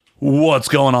What's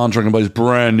going on, Drinking Buddies?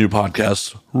 Brand new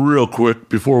podcast. Real quick,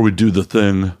 before we do the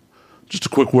thing, just a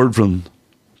quick word from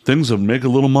things that make a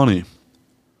little money.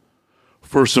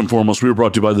 First and foremost, we are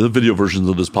brought to you by the video versions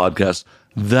of this podcast.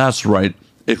 That's right.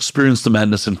 Experience the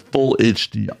madness in full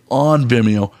HD on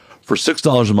Vimeo for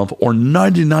 $6 a month or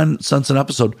 99 cents an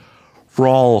episode for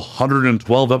all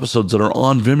 112 episodes that are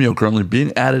on Vimeo currently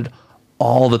being added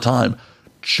all the time.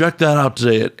 Check that out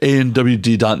today at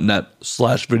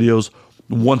anwd.net/videos.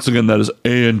 Once again, that is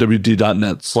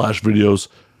anwd.net/videos.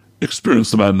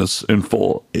 Experience the madness in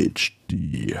full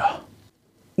HD.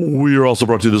 We are also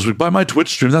brought to you this week by my Twitch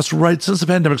stream. That's right. Since the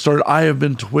pandemic started, I have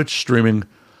been Twitch streaming.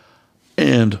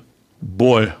 And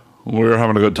boy, we're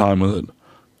having a good time with it.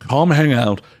 Come hang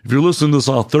out. If you're listening to this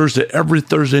on Thursday, every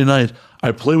Thursday night,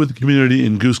 I play with the community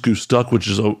in Goose Goose Duck, which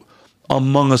is a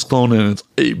Among Us clone, and it's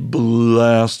a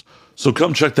blast. So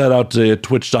come check that out today at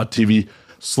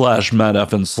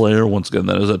twitch.tv/MattFNSlayer. Once again,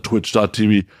 that is at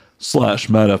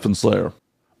twitch.tv/MattFNSlayer.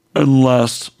 And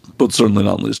last, but certainly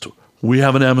not least, we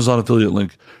have an Amazon affiliate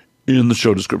link in the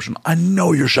show description. I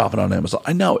know you're shopping on Amazon.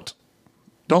 I know it.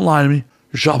 Don't lie to me.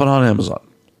 You're shopping on Amazon.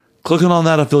 Clicking on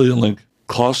that affiliate link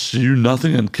costs you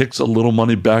nothing and kicks a little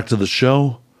money back to the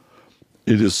show.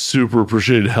 It is super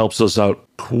appreciated. It helps us out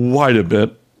quite a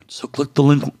bit. So click the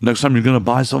link next time you're going to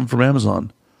buy something from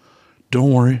Amazon.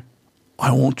 Don't worry.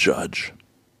 I won't judge.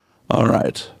 All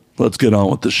right. Let's get on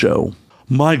with the show.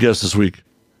 My guest this week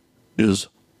is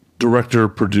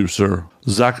director-producer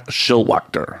Zach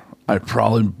Schillwachter. I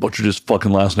probably butchered his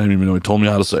fucking last name even though he told me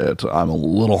how to say it. I'm a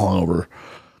little hungover.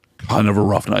 Kind of a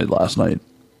rough night last night.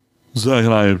 Zach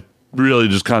and I really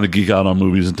just kind of geek out on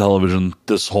movies and television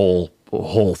this whole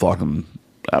fucking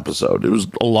episode. It was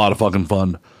a lot of fucking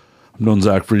fun. I've known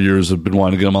Zach for years. I've been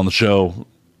wanting to get him on the show.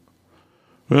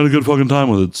 We had a good fucking time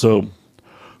with it. So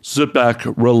sit back,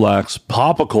 relax,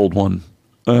 pop a cold one,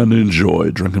 and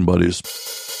enjoy, Drinking Buddies.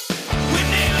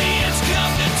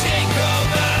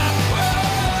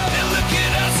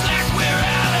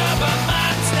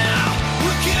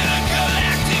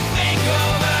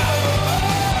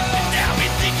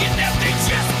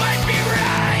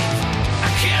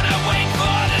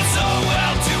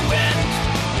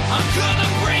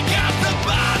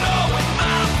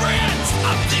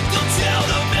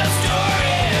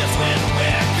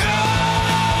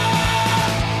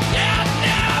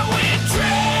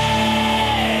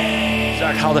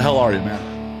 How the hell are you, man?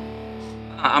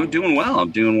 I'm doing well.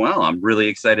 I'm really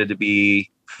excited to be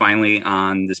finally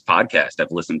on this podcast.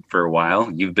 I've listened for a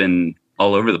while. You've been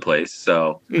all over the place,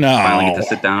 so finally get to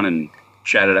sit down and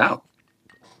chat it out.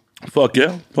 Fuck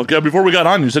yeah. Before we got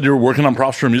on, you said you were working on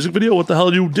props for a music video. What the hell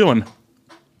are you doing?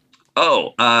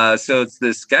 So it's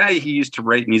this guy. He used to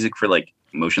write music for like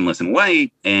Motionless in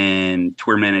White and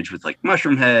tour manage with like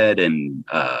Mushroomhead and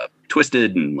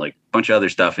Twisted and like a bunch of other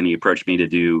stuff. And he approached me to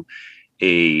do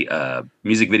a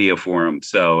music video for him.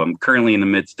 So I'm currently in the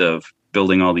midst of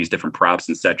building all these different props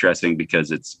and set dressing because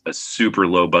it's a super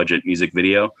low budget music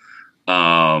video.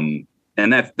 And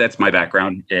that's my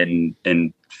background in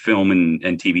film and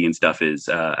TV and stuff is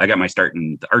I got my start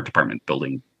in the art department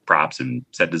building props and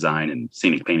set design and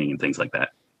scenic painting and things like that.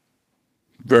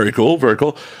 Very cool.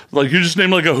 Like you just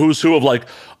named like a who's who of like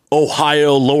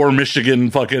Ohio, Lower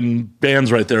Michigan fucking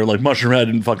bands right there, like Mushroomhead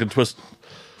and fucking Twist.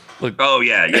 Like, oh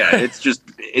yeah.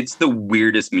 It's the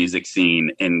weirdest music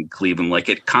scene in Cleveland. Like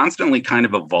it constantly kind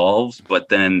of evolves, but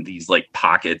then these like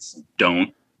pockets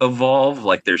don't evolve.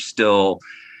 Like there's still,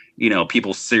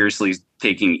 people seriously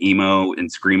taking emo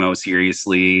and screamo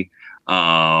seriously.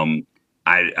 I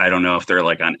don't know if they're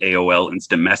like on AOL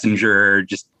Instant Messenger,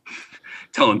 just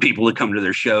telling people to come to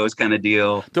their shows kind of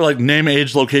deal. They're like name,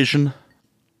 age, location.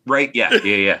 Right.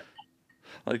 Yeah.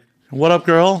 Like, what up,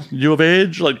 girl? You of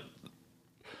age? Like,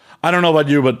 I don't know about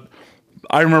you, but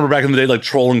I remember back in the day, like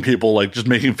trolling people, like just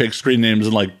making fake screen names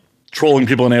and like trolling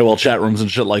people in AOL chat rooms and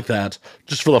shit like that,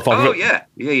 just for the fun of it.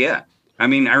 Yeah. I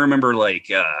mean, I remember like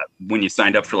when you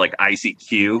signed up for like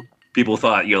ICQ, people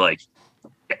thought you're like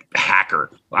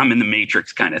hacker. I'm in the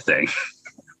Matrix kind of thing.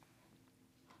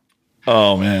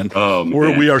 Oh man.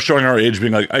 We are showing our age,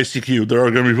 being like ICQ. There are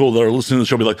going to be people that are listening to the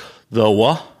show, be like, the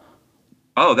what?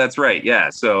 Oh, that's right. Yeah.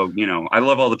 So, I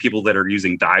love all the people that are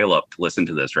using dial-up to listen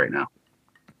to this right now.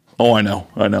 Oh, I know.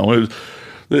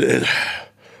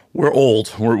 We're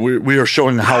old. We are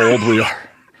showing how old we are.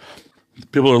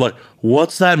 People are like,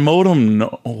 what's that modem?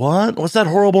 What? What's that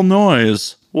horrible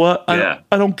noise? What? Yeah.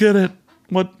 I don't get it.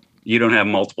 What? You don't have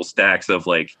multiple stacks of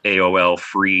like AOL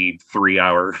free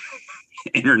 3-hour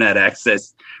internet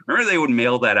access. Remember they would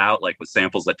mail that out like with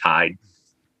samples of Tide?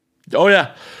 Oh,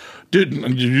 yeah. Dude,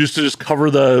 you used to just cover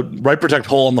the write protect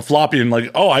hole on the floppy and like,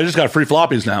 oh, I just got free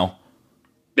floppies now.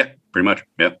 Yeah, pretty much.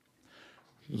 Yep.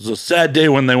 It was a sad day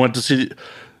when they went to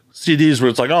CDs where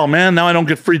it's like, oh man, now I don't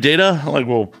get free data. I'm like,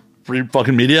 well, free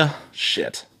fucking media?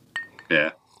 Shit.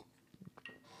 Yeah.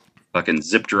 Fucking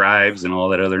zip drives and all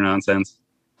that other nonsense.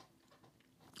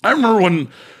 I remember when,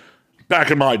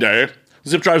 back in my day,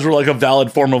 zip drives were like a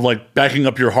valid form of like backing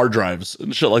up your hard drives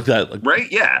and shit like that. Like, right?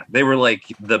 Yeah. They were like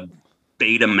the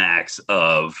Betamax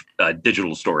of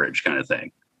digital storage kind of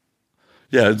thing.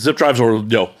 Yeah, zip drives were,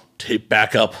 tape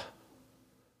backup.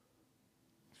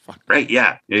 Fuck. Right,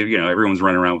 yeah. Everyone's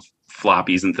running around with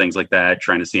floppies and things like that,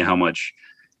 trying to see how much,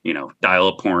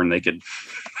 dial-up porn they could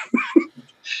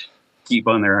keep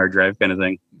on their hard drive kind of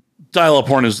thing. Dial-up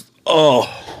porn is, you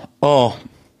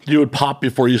would pop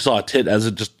before you saw a tit as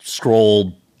it just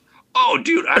scrolled. Oh,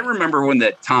 dude, I remember when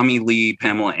that Tommy Lee,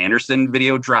 Pamela Anderson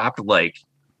video dropped, like,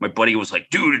 my buddy was like,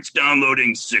 dude, it's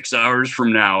downloading 6 hours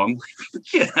from now. I'm like,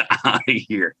 get out of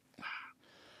here.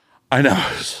 I know.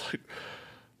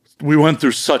 We went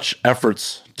through such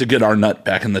efforts to get our nut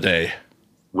back in the day.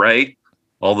 Right?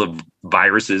 All the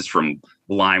viruses from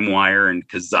LimeWire and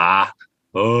Kazaa.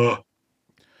 Oh.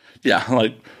 Yeah,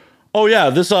 like, oh yeah,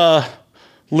 this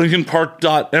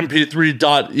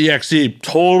LinkinPark.mp3.exe,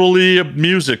 totally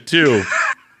music too.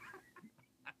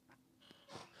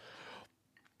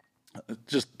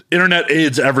 Just internet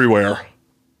AIDS everywhere.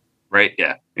 Right?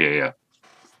 Yeah. Yeah.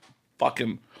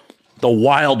 Fucking the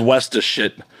Wild West of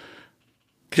shit.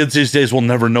 Kids these days will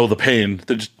never know the pain.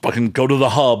 They just fucking go to the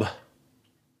hub.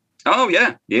 Oh,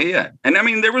 yeah. Yeah. And I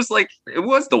mean, there was it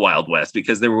was the Wild West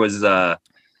because there was, I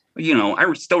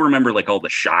still remember like all the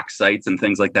shock sites and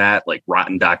things like that, like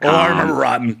Rotten.com. Oh, I remember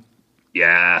Rotten.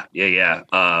 Yeah.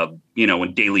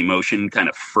 When Daily Motion kind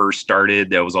of first started,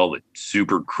 there was all the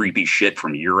super creepy shit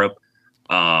from Europe.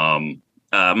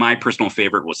 My personal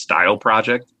favorite was Style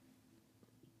Project.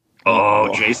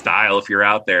 Oh, Jay Style, if you're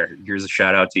out there, here's a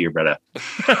shout out to you, brother.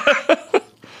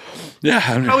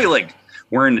 Yeah. Probably like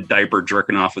wearing a diaper,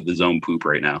 jerking off with his own poop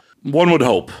right now. One would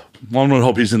hope. One would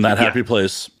hope he's in that happy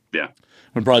place. Yeah.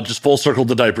 We brought just full circle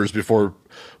the diapers before,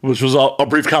 which was a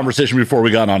brief conversation before we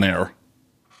got on air.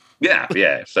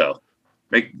 Yeah. So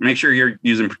make sure you're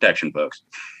using protection, folks.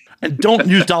 And don't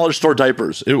use dollar store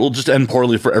diapers. It will just end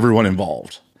poorly for everyone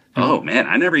involved. Oh, man.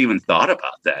 I never even thought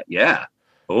about that. Yeah.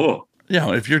 Oh.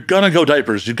 If you're going to go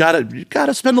diapers, you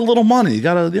gotta spend a little money. You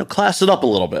gotta class it up a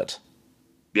little bit.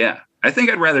 Yeah. I think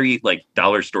I'd rather eat like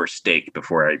dollar store steak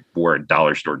before I wore a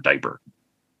dollar store diaper.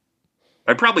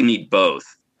 I probably need both.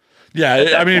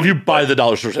 Yeah. I mean, if you buy the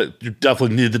dollar store, you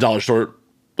definitely need the dollar store.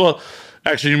 Well,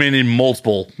 actually, you may need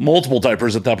multiple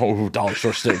diapers at that point. Ooh, dollar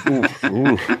store steak.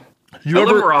 Ooh.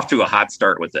 We're off to a hot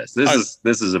start with this.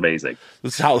 This is amazing.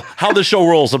 This is how the show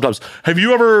rolls sometimes. Have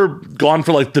you ever gone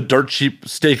for like the dirt cheap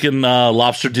steak and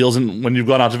lobster deals when you've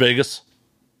gone out to Vegas?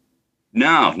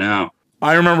 No.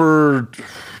 I remember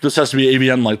this has to be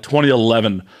AVN like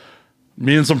 2011.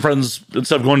 Me and some friends,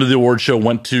 instead of going to the award show,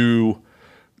 went to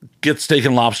get steak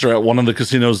and lobster at one of the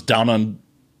casinos down on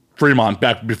Fremont,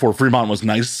 back before Fremont was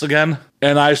nice again.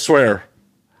 And I swear,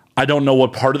 I don't know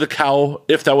what part of the cow,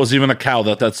 if that was even a cow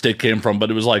that steak came from,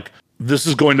 but it was like, this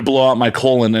is going to blow out my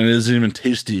colon and it isn't even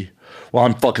tasty while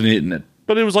I'm fucking eating it.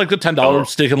 But it was like the $10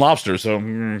 steak and lobster, so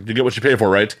you get what you pay for,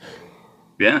 right?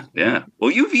 Yeah.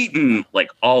 Well, you've eaten like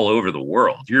all over the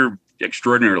world. You're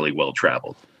extraordinarily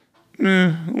well-traveled.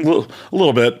 A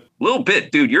little bit. A little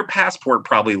bit, dude. Your passport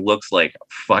probably looks like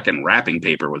fucking wrapping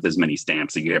paper with as many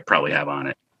stamps that you probably have on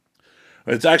it.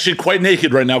 It's actually quite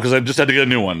naked right now because I just had to get a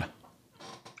new one.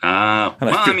 I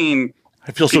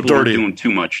feel so dirty. Doing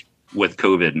too much with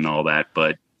COVID and all that,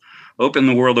 but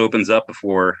the world opens up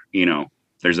before,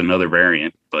 there's another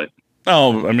variant, but.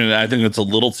 Oh, I mean, I think it's a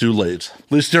little too late.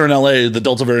 At least here in LA, the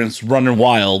Delta variant's running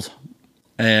wild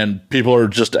and people are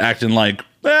just acting like,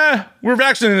 we're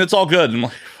vaccinated. It's all good. And I'm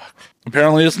like, fuck.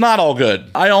 Apparently it's not all good.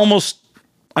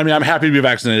 I'm happy to be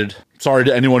vaccinated. Sorry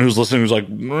to anyone who's listening who's like,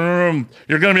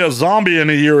 you're going to be a zombie in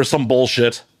a year or some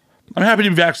bullshit. I'm happy to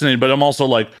be vaccinated, but I'm also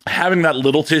like having that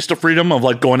little taste of freedom of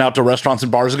like going out to restaurants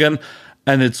and bars again,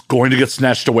 and it's going to get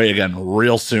snatched away again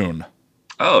real soon.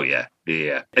 Oh, yeah.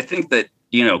 Yeah. I think that,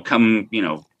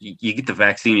 you get the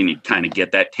vaccine and you kind of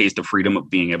get that taste of freedom of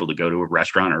being able to go to a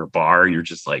restaurant or a bar, and you're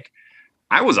just like,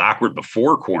 I was awkward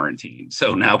before quarantine.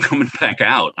 So now coming back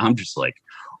out, I'm just like,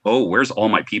 oh, where's all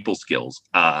my people skills?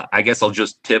 I guess I'll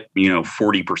just tip,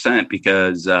 40%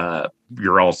 because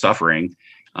you're all suffering.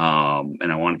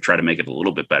 And I want to try to make it a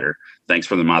little bit better. Thanks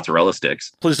for the mozzarella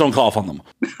sticks. Please don't cough on them.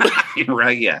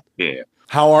 Right. Yeah.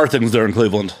 How are things there in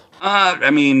Cleveland?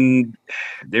 I mean,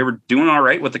 they were doing all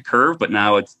right with the curve, but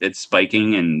now it's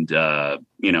spiking, and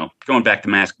going back to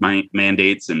mask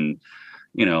mandates, and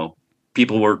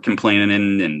people were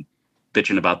complaining and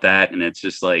bitching about that, and it's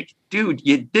just like, dude,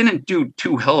 you didn't do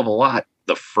too hell of a lot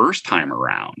the first time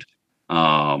around,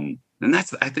 and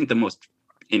that's, I think, the most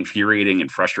infuriating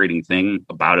and frustrating thing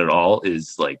about it all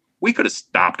is like, we could have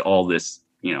stopped all this,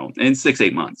 in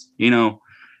 6-8 months.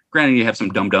 Granted, you have some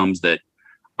dum-dums that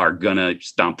are gonna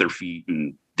stomp their feet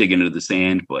and dig into the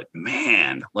sand, but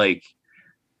man, like,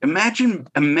 imagine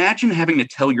having to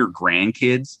tell your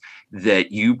grandkids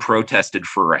that you protested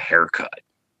for a haircut.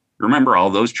 Remember all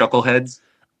those chuckleheads?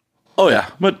 Oh yeah,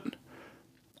 but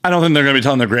I don't think they're gonna be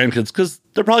telling their grandkids, because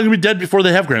they're probably gonna be dead before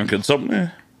they have grandkids. So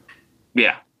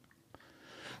yeah,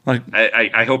 like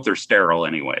I hope they're sterile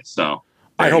anyway. So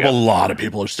I hope a lot of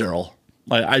people are sterile.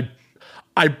 Like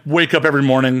I wake up every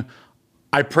morning,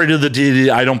 I pray to the deity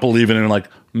I don't believe in, and like,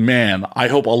 man, I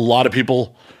hope a lot of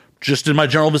people just in my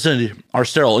general vicinity are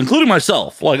sterile, including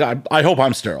myself. Like, I hope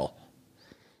I'm sterile.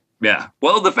 Yeah.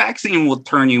 Well, the vaccine will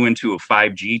turn you into a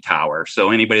 5G tower. So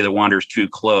anybody that wanders too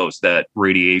close, that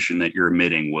radiation that you're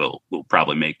emitting will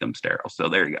probably make them sterile. So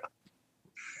there you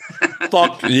go.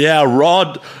 Fuck yeah,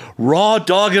 raw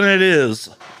dogging it is.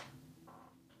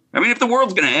 I mean, if the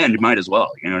world's going to end, you might as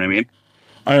well. You know what I mean?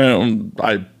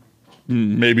 I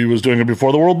maybe was doing it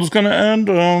before the world was going to end.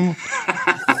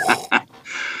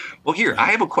 Well, here, I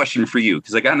have a question for you,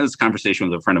 because I got into this conversation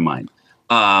with a friend of mine.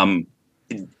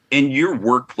 In your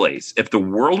workplace, if the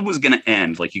world was going to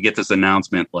end, like, you get this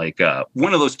announcement, like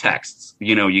one of those texts,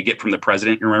 you get from the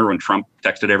president. You remember when Trump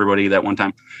texted everybody that one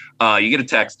time? You get a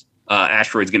text,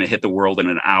 asteroid's going to hit the world in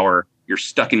an hour. You're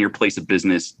stuck in your place of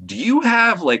business. Do you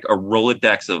have like a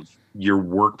Rolodex of your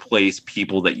workplace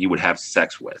people that you would have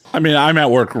sex with? I mean, I'm at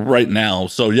work right now,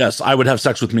 so yes, I would have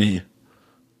sex with me.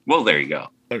 Well, there you go.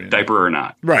 I mean, diaper or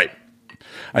not. Right.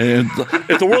 I mean,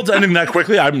 if the world's ending that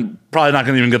quickly, I'm probably not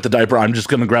going to even get the diaper. I'm just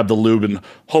going to grab the lube and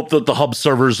hope that the hub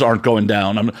servers aren't going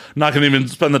down. I'm not going to even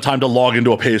spend the time to log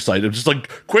into a pay site. I'm just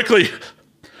like, quickly.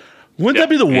 Wouldn't that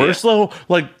be the worst, though?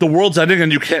 Like, the world's ending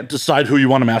and you can't decide who you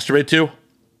want to masturbate to?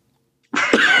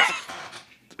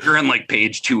 You're on like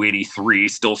page 283,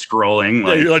 still scrolling.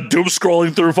 Like, you're like doom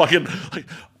scrolling through fucking, like,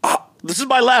 this is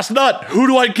my last nut. Who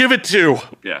do I give it to?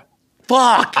 Yeah.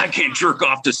 Fuck. I can't jerk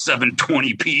off to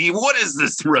 720p. What is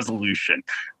this resolution?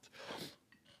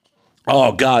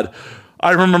 Oh, God.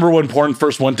 I remember when porn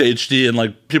first went to HD, and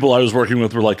like people I was working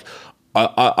with were like,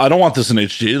 I don't want this in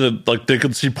HD. That, like, they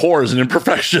could see pores and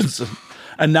imperfections.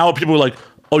 And now people are like,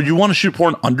 oh, you want to shoot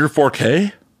porn under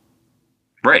 4K?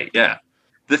 Right. Yeah.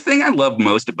 The thing I love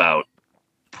most about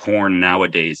porn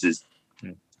nowadays is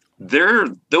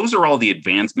those are all the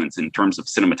advancements in terms of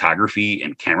cinematography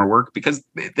and camera work, because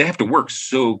they have to work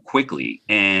so quickly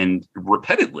and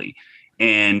repeatedly.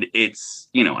 And it's,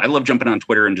 I love jumping on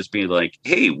Twitter and just being like,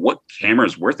 hey, what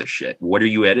camera's worth of shit? What are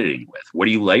you editing with? What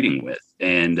are you lighting with?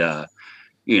 And,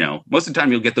 most of the time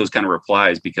you'll get those kind of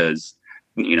replies because,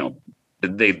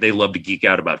 they love to geek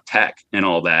out about tech and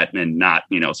all that, and not,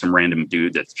 some random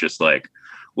dude that's just like,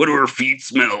 what do her feet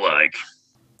smell like?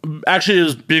 Actually,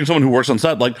 as being someone who works on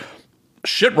set, like,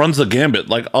 shit runs the gambit.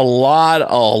 Like, a lot of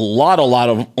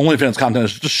OnlyFans content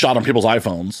is just shot on people's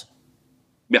iPhones.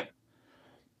 Yeah.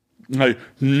 Like,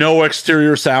 no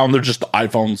exterior sound. They're just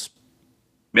iPhones.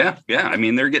 Yeah. Yeah. I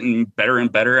mean, they're getting better and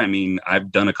better. I mean,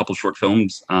 I've done a couple short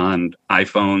films on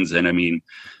iPhones, and I mean,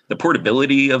 the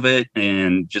portability of it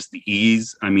and just the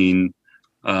ease. I mean,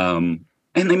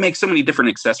 and they make so many different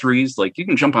accessories. Like, you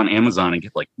can jump on Amazon and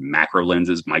get like macro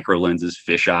lenses, micro lenses,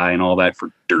 fisheye, and all that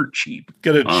for dirt cheap.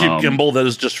 Get a cheap gimbal that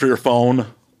is just for your phone.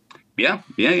 Yeah.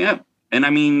 And I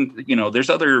mean, there's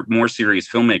other more serious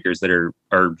filmmakers that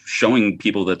are showing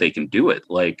people that they can do it.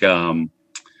 Like the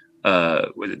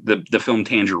film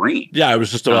Tangerine. Yeah, I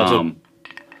was just about to.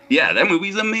 Yeah, that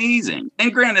movie's amazing.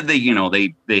 And granted,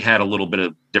 they had a little bit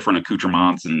of different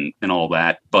accoutrements and all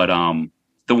that, but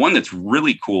the one that's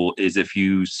really cool is if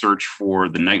you search for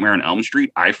the Nightmare on Elm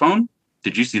Street iPhone.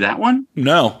 Did you see that one?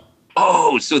 No.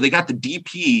 Oh, so they got the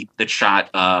DP that shot,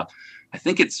 I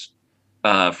think it's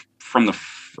from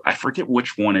I forget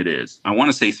which one it is. I want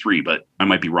to say 3, but I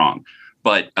might be wrong.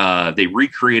 But they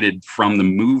recreated from the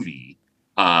movie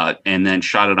and then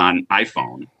shot it on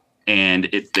iPhone. And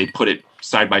they put it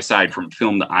side by side from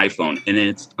film to iPhone. And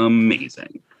it's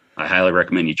amazing. I highly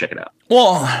recommend you check it out.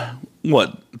 Well,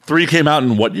 what, 3 came out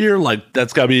in what year? Like,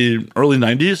 that's got to be early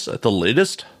 90s at the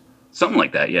latest? Something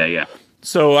like that, yeah.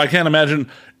 So I can't imagine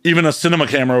even a cinema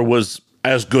camera was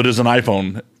as good as an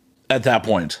iPhone at that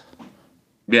point.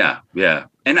 Yeah.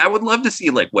 And I would love to see,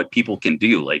 like, what people can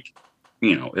do. Like,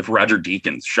 if Roger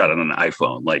Deakins shot it on an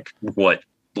iPhone, like what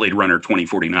Blade Runner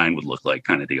 2049 would look like,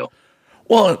 kind of deal.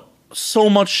 Well, so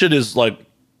much shit is like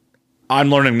I'm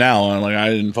learning now, and like I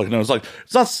didn't fucking know. It's like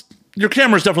it's not your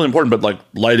camera is definitely important, but like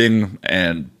lighting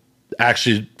and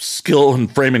actually skill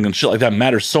and framing and shit like that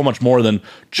matters so much more than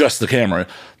just the camera.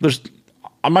 There's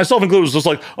myself included was just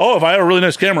like, oh, if I had a really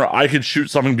nice camera, I could shoot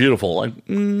something beautiful. Like,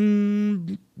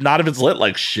 not if it's lit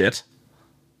like shit.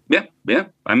 Yeah.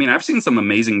 I mean, I've seen some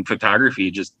amazing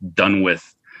photography just done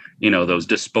with, those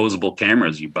disposable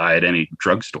cameras you buy at any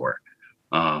drugstore.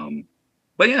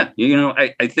 But yeah,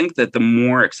 I think that the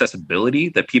more accessibility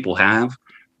that people have,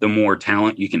 the more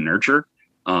talent you can nurture.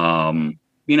 And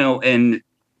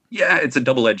yeah, it's a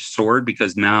double-edged sword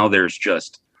because now there's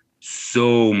just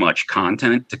so much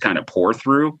content to kind of pour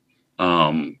through.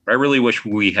 I really wish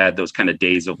we had those kind of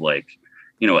days of like,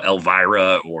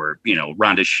 Elvira or,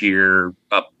 Rhonda Shear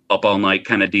up all night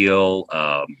kind of deal,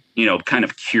 kind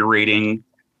of curating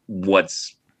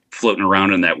what's floating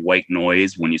around in that white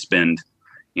noise when you spend,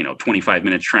 25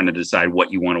 minutes trying to decide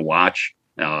what you want to watch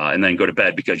and then go to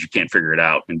bed because you can't figure it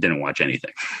out and didn't watch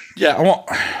anything. Yeah.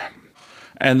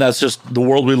 And that's just the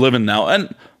world we live in now.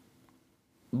 And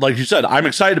like you said, I'm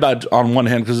excited about it on one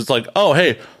hand because it's like, oh,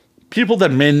 hey, people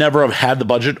that may never have had the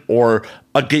budget or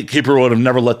a gatekeeper would have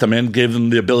never let them in, gave them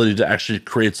the ability to actually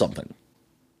create something.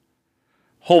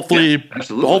 Hopefully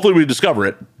we discover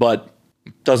it, but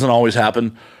it doesn't always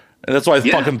happen. And that's why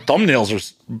fucking thumbnails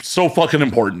are so fucking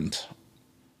important.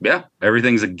 Yeah,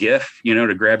 everything's a GIF,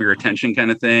 to grab your attention kind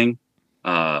of thing.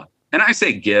 And I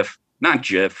say GIF, not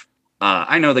GIF.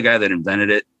 I know the guy that invented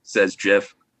it says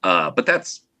GIF, but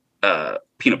that's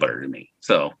peanut butter to me.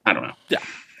 So I don't know. Yeah,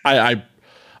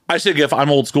 I say GIF.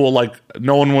 I'm old school. Like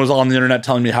no one was on the internet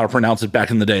telling me how to pronounce it back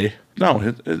in the day.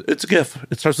 No, it's a GIF.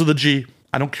 It starts with a G.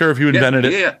 I don't care if you invented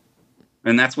it. Yeah,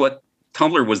 and that's what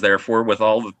Tumblr was there for with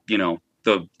all the,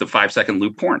 the 5-second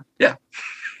loop porn. Yeah.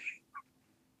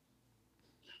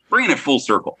 Bringing it full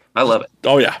circle. I love it.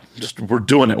 Oh yeah. We're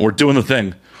doing it. We're doing the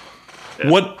thing.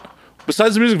 Yeah.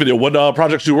 Besides the music video, what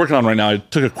projects are you working on right now? I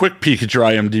took a quick peek at your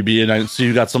IMDb and I see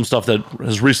you got some stuff that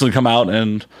has recently come out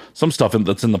and some stuff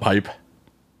that's in the pipe.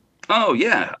 Oh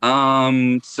yeah.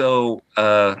 So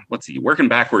let's see, working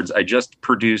backwards. I just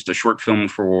produced a short film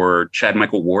for Chad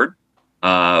Michael Ward,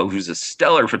 who's a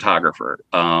stellar photographer.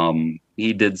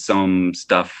 He did some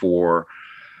stuff for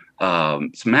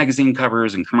some magazine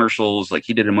covers and commercials. Like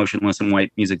he did a motionless and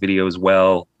white music video as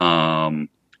well.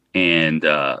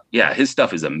 His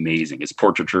stuff is amazing. His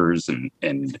portraitures and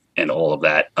all of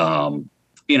that.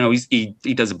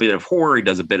 He does a bit of horror. He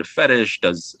does a bit of fetish,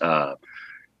 does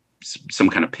some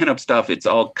kind of pinup stuff. It's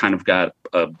all kind of got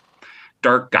a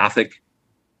dark gothic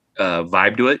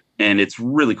vibe to it. And it's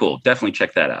really cool. Definitely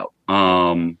check that out.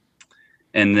 And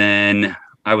then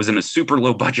I was in a super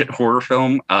low budget horror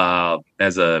film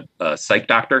as a psych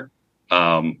doctor.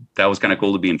 That was kind of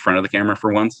cool to be in front of the camera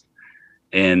for once.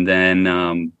 And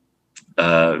then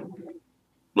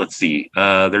let's see.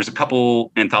 There's a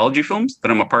couple anthology films that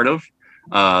I'm a part of.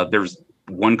 There's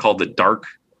one called The Dark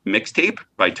Mixtape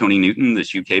by Tony Newton,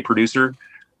 this UK producer.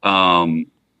 And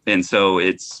so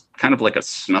it's kind of like a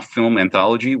snuff film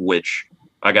anthology, which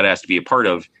I got asked to be a part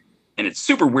of. And it's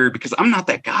super weird because I'm not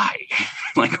that guy.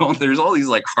 There's all these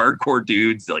like hardcore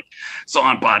dudes like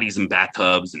sawing bodies in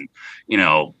bathtubs and,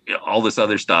 all this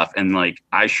other stuff. And like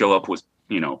I show up with,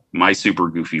 my super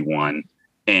goofy one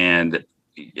and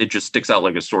it just sticks out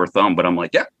like a sore thumb. But I'm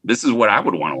like, yeah, this is what I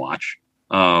would want to watch.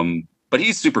 But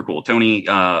he's super cool. Tony,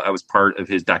 I was part of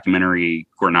his documentary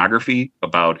Gornography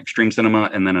about extreme cinema.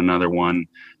 And then another one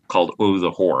called Oh,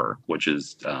 the Horror, which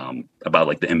is about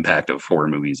like the impact of horror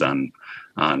movies on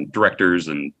directors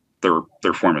and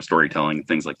their form of storytelling and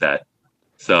things like that.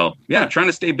 So yeah, trying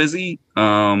to stay busy.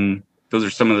 Those are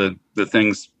some of the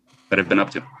things that I've been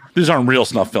up to. These aren't real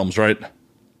snuff films, right?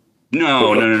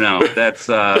 No. That's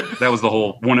that was the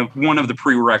whole one of the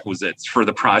prerequisites for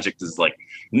the project is like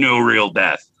no real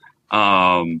death.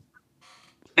 And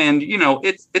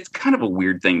it's kind of a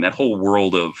weird thing, that whole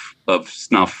world of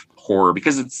snuff horror,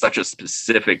 because it's such a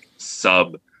specific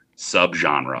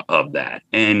subgenre of that.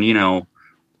 And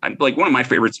like one of my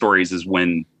favorite stories is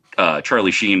when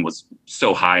Charlie Sheen was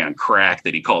so high on crack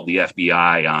that he called the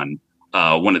FBI on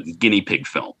one of the guinea pig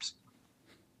films.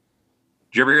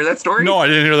 Did you ever hear that story? No, I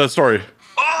didn't hear that story.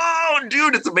 Oh,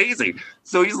 dude, it's amazing.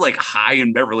 So he's like high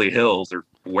in Beverly Hills or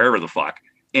wherever the fuck.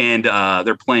 And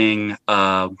they're playing,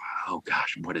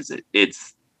 what is it?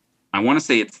 I want to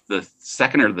say it's the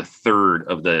second or the third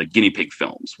of the guinea pig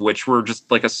films, which were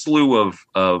just like a slew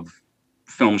of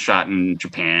film shot in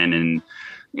Japan and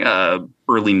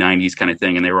early 90s kind of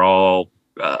thing. And they were all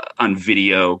on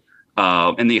video.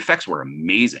 And the effects were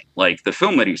amazing. Like the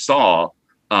film that he saw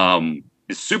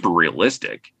is super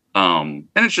realistic. And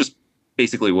it's just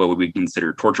basically what we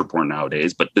consider torture porn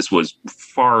nowadays. But this was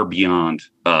far beyond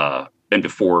and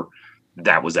before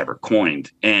that was ever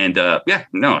coined. And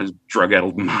his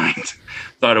drug-addled mind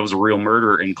thought it was a real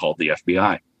murder and called the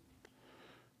FBI.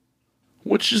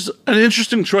 Which is an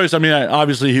interesting choice. I mean,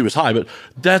 obviously he was high, but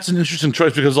that's an interesting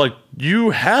choice because, like,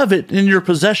 you have it in your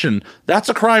possession. That's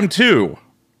a crime too.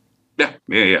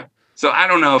 Yeah. So I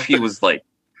don't know if he was like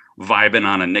vibing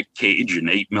on a Nick Cage and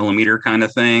 8mm kind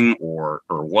of thing or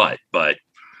what, but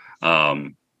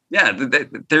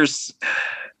there's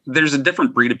a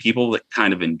different breed of people that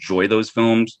kind of enjoy those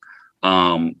films.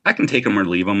 I can take them or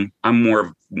leave them. I'm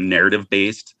more narrative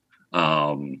based,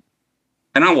 and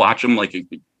I'll watch them. Like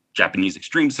Japanese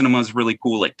extreme cinema is really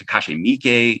cool. Like Takashi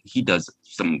Miike, he does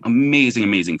some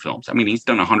amazing films. I mean, he's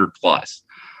done 100 plus.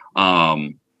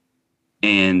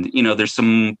 And, there's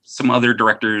some other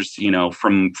directors,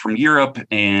 from Europe.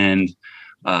 And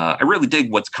I really dig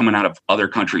what's coming out of other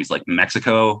countries like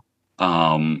Mexico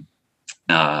and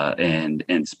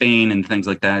Spain and things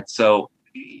like that. So,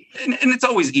 and it's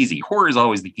always easy. Horror is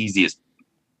always the easiest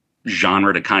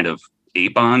genre to kind of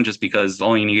ape on, just because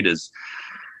all you need is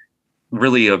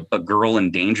really a girl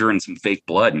in danger and some fake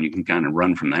blood, and you can kind of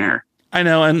run from there. I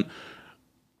know. And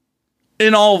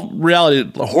in all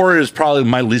reality, horror is probably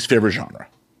my least favorite genre,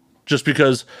 just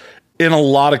because in a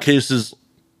lot of cases,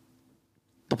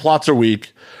 the plots are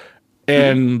weak,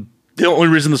 and the only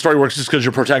reason the story works is because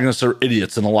your protagonists are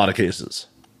idiots in a lot of cases.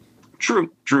 True.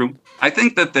 I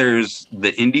think that there's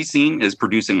the indie scene is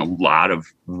producing a lot of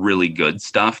really good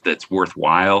stuff that's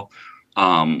worthwhile.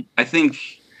 I think,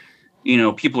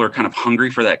 people are kind of hungry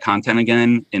for that content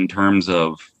again in terms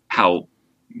of how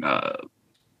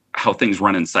things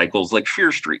run in cycles. Like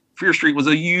Fear Street. Fear Street was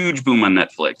a huge boom on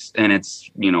Netflix, and it's,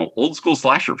 old school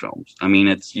slasher films. I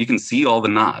mean, you can see all the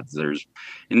nods. There's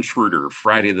Intruder,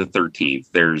 Friday the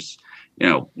 13th. There's,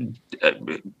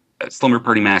 Slumber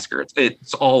Party Massacre.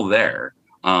 It's all there.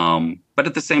 But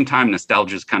at the same time,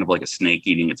 nostalgia is kind of like a snake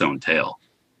eating its own tail.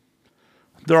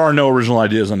 There are no original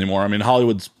ideas anymore. I mean,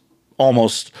 Hollywood's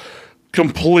almost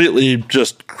completely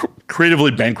just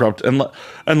creatively bankrupt,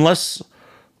 unless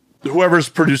whoever's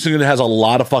producing it has a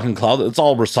lot of fucking clout. It's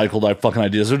all recycled fucking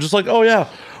ideas. They're just like, oh yeah,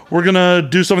 we're gonna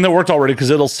do something that worked already because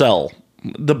it'll sell.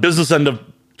 The business end of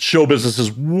show business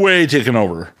is way taken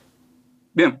over.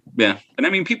 Yeah. And I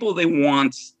mean, people, they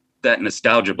want that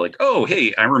nostalgia, like, oh,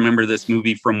 hey, I remember this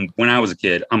movie from when I was a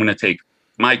kid. I'm gonna take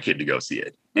my kid to go see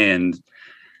it. And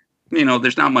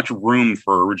there's not much room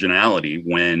for originality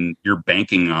when you're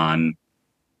banking on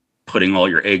putting all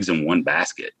your eggs in one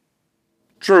basket.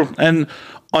 True. And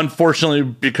unfortunately,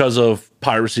 because of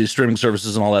piracy, streaming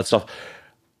services, and all that stuff,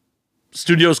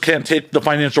 studios can't take the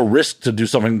financial risk to do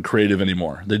something creative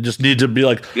anymore. They just need to be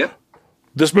like,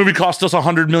 this movie cost us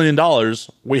 $100 million.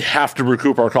 We have to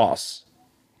recoup our costs.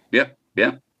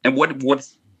 Yeah. And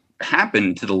what's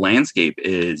happened to the landscape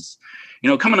is,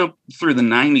 coming up through the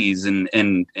 90s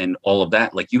and all of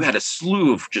that, like you had a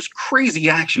slew of just crazy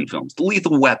action films, the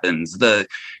Lethal Weapons, the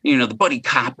buddy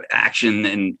cop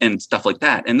action and stuff like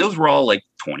that. And those were all like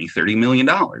 $20-30 million.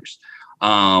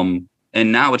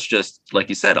 And now it's just, like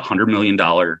you said, $100 million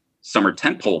summer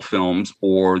tentpole films,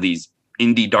 or these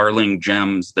indie darling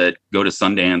gems that go to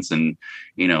Sundance and,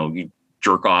 you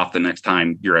jerk off the next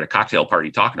time you're at a cocktail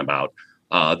party talking about,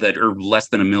 that are less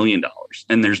than $1 million,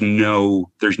 and there's no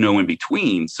in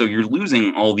between. So you're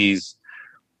losing all these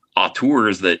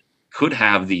auteurs that could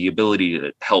have the ability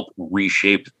to help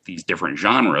reshape these different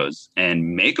genres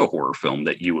and make a horror film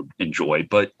that you would enjoy.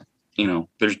 But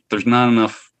there's not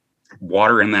enough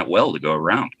water in that well to go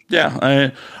around.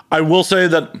 Yeah, I will say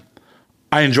that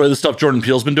I enjoy the stuff Jordan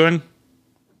Peele's been doing.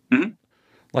 Mm-hmm.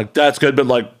 Like that's good, but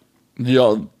like,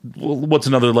 what's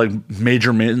another like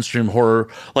major mainstream horror?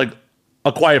 Like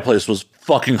A Quiet Place was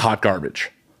fucking hot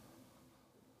garbage.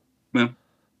 Yeah,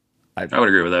 I would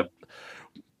agree with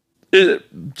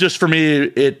that. Just for me,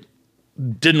 it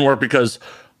didn't work because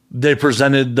they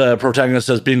presented the protagonists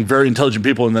as being very intelligent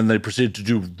people, and then they proceeded to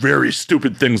do very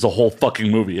stupid things the whole fucking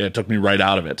movie. It took me right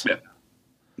out of it.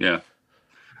 Yeah,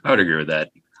 I would agree with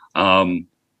that.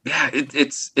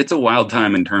 It's a wild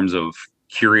time in terms of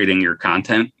curating your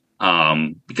content,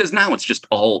 because now it's just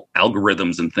all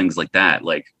algorithms and things like that.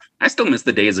 Like, I still miss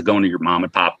the days of going to your mom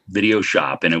and pop video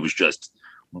shop and it was just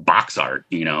box art,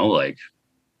 like,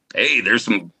 hey, there's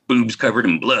some boobs covered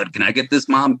in blood. Can I get this,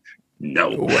 Mom?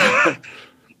 No.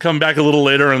 Come back a little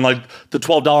later and like the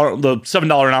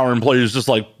 $7 an hour employee is just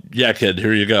like, yeah, kid,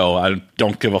 here you go. I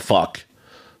don't give a fuck.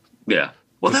 Yeah.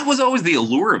 Well, that was always the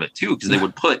allure of it too, because they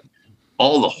would put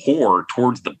all the horror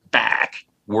towards the back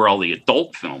where all the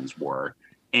adult films were.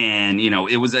 And, you know,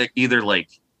 it was either like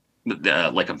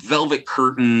a velvet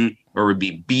curtain, or it would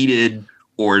be beaded,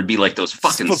 or it'd be like those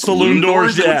fucking saloon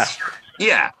doors. Yeah.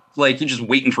 Yeah. Like you're just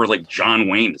waiting for like John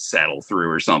Wayne to saddle through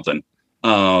or something.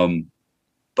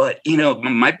 But, you know,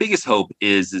 my biggest hope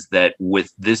is that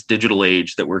with this digital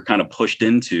age that we're kind of pushed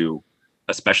into,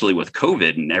 especially with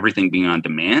COVID and everything being on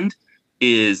demand,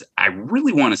 is I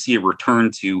really want to see a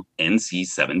return to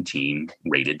NC-17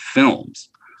 rated films.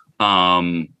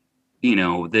 You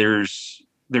know, there's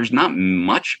not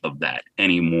much of that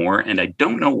anymore, and I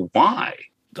don't know why.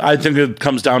 I think it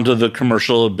comes down to the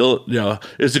commercial ability. You know,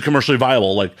 is it commercially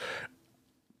viable? Like,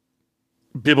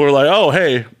 people are like, oh,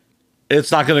 hey,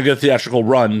 it's not going to get a theatrical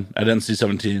run at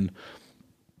NC-17.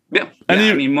 Yeah.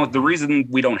 I mean, the reason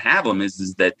we don't have them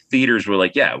is that theaters were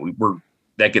like, yeah,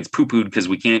 that gets poo-pooed because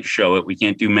we can't show it. We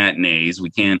can't do matinees. We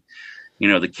can't, you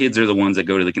know, the kids are the ones that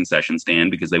go to the concession stand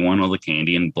because they want all the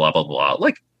candy and blah, blah, blah.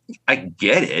 Like, I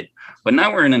get it. But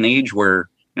now we're in an age where,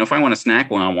 you know, if I want a snack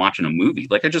while I'm watching a movie,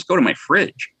 like I just go to my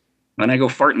fridge and I go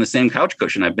fart in the same couch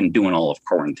cushion I've been doing all of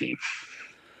quarantine.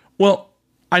 Well,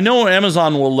 I know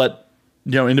Amazon will let,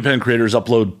 you know, independent creators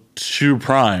upload to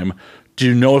Prime. Do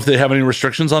you know if they have any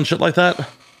restrictions on shit like that?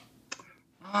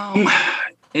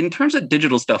 In terms of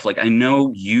digital stuff, like I know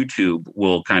YouTube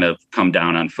will kind of come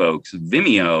down on folks.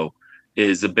 Vimeo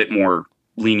is a bit more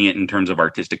lenient in terms of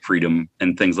artistic freedom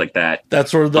and things like that.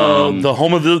 That's where the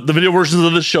home of the video versions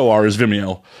of the show is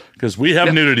Vimeo, because we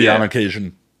have nudity on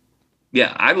occasion.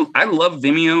 Yeah, I love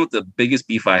Vimeo. The biggest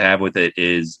beef I have with it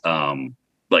is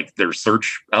like their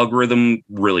search algorithm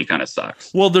really kind of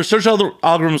sucks. Well, their search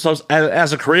algorithm sucks.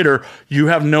 As a creator, you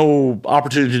have no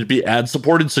opportunity to be ad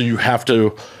supported, so you have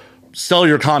to sell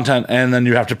your content, and then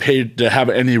you have to pay to have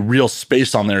any real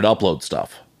space on there to upload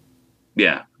stuff.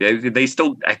 Yeah, they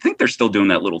still. I think they're still doing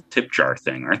that little tip jar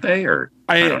thing, aren't they? Or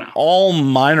I don't know. All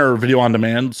mine are video on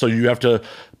demand, so you have to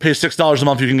pay $6 a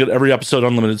month. You can get every episode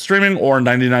unlimited streaming, or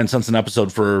 99 cents an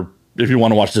episode for if you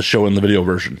want to watch the show in the video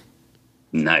version.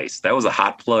 Nice. That was a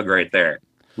hot plug right there.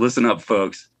 Listen up,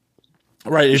 folks.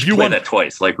 Right. If you play want that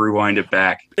twice, like rewind it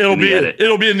back. It'll be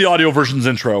in the audio version's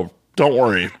intro. Don't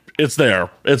worry. It's there.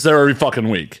 It's there every fucking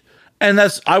week. And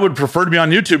I would prefer to be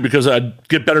on YouTube because I'd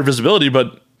get better visibility,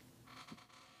 but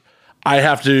I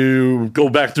have to go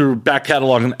back through back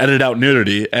catalog and edit out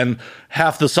nudity, and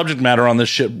half the subject matter on this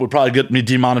shit would probably get me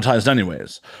demonetized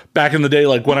anyways. Back in the day,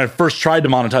 like when I first tried to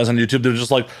monetize on YouTube, they're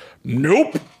just like,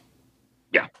 nope.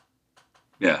 Yeah.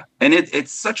 Yeah. And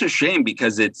it's such a shame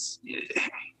because it's,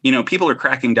 you know, people are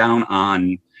cracking down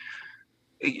on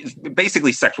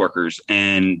basically sex workers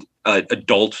and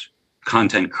adult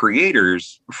content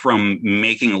creators from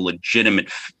making a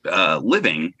legitimate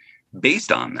living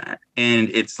based on that. And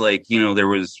it's like, you know, there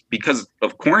was, because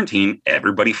of quarantine,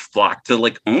 everybody flocked to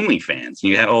like OnlyFans.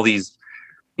 You had all these,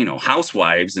 you know,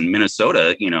 housewives in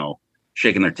Minnesota, you know,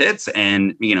 shaking their tits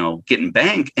and, you know, getting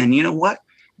bank. And you know what?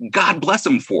 God bless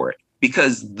them for it.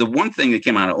 Because the one thing that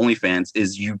came out of OnlyFans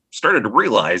is you started to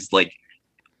realize, like,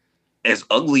 as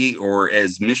ugly or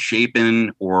as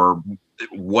misshapen or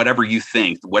whatever you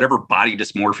think, whatever body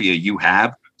dysmorphia you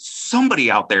have,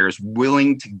 somebody out there is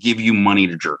willing to give you money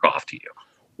to jerk off to you.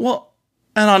 Well,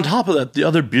 and on top of that, the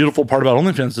other beautiful part about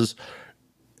OnlyFans is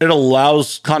it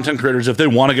allows content creators, if they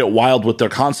want to get wild with their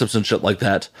concepts and shit like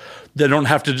that, they don't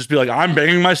have to just be like, I'm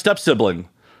banging my step sibling.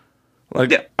 Like,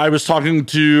 yeah. I was talking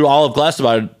to Olive Glass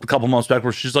about it a couple months back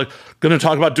where she's like going to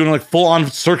talk about doing like full on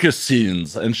circus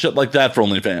scenes and shit like that for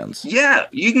OnlyFans. Yeah,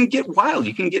 you can get wild.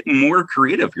 You can get more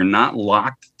creative. You're not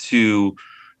locked to,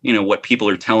 you know, what people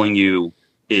are telling you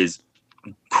is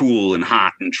cool and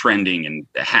hot and trending and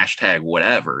hashtag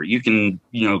whatever. You can,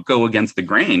 you know, go against the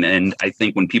grain. And I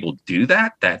think when people do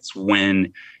that, that's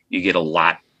when you get a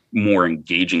lot more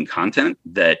engaging content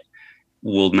that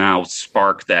will now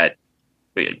spark that,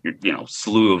 you know,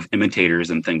 slew of imitators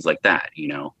and things like that, you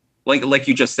know, like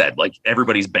you just said, like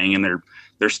everybody's banging their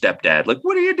stepdad. Like,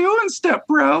 what are you doing, step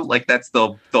bro? Like, that's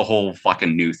the whole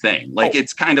fucking new thing. Like,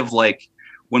 It's kind of like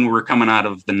when we were coming out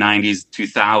of the 90s,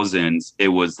 2000s, it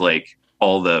was like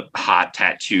all the hot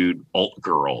tattooed alt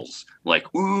girls.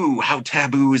 Like, ooh, how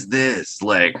taboo is this?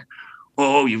 Like,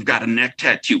 oh, you've got a neck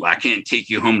tattoo. I can't take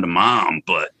you home to mom,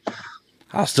 but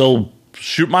I'll still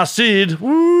shoot my seed.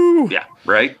 Woo. Yeah.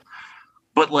 Right.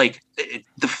 But like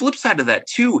the flip side of that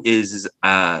too is,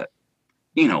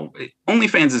 you know,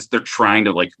 OnlyFans is they're trying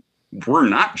to like, we're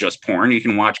not just porn. You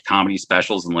can watch comedy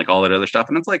specials and like all that other stuff.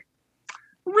 And it's like,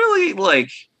 really,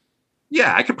 like,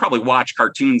 yeah, I could probably watch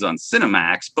cartoons on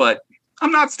Cinemax, but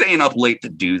I'm not staying up late to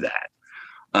do that.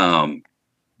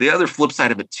 the other flip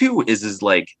side of it too is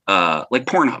like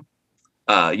Pornhub.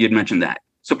 You had mentioned that.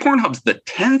 So Pornhub's the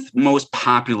 10th most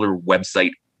popular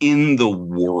website in the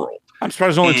world. I'm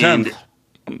surprised only 10th.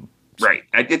 Right.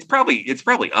 It's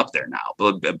probably up there now,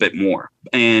 a bit more.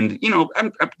 And,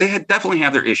 they definitely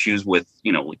have their issues with,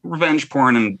 like revenge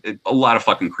porn and a lot of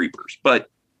fucking creepers. But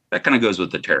that kind of goes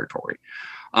with the territory.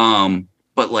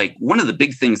 But like one of the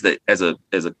big things that as a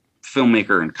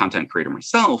filmmaker and content creator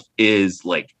myself is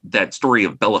like that story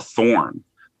of Bella Thorne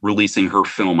releasing her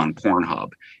film on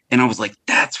Pornhub. And I was like,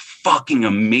 that's fucking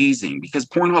amazing, because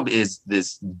Pornhub is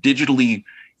this digitally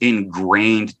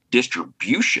ingrained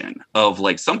distribution of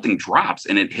like something drops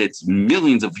and it hits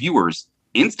millions of viewers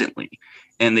instantly.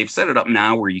 And they've set it up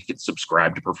now where you could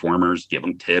subscribe to performers, give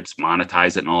them tips,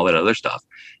 monetize it and all that other stuff.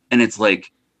 And it's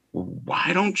like,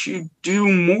 why don't you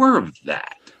do more of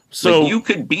that? So like, you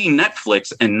could be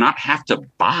Netflix and not have to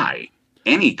buy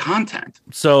any content.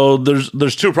 So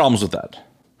there's two problems with that.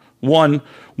 One,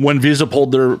 when Visa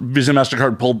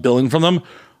MasterCard pulled billing from them,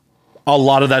 a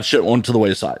lot of that shit went to the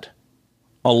wayside.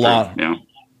 A lot. Yeah.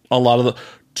 A lot of the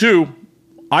two,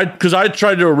 because I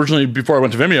tried to originally, before I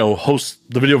went to Vimeo, host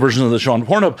the video version of the show on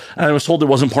Pornhub, and I was told it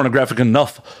wasn't pornographic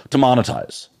enough to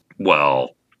monetize.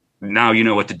 Well, now you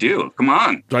know what to do. Come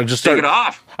on. Do I just take it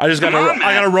off? I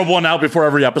gotta rub one out before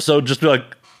every episode. Just be like,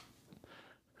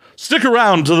 stick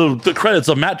around to the credits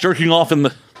of Matt jerking off in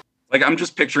the. Like, I'm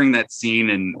just picturing that scene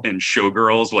in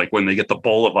Showgirls, like when they get the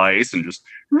bowl of ice and just.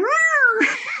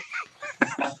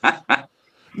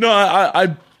 No,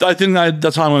 I think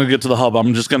that's how I'm going to get to the hub.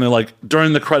 I'm just going to, like,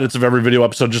 during the credits of every video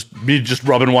episode, just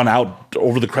rubbing one out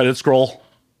over the credit scroll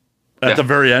at the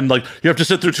very end. Like, you have to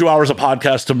sit through 2 hours of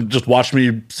podcast to just watch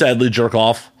me sadly jerk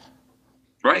off.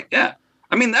 Right, yeah.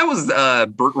 I mean, that was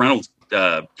Burt Reynolds'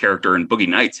 character in Boogie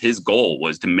Nights. His goal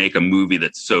was to make a movie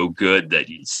that's so good that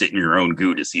you'd sit in your own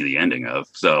goo to see the ending of.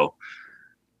 So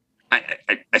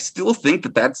I still think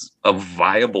that that's a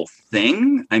viable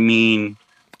thing. I mean,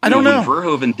 I don't know. When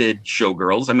Verhoeven did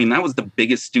Showgirls, I mean, that was the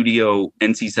biggest studio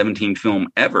NC-17 film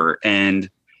ever. And,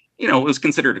 it was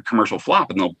considered a commercial flop,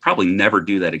 and they'll probably never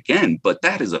do that again. But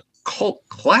that is a cult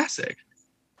classic.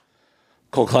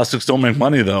 Cult classics don't make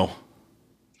money, though.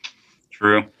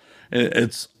 True.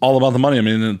 It's all about the money. I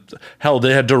mean, hell,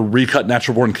 they had to recut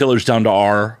Natural Born Killers down to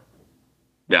R.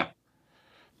 Yeah.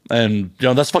 And,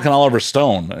 that's fucking Oliver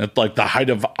Stone. At, like, the height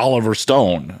of Oliver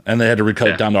Stone. And they had to recut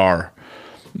it down to R.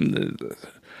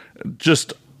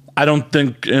 Just, I don't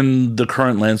think in the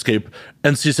current landscape,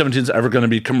 NC-17 is ever going to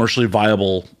be commercially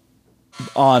viable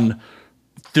on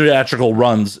theatrical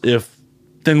runs if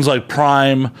things like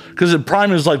Prime, because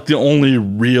Prime is like the only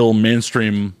real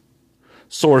mainstream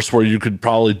source where you could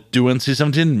probably do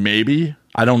NC-17, maybe.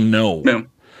 I don't know. No.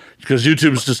 Because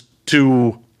YouTube's just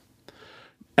too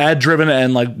ad-driven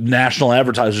and like national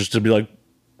advertisers to be like,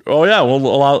 oh yeah, we'll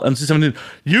allow NC-17.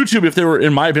 YouTube, if they were,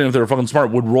 in my opinion, if they were fucking smart,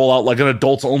 would roll out like an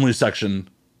adults only section.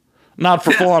 Not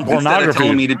for full-on pornography. Instead of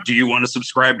telling me do you want to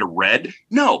subscribe to Red?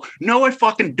 No, I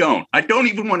fucking don't. I don't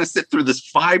even want to sit through this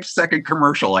 5-second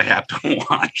commercial I have to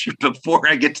watch before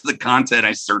I get to the content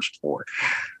I searched for.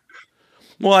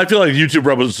 Well, I feel like YouTube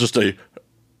Red was just it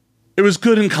was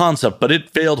good in concept, but it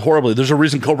failed horribly. There's a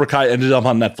reason Cobra Kai ended up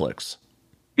on Netflix.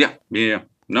 Yeah.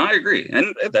 No, I agree.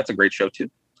 And that's a great show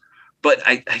too. But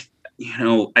I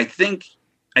think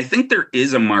there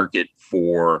is a market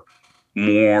for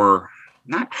more,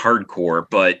 not hardcore,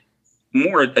 but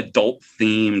more adult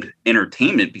themed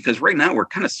entertainment, because right now we're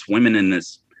kind of swimming in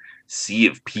this sea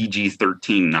of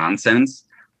PG-13 nonsense.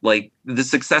 Like the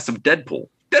success of Deadpool.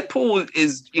 Deadpool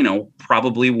is,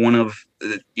 probably one of,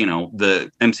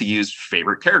 the MCU's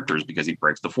favorite characters because he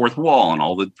breaks the fourth wall and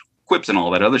all the quips and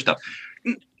all that other stuff.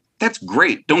 That's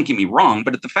great. Don't get me wrong.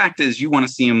 But the fact is, you want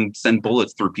to see him send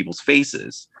bullets through people's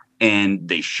faces, and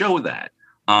they show that.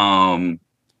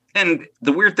 And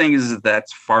the weird thing is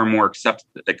that's far more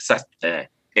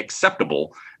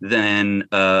acceptable than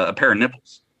a pair of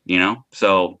nipples,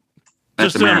 So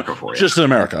that's just America for you. Just in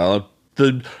America.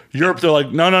 Europe, they're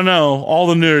like, no. All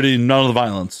the nudity, none of the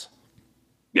violence.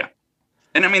 Yeah.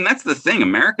 And I mean, that's the thing.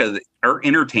 America, our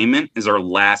entertainment is our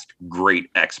last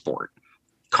great export.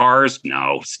 Cars,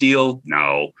 no. Steel,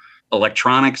 no.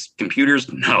 Electronics,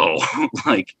 computers, no.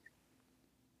 Like,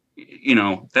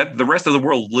 that the rest of the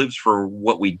world lives for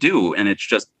what we do, and it's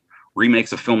just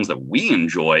remakes of films that we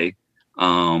enjoy.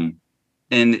 And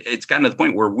it's gotten to the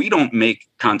point where we don't make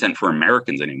content for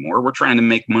Americans anymore. We're trying to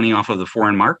make money off of the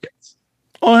foreign markets.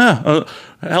 Oh yeah,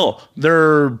 hell,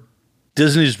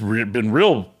 Disney's been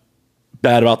real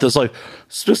bad about this, like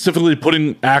specifically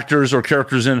putting actors or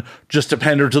characters in just to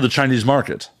pander to the Chinese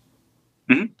market.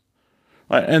 Mm-hmm.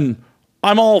 And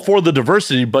I'm all for the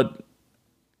diversity, but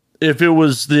if it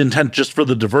was the intent just for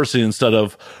the diversity instead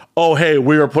of, oh, hey,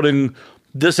 we are putting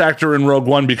this actor in Rogue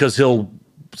One because he'll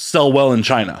sell well in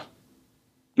China.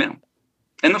 Yeah.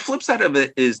 And the flip side of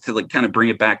it is to like kind of bring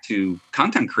it back to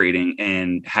content creating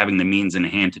and having the means in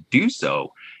hand to do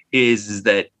so is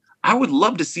that I would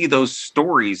love to see those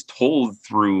stories told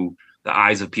through the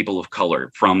eyes of people of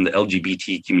color, from the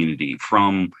LGBT community,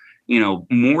 from,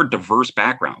 more diverse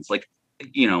backgrounds. Like,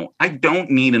 I don't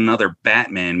need another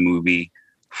Batman movie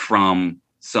from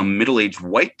some middle-aged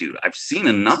white dude. I've seen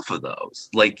enough of those.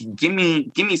 Like, give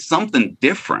me something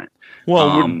different.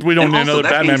 Well, we don't need another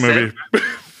Batman movie.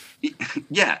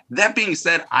 Yeah. That being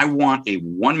said, I want a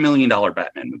 $1 million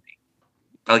Batman movie.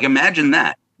 Like, imagine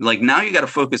that. Like, now you got to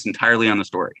focus entirely on the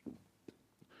story.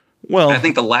 Well, I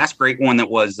think the last great one that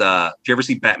was, did you ever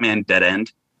see Batman Dead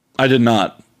End? I did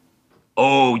not.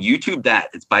 Oh, YouTube that.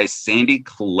 It's by Sandy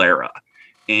Clara.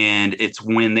 And it's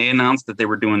when they announced that they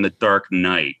were doing The Dark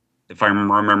Knight, if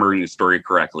I'm remembering the story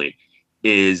correctly,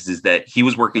 is that he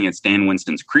was working at Stan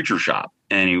Winston's Creature Shop.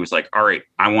 And he was like, all right,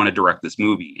 I want to direct this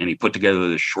movie. And he put together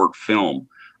this short film,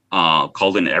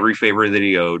 called in every favor that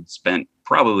he owed, spent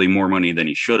probably more money than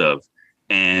he should have,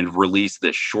 and released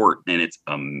this short. And it's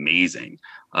amazing.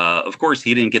 Of course,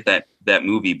 he didn't get that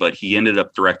movie, but he ended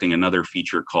up directing another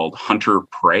feature called Hunter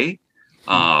Prey,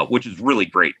 which is really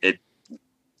great.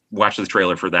 Watch the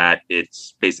trailer for that. It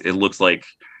looks like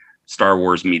Star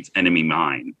Wars meets Enemy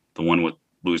Mine, the one with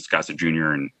Louis Gossett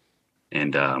Jr.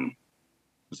 and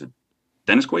was it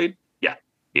Dennis Quaid?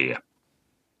 Yeah.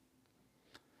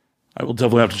 I will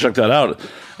definitely have to check that out.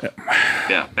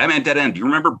 Yeah, Batman Dead End. Do you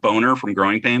remember Boner from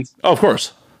Growing Pains? Oh, of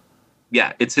course.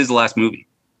 Yeah, it's his last movie.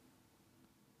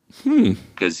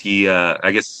 Because he,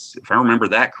 I guess if I remember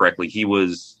that correctly, he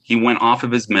went off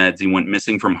of his meds. He went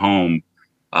missing from home,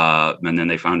 and then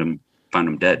they found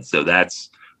him dead. So that's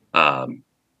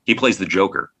he plays the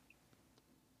Joker.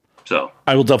 So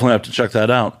I will definitely have to check that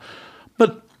out.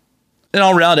 But in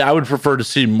all reality, I would prefer to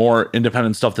see more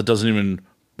independent stuff that doesn't even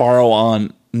borrow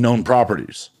on known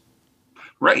properties.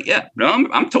 Right. Yeah. No,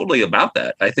 I'm totally about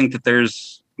that. I think that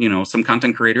there's, some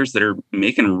content creators that are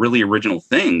making really original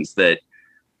things that,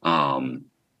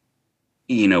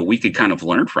 we could kind of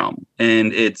learn from.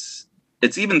 And it's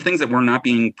even things that we're not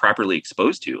being properly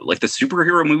exposed to, like the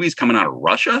superhero movies coming out of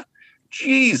Russia.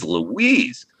 Jeez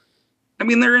Louise. I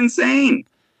mean, they're insane.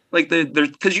 Like they're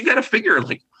because you got to figure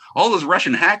like all those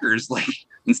Russian hackers, like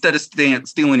instead of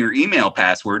stealing your email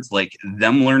passwords, like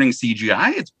them learning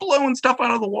CGI, it's blowing stuff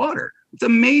out of the water. It's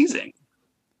amazing.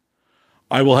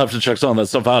 I will have to check some of that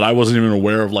stuff out. I wasn't even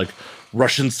aware of like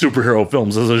Russian superhero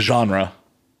films as a genre.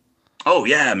 Oh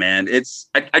yeah, man.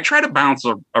 I try to bounce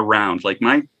around. Like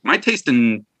my taste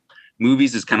in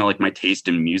movies is kind of like my taste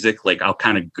in music. Like I'll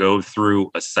kind of go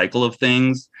through a cycle of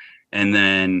things and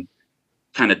then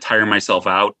kind of tire myself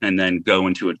out and then go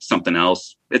into something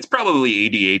else. It's probably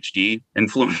ADHD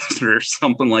influenced or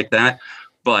something like that.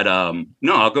 But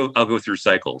no, I'll go through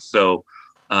cycles. So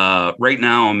right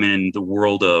now I'm in the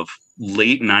world of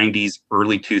late 90s,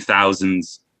 early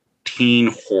 2000s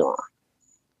teen horror.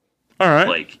 All right.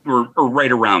 Like or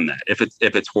right around that. If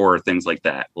it's horror, things like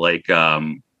that. Like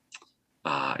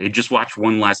I just watched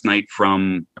one last night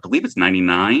from, I believe it's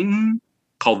 99,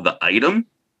 called The Item.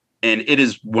 And it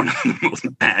is one of the most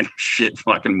bad shit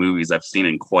fucking movies I've seen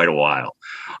in quite a while.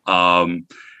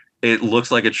 It looks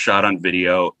like it's shot on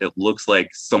video. It looks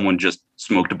like someone just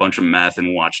smoked a bunch of meth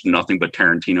and watched nothing but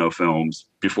Tarantino films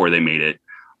before they made it.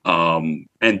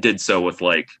 And did so with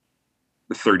like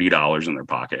 $30 in their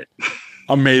pocket.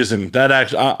 Amazing. That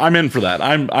actually, I'm in for that.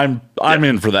 I'm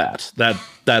in for that.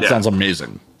 That sounds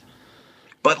amazing.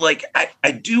 But like,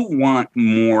 I do want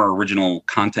more original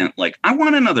content. Like, I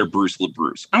want another Bruce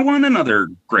LaBruce. I want another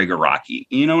Greg Araki.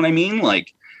 You know what I mean?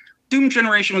 Like, Doom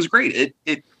Generation was great.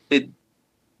 It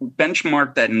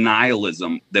benchmarked that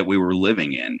nihilism that we were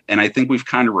living in, and I think we've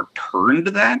kind of returned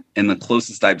to that. And the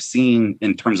closest I've seen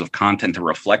in terms of content to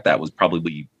reflect that was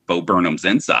probably Bo Burnham's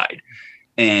Inside,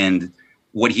 and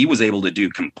what he was able to do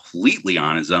completely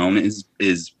on his own is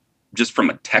just from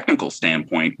a technical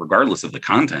standpoint, regardless of the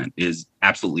content, is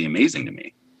absolutely amazing to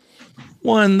me.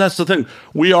 Well, and that's the thing.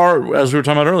 We are, as we were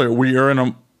talking about earlier, we are in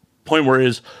a point where it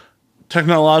is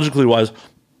technologically wise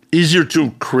easier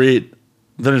to create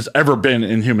than it's ever been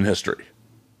in human history.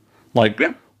 Like,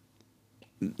 you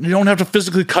don't have to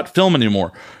physically cut film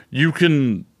anymore. You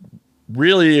can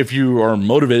really, if you are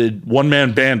motivated,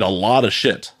 one-man band a lot of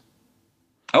shit.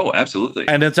 Oh, absolutely.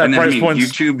 And it's at price points.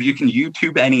 YouTube, you can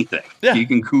YouTube anything. Yeah. You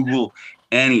can Google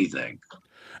anything.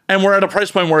 And we're at a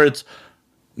price point where it's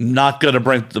not going to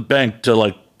break the bank to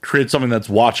like create something that's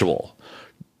watchable.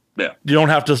 Yeah. You don't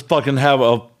have to fucking have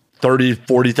a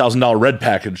 $30,000-$40,000 red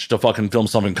package to fucking film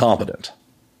something competent.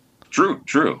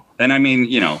 True. And I mean,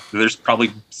 there's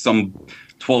probably some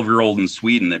 12-year-old in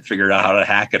Sweden that figured out how to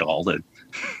hack it all to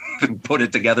put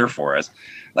it together for us.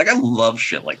 Like, I love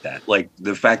shit like that. Like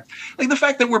the fact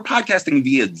that we're podcasting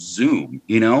via Zoom,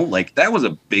 like that was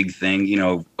a big thing,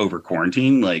 over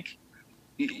quarantine. Like,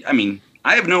 I mean,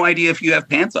 I have no idea if you have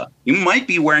pants on. You might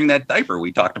be wearing that diaper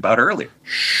we talked about earlier.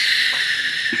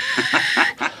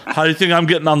 How do you think I'm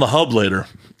getting on the hub later?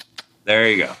 There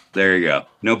you go.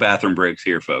 No bathroom breaks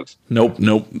here, folks. Nope.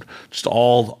 Just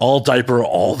all diaper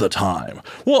all the time.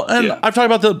 Well, and Yeah. I've talked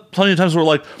about that plenty of times where,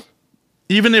 like,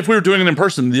 even if we were doing it in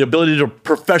person, the ability to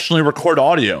professionally record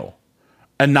audio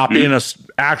and not be in an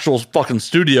actual fucking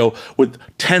studio with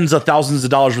tens of thousands of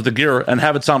dollars worth of gear and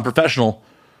have it sound professional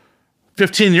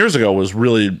 15 years ago was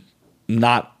really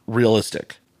not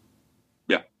realistic.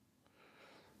 Yeah.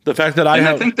 The fact that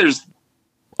I think there's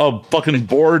a fucking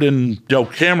board and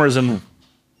cameras and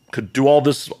could do all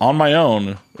this on my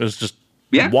own is just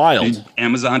wild.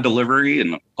 Amazon delivery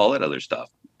and all that other stuff.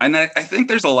 And I think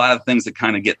there's a lot of things that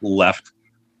kind of get left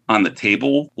on the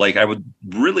table. Like, I would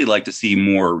really like to see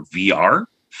more VR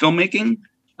filmmaking.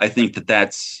 I think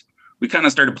we kind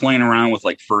of started playing around with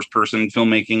like first person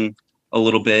filmmaking a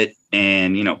little bit,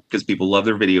 and because people love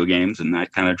their video games and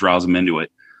that kind of draws them into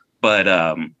it. But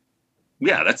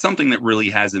that's something that really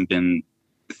hasn't been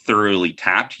thoroughly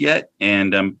tapped yet,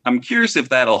 and I'm curious if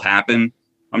that'll happen.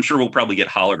 I'm sure we'll probably get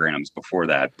holograms before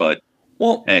that, but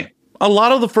hey. A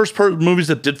lot of the movies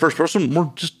that did first person were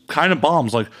just kind of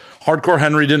bombs. Like Hardcore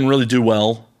Henry didn't really do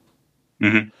well.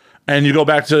 Mm-hmm. And you go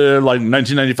back to like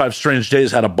 1995 Strange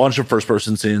Days had a bunch of first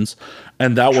person scenes,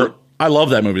 and I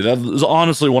love that movie. That is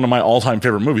honestly one of my all-time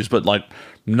favorite movies, but like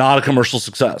not a commercial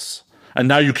success. And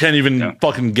now you can't even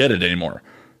fucking get it anymore.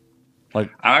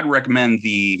 Like, I'd recommend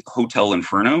the Hotel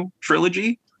Inferno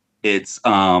trilogy. It's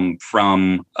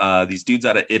from these dudes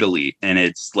out of Italy, and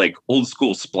it's like old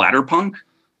school splatterpunk.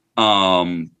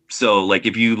 So like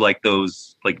if you like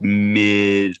those like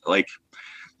late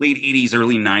 80s,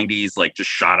 early 90s, like just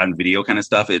shot on video kind of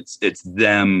stuff, it's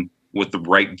them with the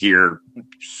right gear,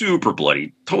 super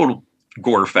bloody, total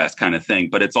gore fest kind of thing.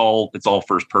 But it's all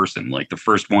first person. Like the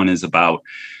first one is about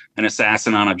an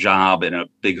assassin on a job in a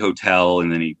big hotel,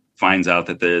 and then he finds out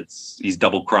that he's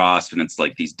double crossed, and it's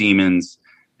like these demons.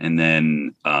 And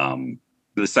then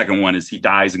the second one is he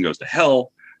dies and goes to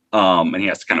hell, and he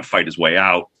has to kind of fight his way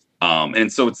out.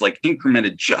 And so it's like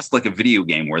incremented just like a video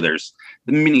game where there's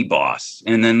the mini boss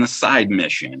and then the side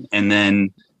mission. And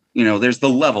then, there's the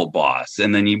level boss,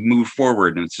 and then you move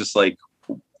forward, and it's just like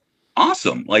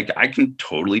awesome. Like, I can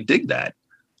totally dig that.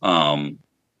 And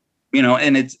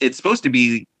it's supposed to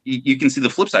be, you can see the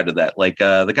flip side of that. Like,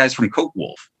 the guys from Coat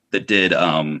Wolf that did,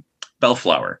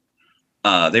 Bellflower,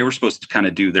 they were supposed to kind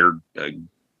of do their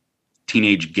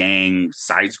teenage gang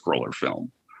side scroller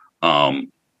film.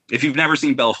 If you've never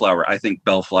seen Bellflower, I think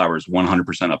Bellflower is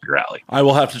 100% up your alley. I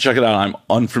will have to check it out. I'm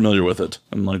unfamiliar with it.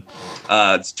 I'm like,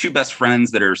 it's two best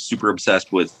friends that are super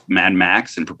obsessed with Mad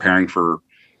Max and preparing for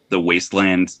the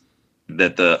wasteland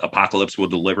that the apocalypse will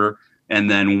deliver. And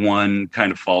then one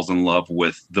kind of falls in love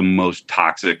with the most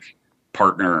toxic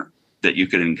partner that you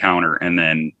could encounter. And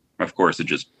then, of course,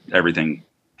 everything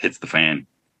hits the fan.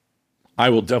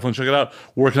 I will definitely check it out.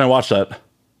 Where can I watch that?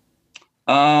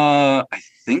 I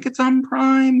think it's on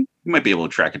Prime. You might be able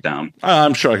to track it down.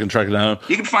 I'm sure I can track it down.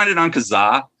 You can find it on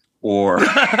Kazaa or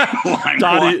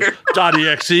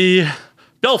 .exe.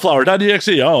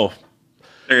 Bellflower.exe. Oh,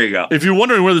 there you go. If you're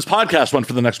wondering where this podcast went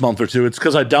for the next month or two, it's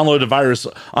because I downloaded a virus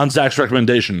on Zach's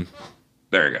recommendation.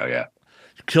 There you go. Yeah.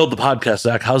 You killed the podcast,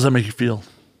 Zach. How does that make you feel?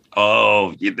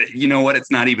 Oh, you know what?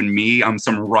 It's not even me. I'm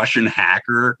some Russian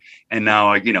hacker. And now,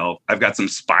 I've got some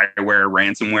spyware,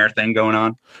 ransomware thing going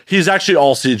on. He's actually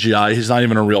all CGI. He's not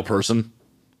even a real person.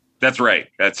 That's right.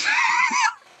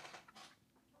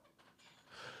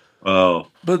 Oh.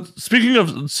 But speaking of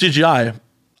CGI,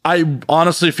 I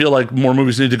honestly feel like more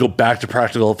movies need to go back to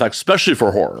practical effects, especially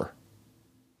for horror.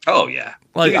 Oh, yeah.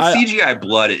 Like, CGI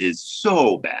blood is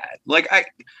so bad. Like,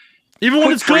 even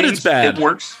when it's good, it's bad. It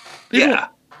works. Yeah.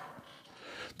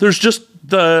 There's just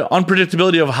the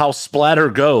unpredictability of how splatter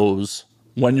goes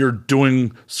when you're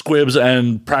doing squibs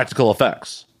and practical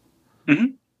effects. Mm-hmm.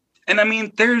 And I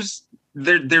mean, there's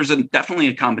definitely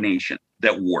a combination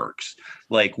that works.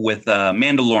 Like with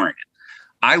Mandalorian,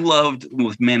 I loved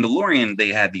with Mandalorian, they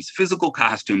had these physical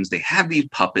costumes, they had these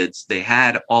puppets, they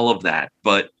had all of that.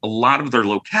 But a lot of their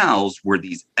locales were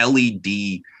these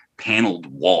LED paneled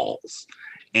walls.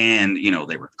 And,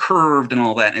 they were curved and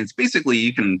all that. And it's basically,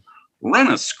 you can run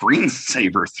a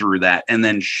screensaver through that and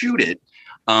then shoot it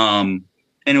And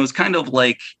it was kind of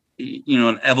like,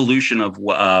 an evolution of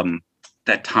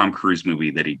that Tom Cruise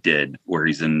movie that he did where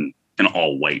he's in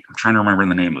all white. I'm trying to remember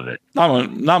the name of it.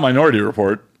 Not Minority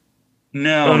Report.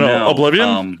 No.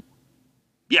 Oblivion?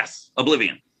 Yes,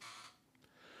 Oblivion.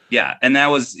 Yeah, and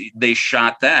they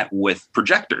shot that with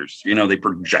projectors. They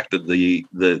projected the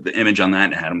image on that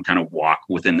and had them kind of walk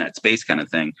within that space kind of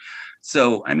thing.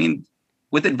 So, I mean,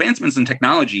 with advancements in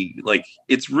technology, like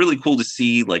it's really cool to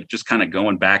see, like just kind of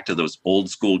going back to those old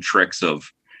school tricks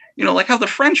of, like how the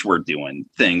French were doing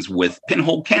things with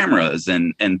pinhole cameras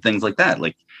and things like that,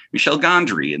 like Michel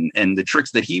Gondry and the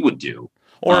tricks that he would do.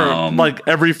 Or like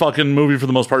every fucking movie for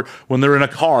the most part, when they're in a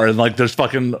car and like there's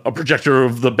fucking a projector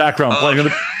of the background playing in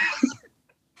the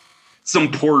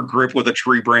some poor grip with a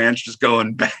tree branch just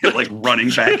going back, like running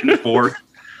back and forth.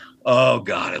 Oh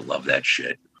God, I love that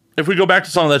shit. If we go back to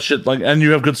some of that shit, like, and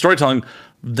you have good storytelling,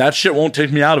 that shit won't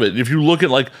take me out of it. If you look at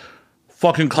like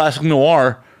fucking classic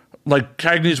noir, like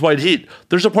Cagney's White Heat,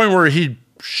 there's a point where he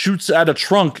shoots at a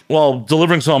trunk while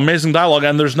delivering some amazing dialogue,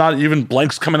 and there's not even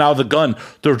blanks coming out of the gun.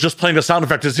 They're just playing a sound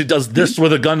effect as he does this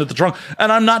with a gun at the trunk,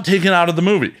 and I'm not taken out of the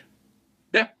movie.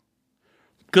 Yeah,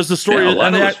 because the story and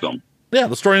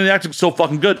the story and the acting is so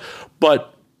fucking good.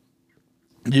 But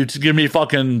you to give me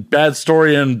fucking bad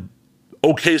story and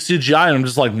okay CGI, and I'm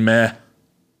just like meh.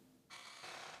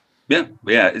 Yeah.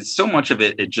 It's so much of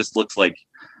it. It just looks like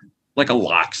a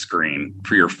lock screen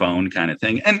for your phone kind of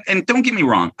thing. And don't get me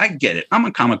wrong, I get it. I'm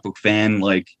a comic book fan,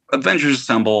 like Avengers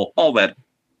Assemble, all that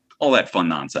fun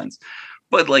nonsense.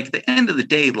 But like at the end of the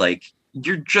day, like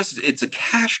it's a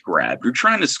cash grab. You're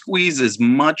trying to squeeze as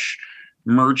much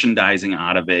merchandising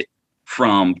out of it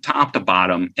from top to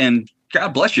bottom. And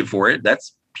God bless you for it.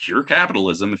 That's pure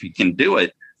capitalism if you can do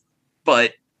it.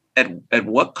 But at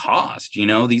what cost?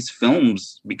 These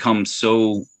films become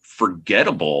so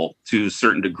forgettable to a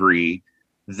certain degree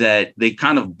that they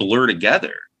kind of blur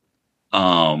together.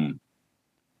 I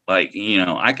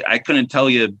couldn't tell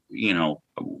you,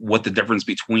 what the difference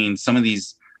between some of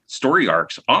these story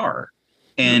arcs are.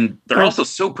 And they're also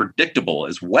so predictable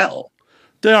as well.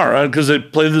 They are, because they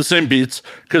play the same beats,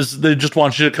 because they just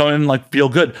want you to come in and like feel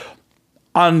good.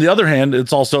 On the other hand,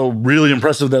 it's also really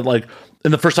impressive that like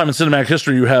in the first time in cinematic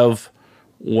history, you have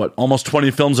almost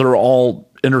 20 films that are all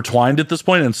intertwined at this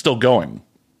point and still going.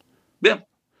 Yeah.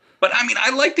 But I mean,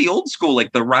 I like the old school,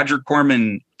 like the Roger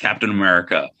Corman Captain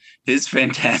America, his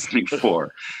Fantastic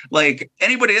Four. Like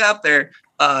anybody out there,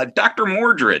 Dr.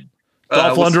 Mordred.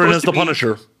 Dolph Lundgren is the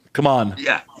Punisher. Come on.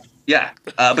 Yeah. Yeah.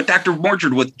 But Dr.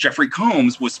 Mordred with Jeffrey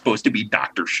Combs was supposed to be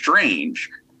Doctor Strange.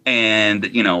 And,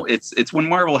 it's when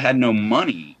Marvel had no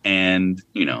money and,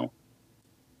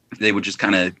 they would just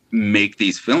kind of make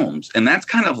these films. And that's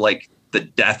kind of like the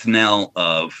death knell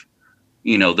of,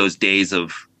 those days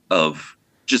of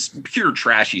just pure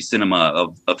trashy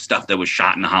cinema of stuff that was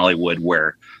shot in Hollywood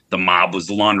where the mob was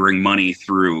laundering money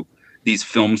through these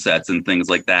film sets and things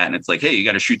like that. And it's like, hey, you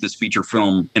got to shoot this feature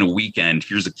film in a weekend.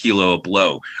 Here's a kilo of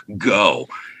blow. Go.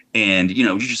 And,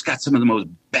 you just got some of the most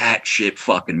batshit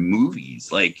fucking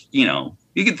movies. Like,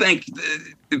 you could thank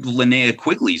Linnea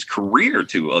Quigley's career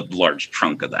to a large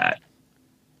chunk of that.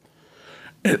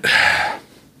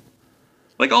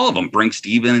 Like all of them, Brink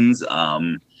Stevens,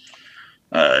 Tiffany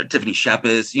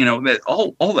Shepis,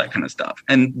 all that kind of stuff.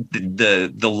 And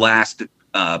the last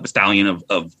battalion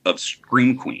of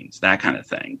Scream Queens, that kind of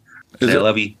thing. C'est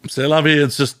la vie.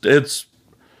 It's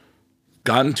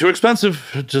gotten too expensive.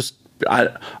 I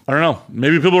don't know.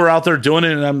 Maybe people are out there doing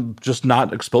it and I'm just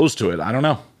not exposed to it. I don't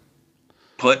know.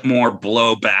 Put more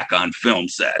blow back on film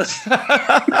sets.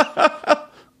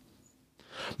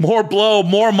 More blow,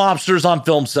 more mobsters on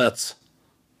film sets.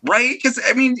 Right? Because,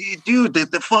 I mean, dude,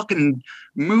 the fucking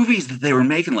movies that they were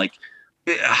making, like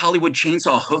Hollywood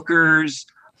Chainsaw Hookers,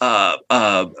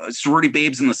 Sorority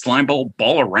Babes in the Slime Bowl,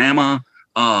 Ballorama,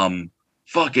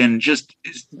 fucking just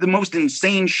the most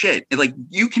insane shit. Like,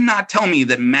 you cannot tell me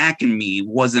that Mac and Me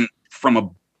wasn't from a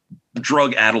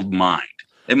drug-addled mind.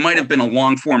 It might have been a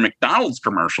long-form McDonald's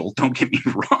commercial, don't get me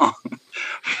wrong.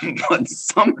 But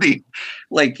somebody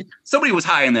was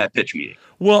high in that pitch meeting.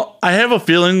 Well, I have a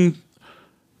feeling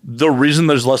the reason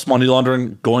there's less money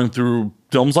laundering going through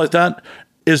films like that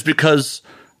is because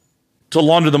to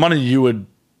launder the money, you would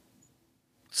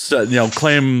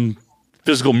claim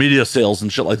physical media sales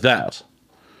and shit like that.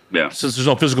 Yeah. Since there's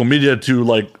no physical media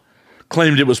to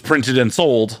claimed it was printed and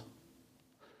sold,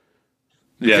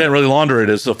 you can't really launder it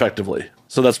as effectively.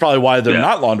 So that's probably why they're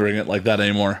not laundering it like that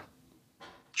anymore.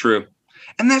 True.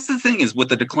 And that's the thing is with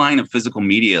the decline of physical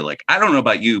media, I don't know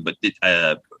about you, but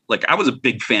I was a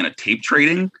big fan of tape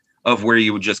trading, of where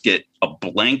you would just get a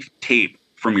blank tape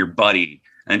from your buddy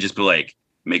and just be like,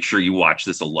 make sure you watch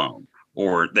this alone,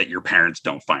 or that your parents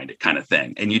don't find it, kind of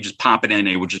thing. And you just pop it in, and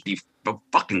it would just be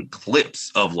fucking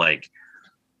clips of like,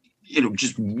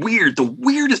 just the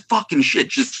weirdest fucking shit.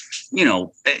 Just,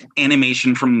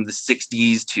 animation from the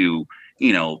 60s to,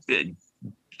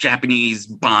 Japanese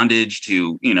bondage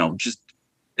to, just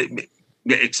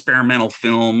experimental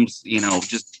films,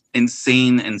 just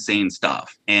insane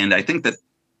stuff. And I think that,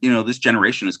 this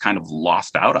generation is kind of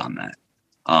lost out on that.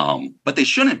 But they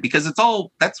shouldn't, because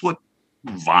that's what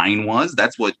Vine was.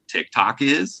 That's what TikTok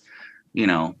is,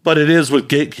 But it is with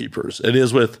gatekeepers. It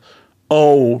is with,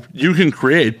 you can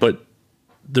create, but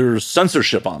there's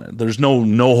censorship on it. There's no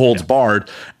holds barred.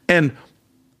 And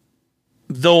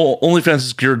though OnlyFans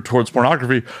is geared towards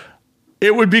pornography,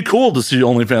 it would be cool to see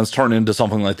OnlyFans turn into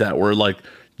something like that, where like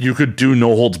you could do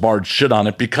no holds barred shit on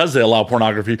it because they allow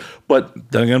pornography.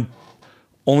 But then again,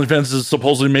 OnlyFans is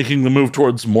supposedly making the move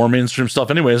towards more mainstream stuff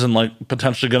anyways, and like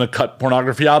potentially going to cut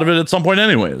pornography out of it at some point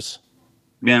anyways.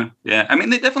 Yeah. I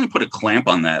mean, they definitely put a clamp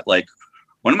on that. Like,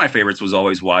 one of my favorites was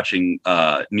always watching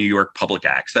New York Public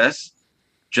Access,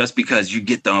 just because you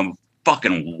get the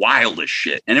fucking wildest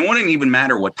shit. And it wouldn't even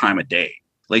matter what time of day.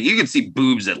 Like, you could see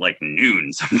boobs at like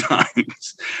noon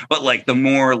sometimes. But like the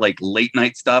more like late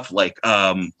night stuff, like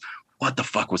what the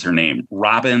fuck was her name?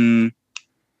 Robin.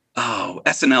 Oh,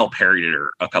 SNL parodied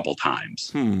her a couple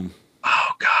times.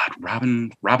 Oh God,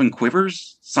 Robin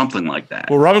Quivers, something like that.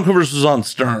 Well, Robin Quivers was on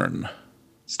Stern.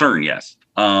 Stern, yes.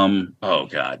 Oh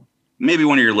God, maybe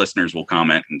one of your listeners will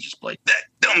comment and just be like, that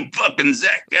dumb fucking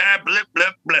Zach guy, blah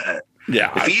blah blah.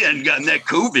 Yeah, if he hadn't gotten that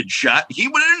COVID shot, he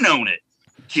would have known it.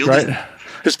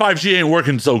 His 5G ain't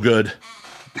working so good.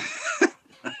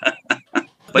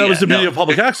 That was the beauty of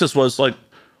public access, was like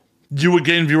you would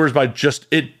gain viewers by just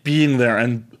it being there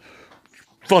and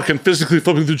fucking physically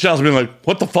flipping through channels and being like,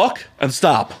 what the fuck? And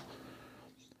stop.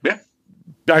 Yeah.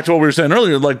 Back to what we were saying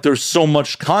earlier, like there's so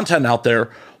much content out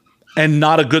there and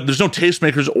there's no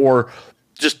tastemakers or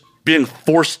just being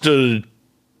forced to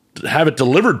have it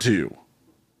delivered to you.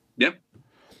 Yep.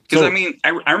 Because I mean,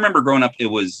 I remember growing up, it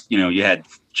was, you had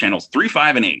channels 3,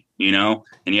 5, and 8, and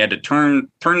you had to turn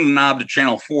the knob to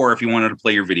channel 4 if you wanted to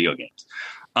play your video games.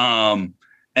 And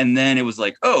then it was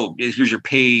like, oh, here's your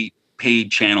paid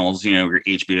channels, your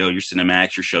HBO, your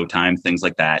Cinemax, your Showtime, things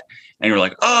like that. And you're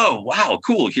like, oh, wow,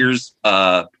 cool. Here's,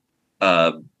 all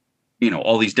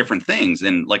these different things.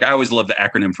 And like, I always loved the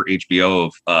acronym for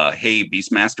HBO of, hey,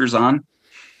 Beastmaster's on,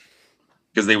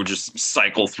 because they would just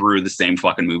cycle through the same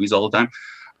fucking movies all the time.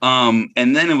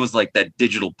 And then it was like that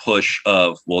digital push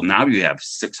of, well, now you have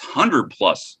 600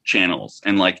 plus channels,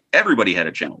 and like everybody had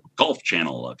a channel, Golf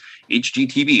Channel,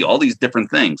 HGTV, all these different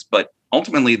things. But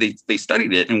ultimately they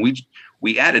studied it, and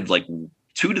we added like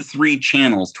 2 to 3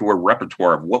 channels to our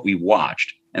repertoire of what we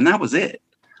watched. And that was it.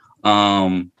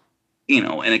 And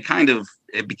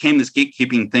it became this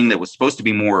gatekeeping thing that was supposed to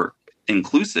be more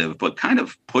inclusive, but kind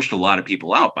of pushed a lot of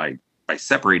people out by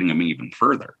separating them even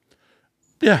further.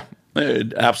 Yeah.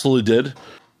 It absolutely did.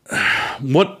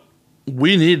 What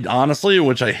we need, honestly,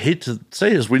 which I hate to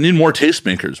say, is we need more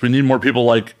tastemakers. We need more people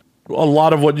like a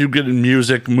lot of what you get in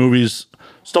music, movies,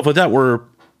 stuff like that, where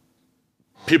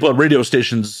people at radio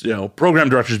stations, program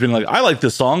directors being like, I like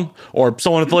this song, or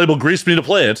someone at the label greased me to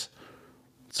play it.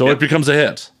 So It becomes a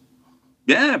hit.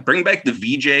 Yeah. Bring back the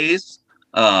VJs.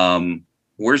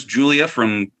 Where's Julia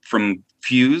from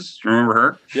Fuse? Remember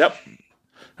her? Yep.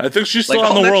 I think she's still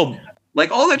on the world. Like,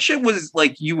 all that shit was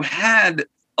like, you had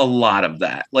a lot of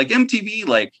that. Like, MTV,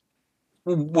 like,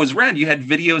 was rad. You had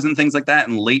videos and things like that.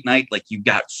 And late night, like, you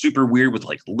got super weird with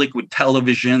like Liquid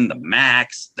Television, the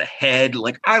Max, the Head.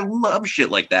 Like, I love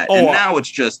shit like that. And now it's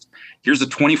just, here's a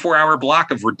 24-hour block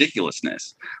of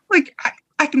ridiculousness. Like,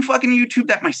 I can fucking YouTube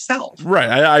that myself. Right.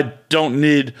 I don't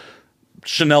need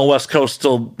Chanel West Coast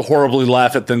to horribly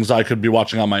laugh at things I could be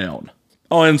watching on my own.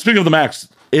 Oh, and speaking of the Max,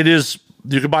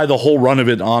 you could buy the whole run of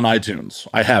it on iTunes.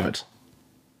 I have it.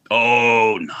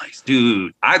 Oh, nice.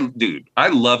 Dude, I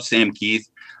love Sam Keith.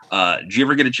 Did you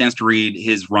ever get a chance to read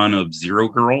his run of Zero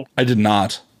Girl? I did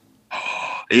not.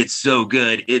 Oh, it's so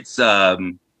good. It's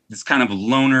this kind of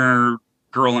loner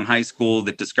girl in high school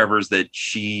that discovers that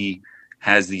she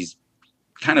has these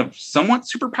kind of somewhat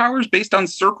superpowers based on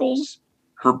circles.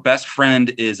 Her best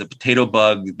friend is a potato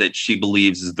bug that she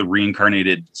believes is the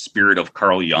reincarnated spirit of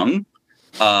Carl Jung.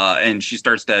 And she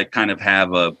starts to kind of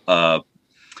have a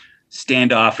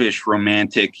standoffish,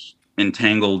 romantic,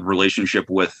 entangled relationship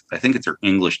with, I think it's her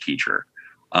English teacher.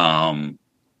 And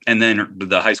then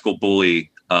the high school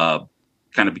bully kind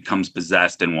of becomes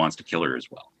possessed and wants to kill her as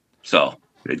well. So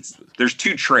there's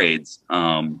 2 trades.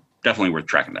 Definitely worth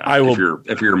tracking that out.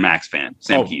 If you're a Max fan.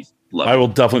 Sam Keith. I will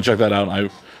definitely check that out.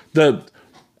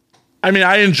 I mean,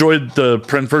 I enjoyed the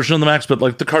print version of the Max, but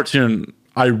like the cartoon,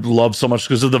 I love so much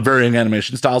because of the varying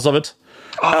animation styles of it.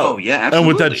 Oh, yeah, absolutely. And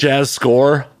with that jazz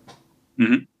score.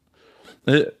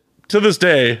 Mm-hmm. To this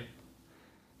day,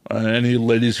 any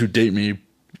ladies who date me,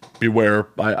 beware.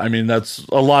 I mean, that's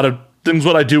a lot of things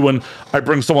what I do when I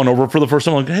bring someone over for the first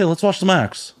time. I'm like, hey, let's watch the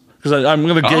Max. Because I'm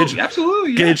going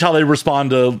to gauge how they respond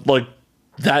to like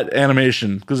that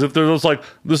animation. Because if they're just like,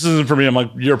 this isn't for me, I'm like,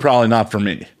 you're probably not for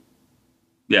me.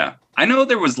 Yeah. I know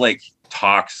there was like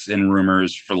talks and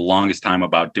rumors for the longest time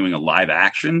about doing a live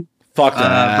action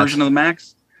version of the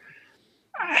Max.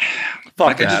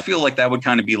 I just feel like that would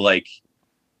kind of be like,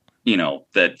 you know,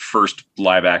 that first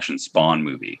live action Spawn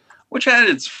movie, which had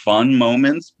its fun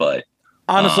moments, but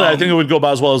honestly, I think it would go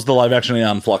about as well as the live action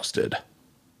Aeon Flux did.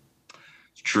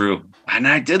 It's true. And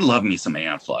I did love me some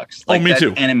Aeon Flux. Like, me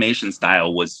too. Animation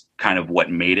style was kind of what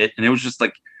made it. And it was just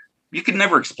like, you could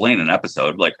never explain an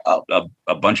episode. Like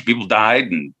a bunch of people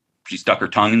died and she stuck her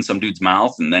tongue in some dude's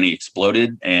mouth and then he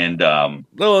exploded. And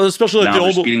especially like the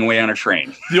old speeding away on a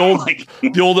train. The old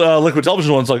the old Liquid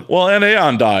Television one's like, well, and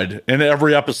Aeon died in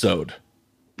every episode.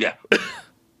 Yeah.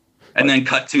 And then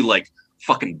cut to like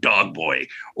fucking Dog Boy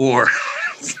or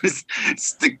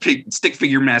stick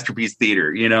figure Masterpiece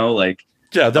Theater, you know, like.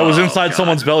 Yeah, that was inside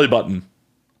someone's belly button.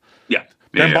 Yeah.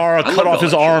 Bambara cut off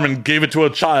his arm and gave it to a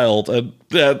child. And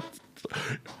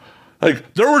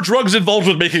like, there were drugs involved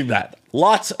with making that.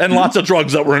 Lots and lots of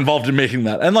drugs that were involved in making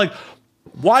that. And like,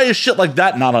 why is shit like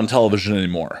that not on television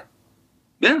anymore?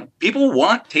 Yeah, people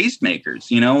want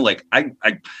tastemakers, you know, like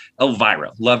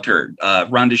Elvira, loved her.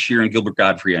 Rhonda Shear and Gilbert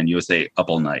Godfrey on USA Up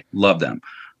All Night, love them.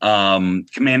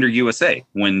 Commander USA,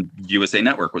 when USA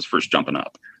Network was first jumping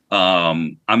up.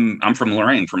 I'm from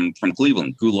Lorraine, from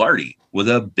Cleveland. Ghoulardi was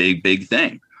a big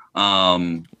thing.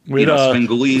 Svengoolie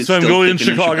in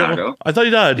Chicago. I thought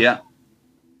he died. Yeah.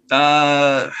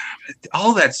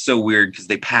 All that's so weird because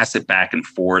they pass it back and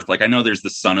forth. Like I know there's the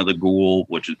Son of the Ghoul,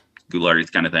 which is Ghoulardi's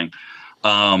kind of thing.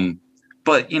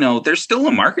 But you know, there's still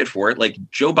a market for it. Like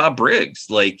Joe Bob Briggs,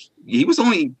 like he was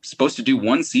only supposed to do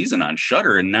one season on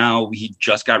Shudder, and now he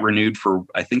just got renewed for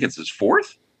I think it's his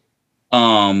fourth.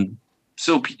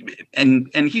 So and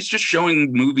he's just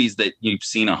showing movies that you've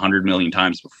seen 100 million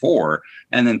times before,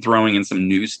 and then throwing in some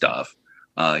new stuff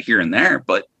here and there.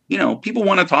 But you know, people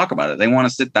want to talk about it. They want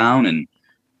to sit down, and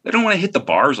they don't want to hit the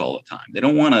bars all the time. They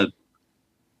don't want to.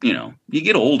 You know, you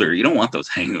get older, you don't want those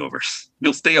hangovers.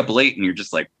 You'll stay up late, and you're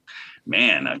just like,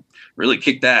 man, I really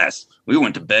kicked ass. We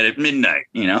went to bed at midnight.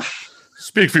 You know.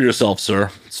 Speak for yourself, sir.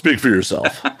 Speak for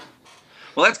yourself.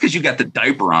 Well, that's because you got the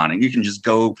diaper on, and you can just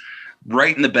go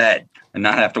right in the bed and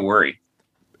not have to worry.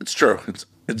 It's true.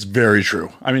 It's very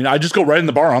true. I mean, I just go right in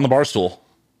the bar on the bar stool.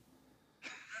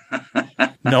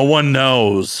 No one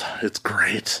knows. It's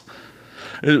great.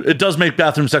 It does make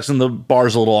bathroom sex in the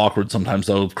bars a little awkward sometimes,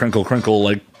 though. Crinkle,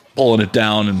 like pulling it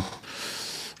down and.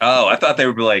 Oh, I thought they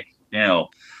would be like, you know,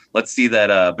 let's see that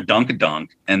badunkadunk,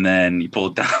 and then you pull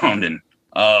it down and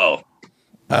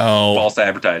false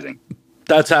advertising.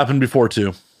 That's happened before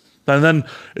too, and then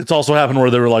it's also happened where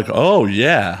they were like, oh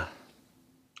yeah.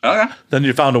 Okay. Then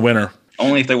you found a winner.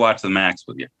 Only if they watch the Max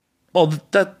with you. Well,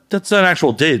 that's an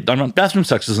actual date. I mean, bathroom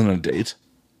sex isn't a date.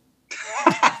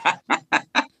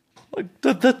 Like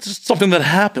that's just something that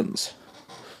happens.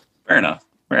 Fair enough.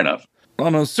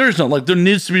 On a serious note, like there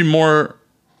needs to be more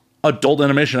adult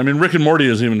animation. I mean, Rick and Morty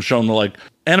has even shown that like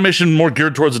animation more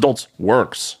geared towards adults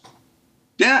works.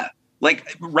 Yeah.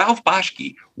 Like Ralph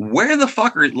Bakshi, where the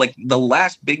fuck are like the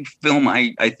last big film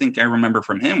I think I remember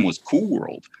from him was Cool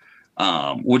World.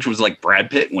 Which was like Brad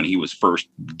Pitt when he was first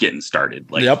getting started.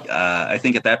 Like, yep. I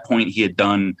think at that point he had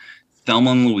done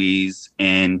Thelma and Louise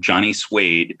and Johnny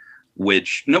Suede,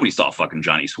 which nobody saw fucking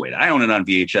Johnny Suede. I own it on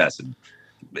VHS. And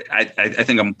I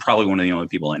think I'm probably one of the only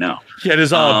people I know. He had his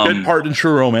bit part in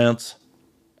True Romance.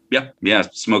 Yep. Yeah.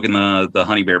 Smoking the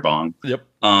Honey Bear Bong. Yep.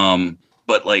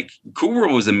 But like Cool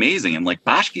World was amazing. And like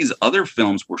Bakshki's other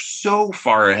films were so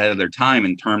far ahead of their time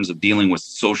in terms of dealing with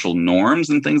social norms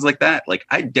and things like that. Like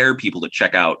I dare people to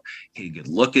check out Hey Good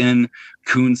Looking,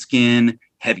 Coonskin,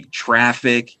 Heavy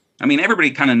Traffic. I mean,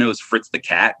 everybody kind of knows Fritz the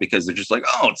Cat because they're just like,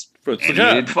 oh, it's Fritz the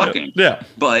Cat. Fucking. Yeah.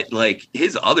 But like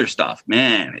his other stuff,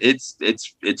 man, it's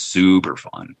super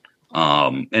fun.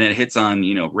 And it hits on,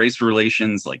 you know, race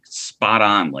relations, like spot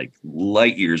on, like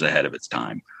light years ahead of its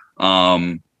time.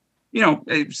 You know,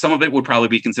 some of it would probably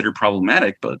be considered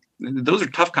problematic, but those are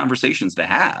tough conversations to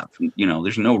have. You know,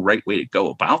 there's no right way to go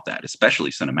about that, especially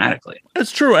cinematically.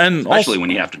 It's true. And especially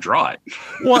when you have to draw it.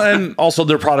 Well, and also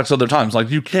they're products of their times. Like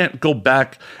you can't go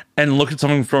back and look at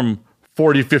something from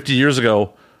 40, 50 years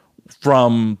ago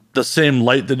from the same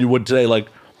light that you would today. Like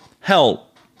hell,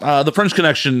 The French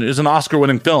Connection is an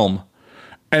Oscar-winning film,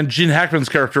 and Gene Hackman's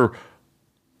character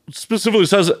specifically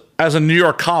says, as a New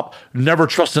York cop, never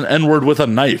trust an N-word with a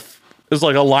knife. Is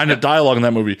like a line of dialogue in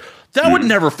that movie. That would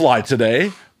never fly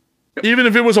today, even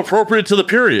if it was appropriate to the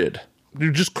period.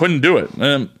 You just couldn't do it.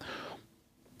 And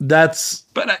that's...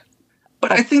 But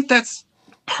I think that's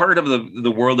part of the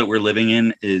world that we're living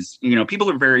in is, people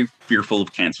are very fearful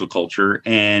of cancel culture,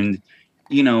 and,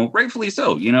 rightfully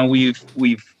so.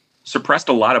 We've suppressed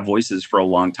a lot of voices for a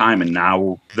long time, and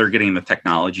now they're getting the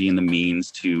technology and the means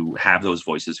to have those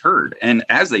voices heard. And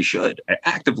as they should, I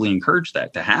actively encourage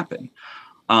that to happen.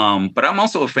 But I'm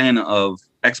also a fan of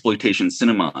exploitation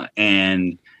cinema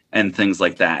and things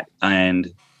like that.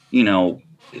 And,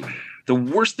 the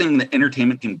worst thing that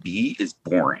entertainment can be is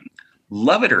boring.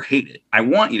 Love it or hate it. I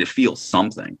want you to feel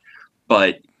something.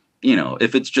 But,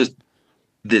 if it's just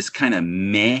this kind of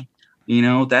meh,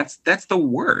 that's the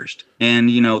worst. And,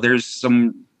 there's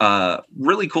some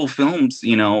really cool films,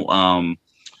 I'm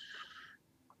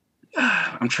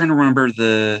trying to remember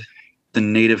the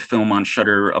native film on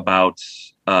Shudder about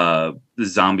the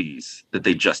zombies that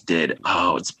they just did.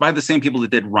 Oh, it's by the same people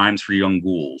that did Rhymes for Young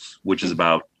Ghouls, which is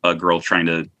about a girl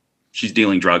she's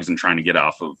dealing drugs and trying to get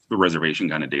off of the reservation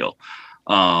kind of deal.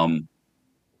 And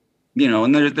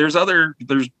there's other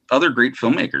great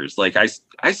filmmakers. Like I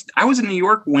was in New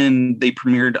York when they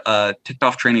premiered Ticked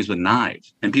Off Trannies with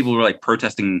Knives, and people were like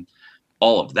protesting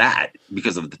all of that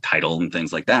because of the title and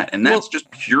things like that. And that's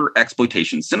just pure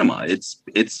exploitation cinema.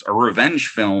 It's a revenge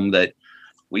film that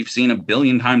we've seen a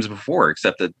billion times before,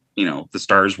 except that, the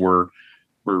stars were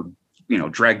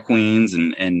drag queens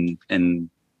and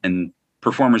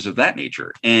performers of that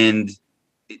nature. And,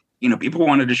 people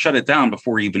wanted to shut it down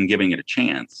before even giving it a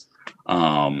chance.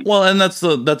 And that's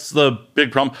the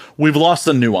big problem. We've lost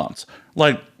the nuance.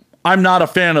 Like, I'm not a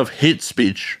fan of hate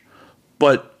speech,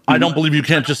 but I don't believe you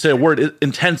can't just say a word.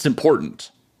 Intent's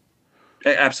important.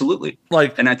 Absolutely.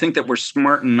 And I think that we're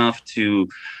smart enough to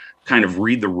kind of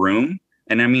read the room.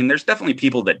 And I mean, there's definitely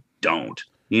people that don't,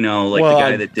 the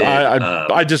guy that did.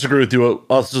 I disagree with you.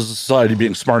 Us as a society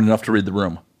being smart enough to read the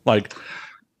room. Like,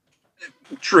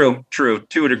 true,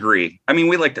 to a degree. I mean,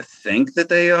 we like to think that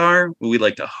they are. We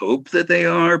like to hope that they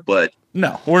are, but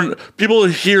no, people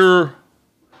hear,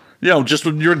 just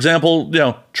with your example,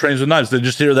 Trains with Knives. They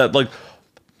just hear that, like,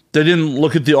 they didn't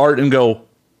look at the art and go,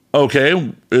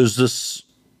 okay, is this,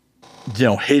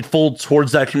 hateful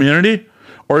towards that community?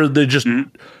 Or did they just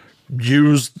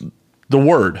use the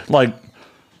word? Like,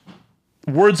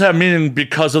 words have meaning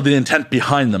because of the intent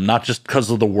behind them, not just because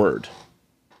of the word.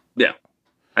 Yeah.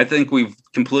 I think we've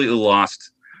completely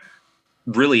lost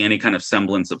really any kind of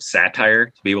semblance of satire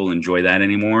to be able to enjoy that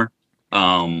anymore.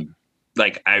 I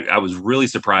was really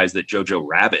surprised that Jojo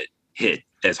Rabbit hit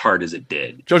as hard as it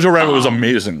did. Jojo Rabbit was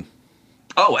amazing.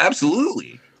 Oh,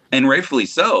 absolutely. And rightfully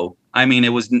so. I mean, it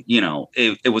was,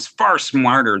 it was far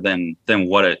smarter than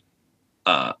what it,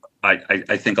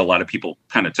 I think a lot of people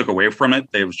kind of took away from it.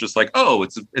 It was just like, oh,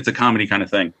 it's a comedy kind of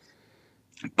thing.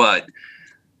 But,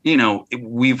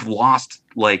 we've lost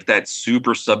like that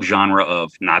super subgenre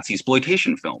of Nazi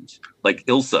exploitation films, like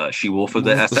Ilsa, She-Wolf of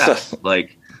the SS,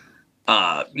 like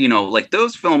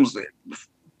those films,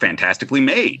 fantastically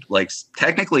made. Like,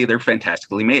 technically, they're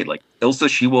fantastically made. Like, Ilsa,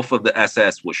 She-Wolf of the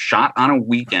SS was shot on a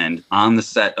weekend on the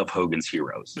set of Hogan's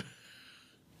Heroes.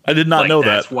 I did not know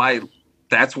that.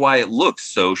 That's why it looks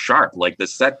so sharp. Like, the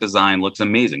set design looks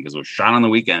amazing because it was shot on the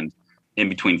weekend in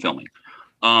between filming.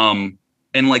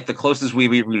 And like the closest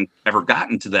we've even ever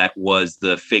gotten to that was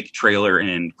the fake trailer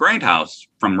in Grindhouse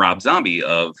from Rob Zombie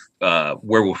of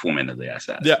Werewolf Woman of the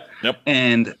SS. Yeah. Yep.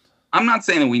 And I'm not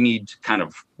saying that we need to kind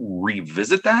of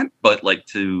revisit that, but like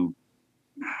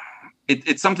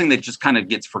it's something that just kind of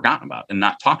gets forgotten about and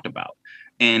not talked about.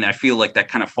 And I feel like that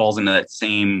kind of falls into that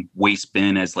same waste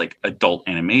bin as like adult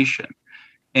animation.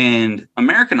 And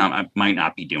America might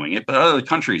not be doing it, but other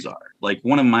countries are. Like,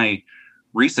 one of my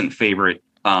recent favorite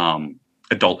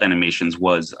adult animations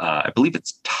was, I believe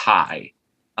it's Thai,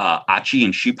 Achi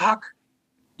and Shipak.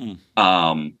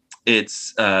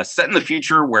 It's set in the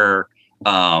future where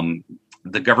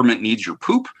the government needs your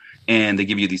poop, and they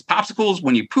give you these popsicles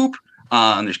when you poop,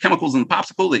 and there's chemicals in the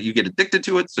popsicle that you get addicted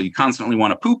to it, so you constantly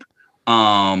want to poop.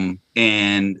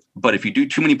 But if you do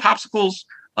too many popsicles,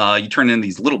 you turn into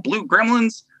these little blue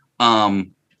gremlins.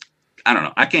 I don't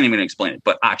know. I can't even explain it,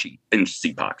 but Achi and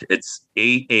Sipak. It's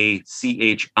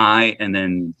Aachi, and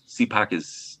then Sipak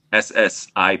is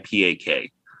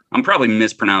Ssipak. I'm probably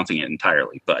mispronouncing it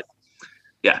entirely, but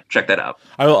yeah, check that out.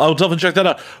 I'll definitely check that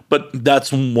out. But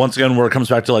that's once again where it comes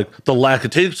back to like the lack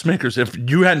of tastemakers. If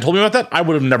you hadn't told me about that, I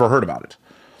would have never heard about it.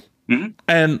 Mm-hmm.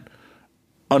 And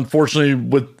unfortunately,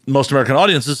 with most American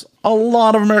audiences, a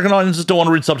lot of American audiences don't want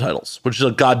to read subtitles, which is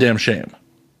a goddamn shame.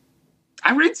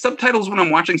 I read subtitles when I'm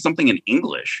watching something in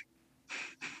English.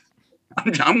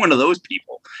 I'm one of those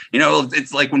people. You know,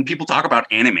 it's like when people talk about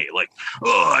anime, like,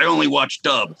 oh, I only watch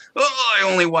dub. Oh, I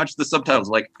only watch the subtitles.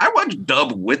 Like, I watch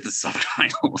dub with the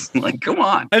subtitles. Like, come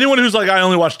on. Anyone who's like, I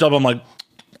only watch dub, I'm like,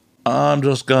 I'm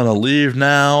just gonna leave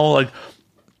now. Like,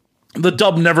 the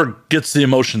dub never gets the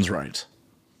emotions right.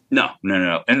 No.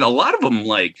 And a lot of them,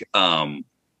 like,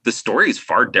 the story is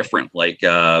far different. Like,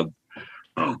 oh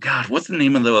God, what's the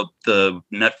name of the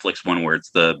Netflix one where it's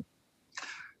the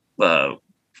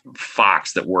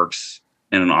fox that works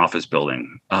in an office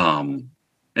building, and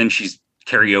she's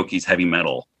karaoke's heavy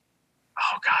metal.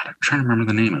 Oh God, I'm trying to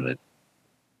remember the name of it.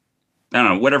 I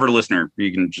don't know. Whatever, listener,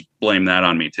 you can just blame that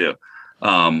on me too.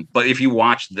 But if you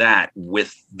watch that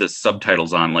with the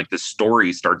subtitles on, like, the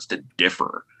story starts to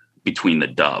differ between the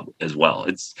dub as well.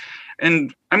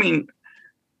 And I mean,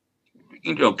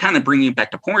 you know, kind of bringing it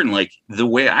back to porn, like, the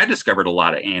way I discovered a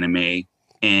lot of anime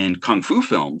and kung fu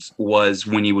films was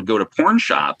when you would go to porn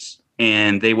shops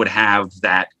and they would have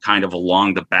that kind of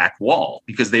along the back wall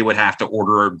because they would have to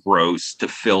order a gross to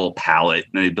fill a pallet.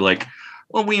 And they'd be like,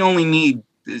 well, we only need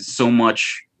so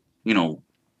much, you know,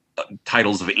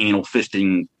 titles of anal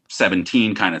fisting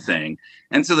 17 kind of thing.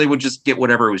 And so they would just get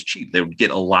whatever was cheap. They would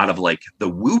get a lot of, like, the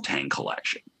Wu-Tang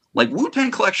collection. Like, Wu-Tang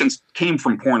collections came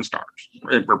from porn stars,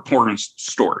 or porn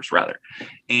stores rather.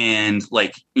 And,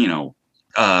 like, you know,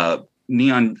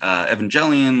 Neon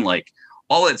Evangelion, like,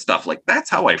 all that stuff. Like, that's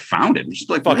how I found it. Just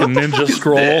like, fucking Ninja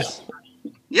Scroll.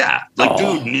 Yeah, like,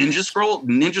 dude, Ninja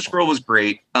Scroll was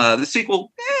great. The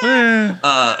sequel,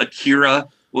 Akira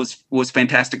was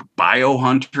fantastic.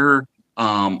 Biohunter,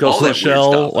 Ghost in the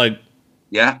Shell, like,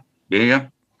 yeah.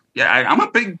 I'm a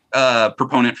big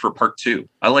proponent for part 2.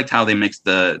 I liked how they mixed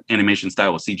the animation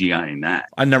style with CGI in that.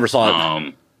 I never saw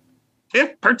it. Yeah,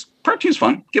 part 2 is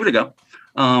fun. Give it a go.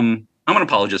 I'm an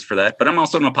apologist for that, but I'm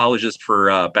also an apologist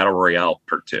for Battle Royale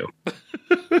part 2.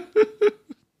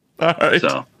 All right.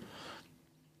 So,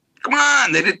 come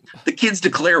on, the kids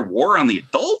declare war on the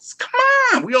adults. Come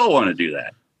on, we all want to do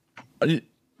that.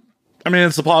 I mean,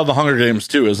 it's the plot of the Hunger Games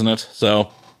too, isn't it? So,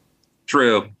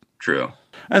 true.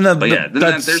 And then, but yeah,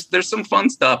 there's some fun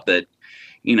stuff that,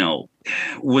 you know,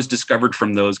 was discovered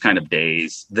from those kind of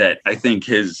days that I think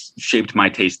has shaped my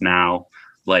taste now.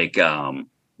 Like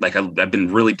I've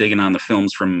been really digging on the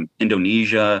films from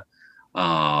Indonesia,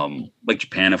 like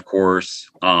Japan, of course.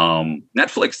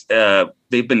 Netflix,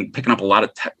 they've been picking up a lot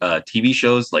of TV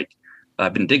shows. Like,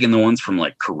 I've been digging the ones from,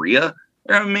 like, Korea.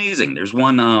 They're amazing. There's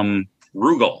one,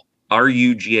 Rugal,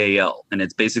 Rugal, and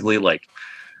it's basically like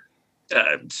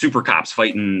super cops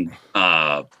fighting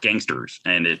gangsters,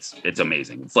 and it's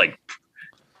amazing. It's like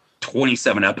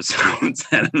 27 episodes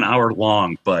and an hour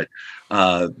long, but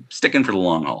sticking for the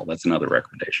long haul. That's another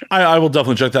recommendation. I will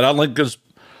definitely check that out. Like, because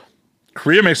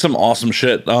Korea makes some awesome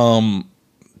shit.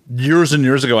 Years and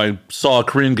years ago, I saw a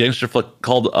Korean gangster flick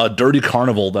called Dirty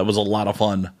Carnival. That was a lot of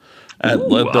fun.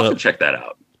 I'll have to check that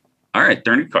out. All right,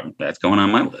 Dirty Carnival. That's going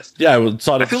on my list. Yeah,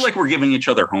 I feel like we're giving each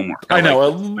other homework. I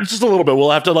know, just a little bit.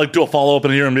 We'll have to, like, do a follow up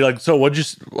in here and be like, so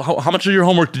how much of your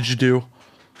homework did you do?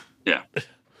 Yeah.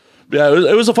 Yeah,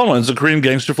 it was a fun one. It's a Korean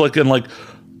gangster flick, and, like,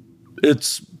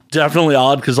 it's definitely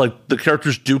odd because, like, the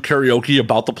characters do karaoke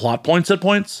about the plot points at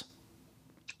points.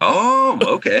 Oh,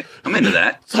 okay. I'm into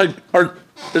that. It's like,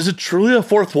 is it truly a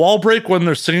fourth wall break when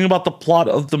they're singing about the plot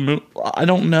of the movie? I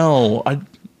don't know.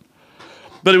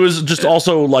 But it was just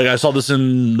also, like, I saw this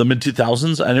in the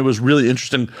mid-2000s, and it was really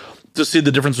interesting to see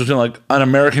the difference between, like, an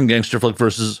American gangster flick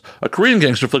versus a Korean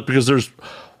gangster flick, because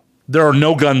there are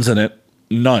no guns in it.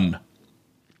 None.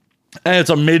 And it's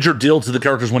a major deal to the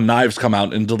characters when knives come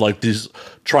out into, like, these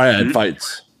triad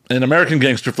fights. In American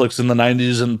gangster flicks in the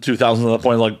 90s and 2000s, at that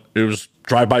point, like, it was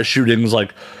drive-by shootings.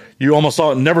 Like, you almost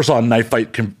never saw a knife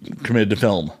fight committed to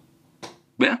film.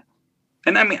 Yeah.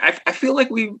 And I mean, I feel like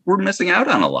we're missing out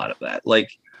on a lot of that.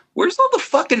 Like, where's all the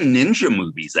fucking ninja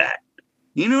movies at?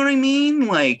 You know what I mean?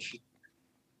 Like,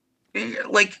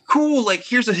 cool. Like,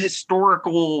 here's a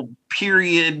historical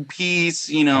period piece,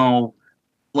 you know,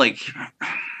 like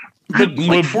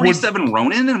 47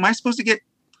 Ronin. Am I supposed to get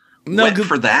wet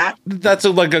for that? That's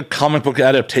like a comic book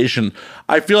adaptation.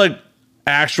 I feel like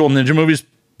actual ninja movies,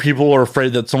 people are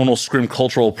afraid that someone will scream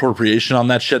cultural appropriation on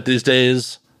that shit these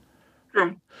days.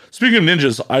 True. Speaking of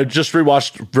ninjas, I just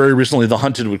rewatched very recently The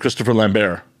Hunted with Christopher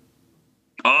Lambert.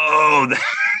 Oh,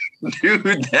 dude,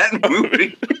 that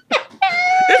movie.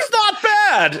 It's not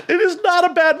bad. It is not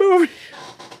a bad movie.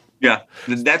 Yeah,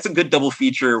 that's a good double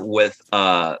feature with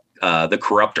The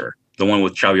Corruptor, the one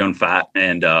with Chow Yun-fat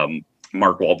and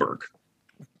Mark Wahlberg.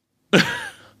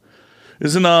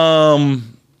 Isn't the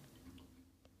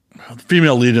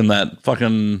female lead in that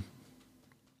fucking?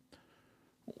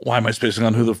 Why am I spacing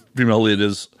on who the female lead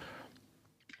is?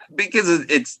 Because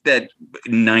it's that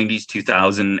 90s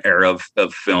 2000 era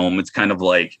of film. It's kind of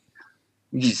like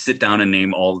you sit down and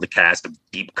name all of the cast of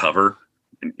Deep Cover.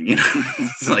 You know,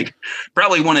 it's like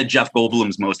probably one of Jeff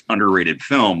Goldblum's most underrated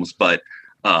films. But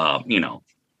you know,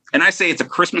 and I say it's a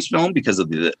Christmas film because of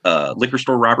the liquor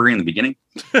store robbery in the beginning.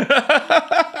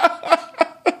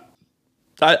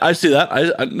 I see that.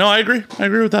 I agree. I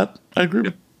agree with that. I agree.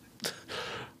 Yep.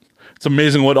 It's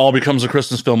amazing what all becomes a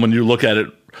Christmas film when you look at it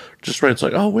just right. It's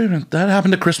like, oh, wait a minute, that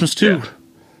happened at Christmas too. Yeah.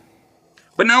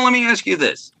 But now let me ask you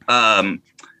this.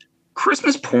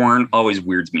 Christmas porn always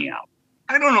weirds me out.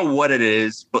 I don't know what it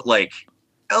is, but like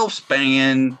Elf's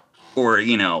Bangin' or,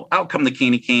 you know, Out Come the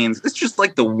Candy Canes, it's just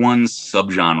like the one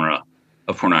subgenre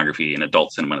of pornography in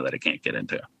adult cinema that I can't get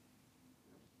into.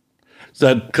 Is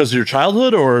that because of your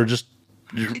childhood or just...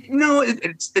 No,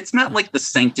 it's not like the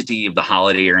sanctity of the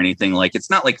holiday or anything. Like, it's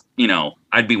not like, you know,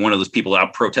 I'd be one of those people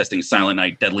out protesting Silent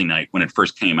Night, Deadly Night when it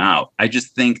first came out. I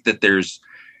just think that there's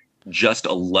just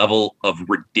a level of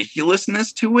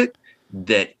ridiculousness to it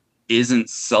that isn't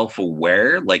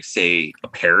self-aware, like, say, a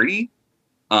parody.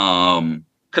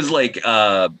 Because like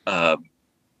the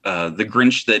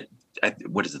Grinch that,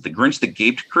 what is it? The Grinch That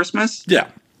Gaped Christmas? Yeah,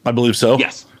 I believe so.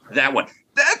 Yes, that one.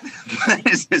 That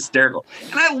is hysterical.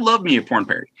 And I love me a porn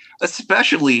parody,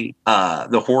 especially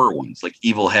the horror ones like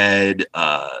Evil Head,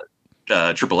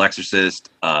 Triple Exorcist,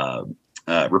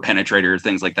 Repenetrator,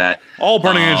 things like that. All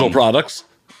Burning Angel products.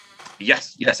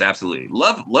 Yes, absolutely.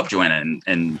 Love Joanna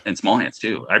and Small Hands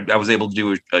too. I was able to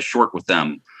do a short with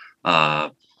them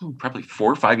probably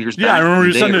 4 or 5 years back. Yeah, I remember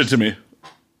you sending it to me.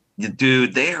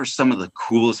 Dude, they are some of the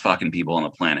coolest fucking people on the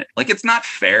planet. Like, it's not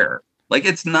fair. Like,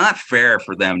 it's not fair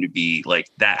for them to be like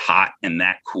that hot and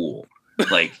that cool.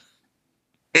 Like,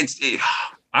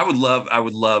 I would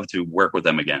love to work with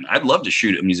them again. I'd love to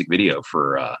shoot a music video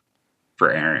for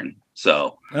Aaron.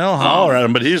 So, well, holler at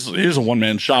him, but he's a one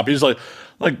man shop. He's like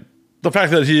the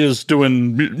fact that he is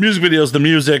doing music videos, the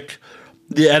music,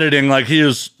 the editing. Like, he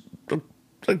is.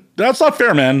 Like, that's not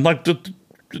fair, man. Like,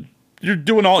 you're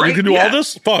doing all, right? You can do all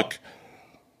this. Fuck.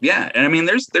 Yeah, and I mean,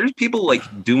 there's people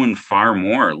like doing far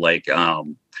more. Like,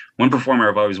 one performer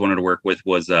I've always wanted to work with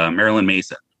was Marilyn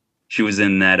Mason. She was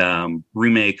in that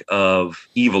remake of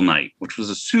Evil Night, which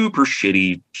was a super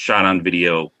shitty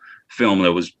shot-on-video film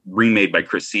that was remade by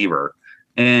Chris Seaver.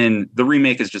 And the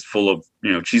remake is just full of,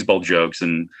 you know, cheeseball jokes,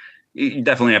 and you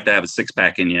definitely have to have a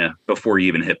six-pack in you before you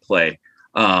even hit play.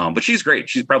 But she's great.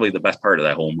 She's probably the best part of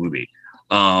that whole movie.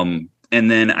 And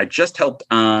then I just helped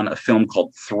on a film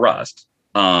called Thrust,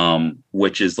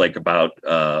 which is like about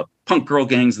punk girl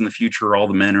gangs in the future. All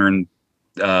the men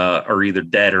are either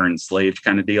dead or enslaved,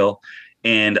 kind of deal.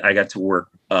 And I got to work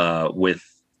with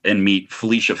and meet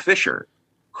Felicia Fisher,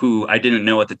 who I didn't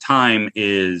know at the time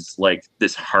is like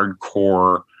this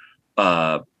hardcore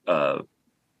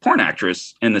porn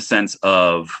actress, in the sense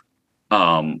of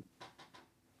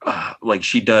like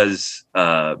she does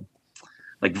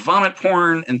like vomit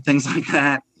porn and things like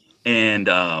that, and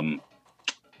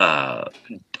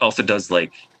also does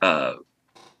like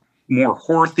more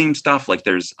horror themed stuff. Like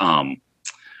there's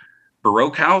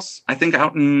Baroque House, I think,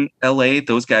 out in LA.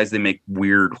 Those guys, they make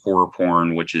weird horror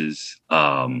porn, which is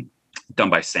done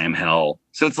by Sam Hell.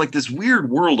 So it's like this weird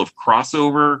world of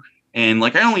crossover. And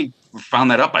like, I only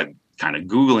found that up by kind of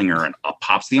Googling her, and up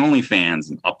pops the OnlyFans,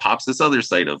 and up pops this other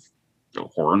site of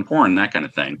horror and porn, that kind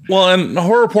of thing. Well, and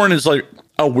horror porn is like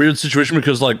a weird situation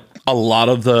because like a lot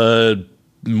of the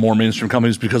more mainstream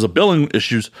companies, because of billing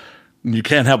issues, you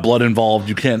can't have blood involved.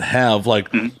 You can't have like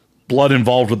blood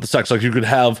involved with the sex. Like, you could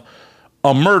have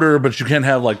a murder, but you can't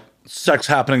have like sex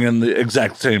happening in the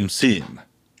exact same scene.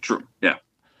 True. Yeah.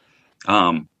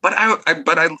 But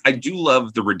I do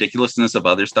love the ridiculousness of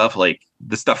other stuff, like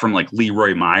the stuff from like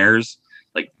Leroy Myers,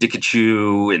 like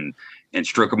Dickachu and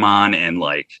Strokomon, and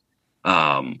like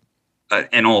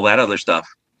and all that other stuff.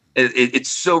 It's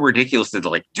so ridiculous that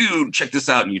they're like, dude, check this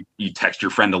out. And you text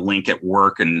your friend a link at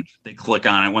work, and they click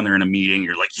on it when they're in a meeting.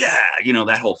 You're like, yeah, you know,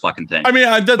 that whole fucking thing. I mean,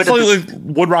 that's like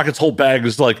Wood Rocket's whole bag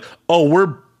is like, oh,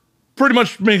 we're pretty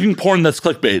much making porn that's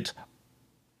clickbait.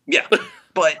 Yeah.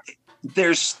 But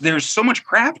there's so much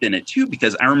craft in it too,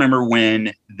 because I remember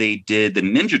when they did the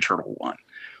Ninja Turtle one.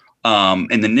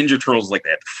 And the Ninja Turtles, like, they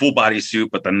had full body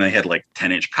suit, but then they had like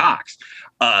 10-inch cocks.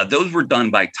 Those were done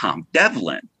by Tom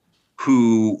Devlin,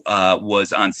 who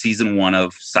was on season 1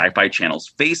 of Sci-Fi Channel's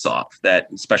Face Off, that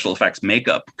special effects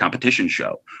makeup competition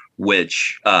show,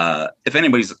 which if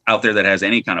anybody's out there that has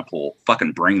any kind of pull,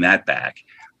 fucking bring that back.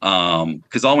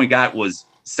 Because all we got was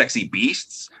Sexy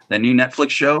Beasts, that new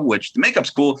Netflix show, which the makeup's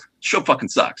cool. The show fucking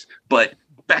sucks. But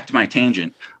back to my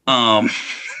tangent.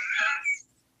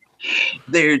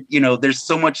 There's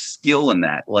so much skill in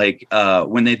that. Like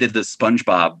when they did the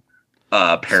SpongeBob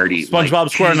parody, SpongeBob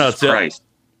SquareNuts. Christ.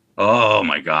 Yeah. Oh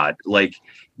my God. Like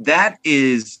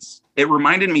it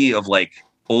reminded me of like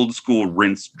old school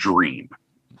Rinse Dream,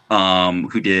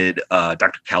 who did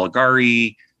Dr.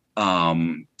 Caligari.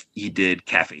 He did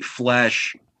Cafe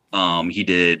Flesh. He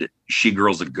did She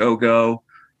Girls a Go-Go.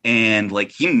 And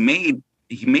like he made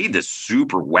this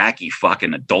super wacky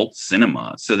fucking adult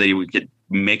cinema so that he would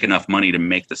make enough money to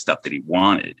make the stuff that he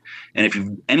wanted. And if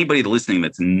anybody listening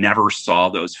that's never saw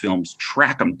those films,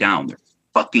 track them down. They're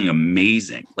fucking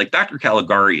amazing. Like Dr.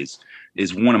 Caligari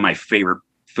is one of my favorite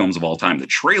films of all time. The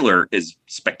trailer is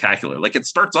spectacular. Like it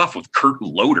starts off with Kurt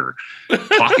Loder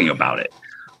talking about it.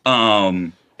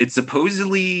 It's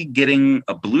supposedly getting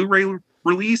a Blu-ray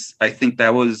release. I think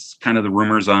that was kind of the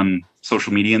rumors on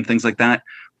social media and things like that.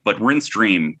 But Rinse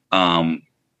Dream,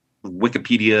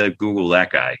 Wikipedia, Google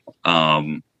that guy.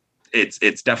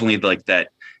 It's definitely like that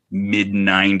mid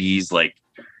 90s, like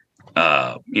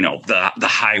the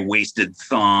high-waisted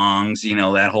thongs,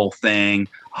 that whole thing.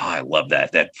 Oh, I love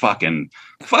that. That fuck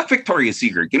Victoria's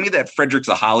Secret. Give me that Fredericks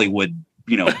of Hollywood,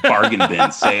 bargain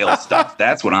bin sale stuff.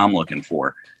 That's what I'm looking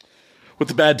for. With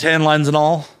the bad tan lines and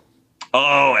all?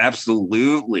 Oh,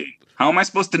 absolutely. How am I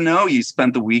supposed to know you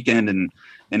spent the weekend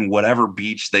in whatever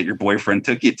beach that your boyfriend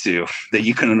took you to that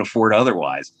you couldn't afford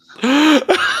otherwise?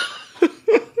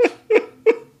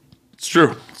 It's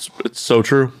true. It's so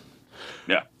true.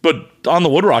 Yeah. But on the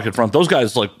Wood Rocket front, those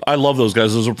guys, like, I love those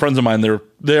guys. Those are friends of mine.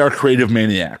 They are creative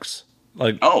maniacs.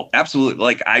 Like, oh, absolutely.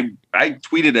 Like I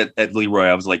tweeted at Leroy.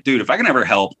 I was like, dude, if I can ever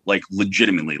help, like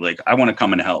legitimately, like I want to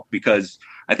come and help, because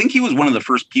I think he was one of the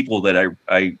first people that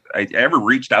I ever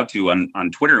reached out to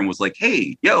on Twitter and was like,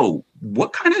 hey, yo,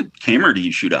 what kind of camera do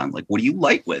you shoot on? Like, what do you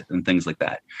light with and things like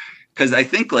that? Because I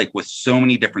think like with so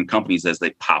many different companies as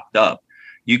they popped up,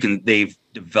 they've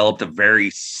developed a very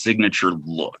signature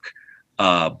look.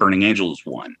 Burning Angel is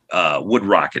one. Wood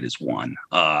Rocket is one.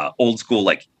 Old school,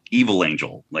 like Evil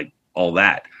Angel, like all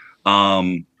that.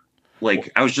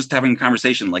 Like I was just having a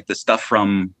conversation, like the stuff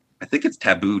from, I think it's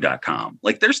taboo.com.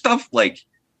 Like their stuff, like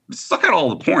suck out all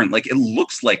the porn. Like it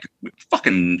looks like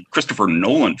fucking Christopher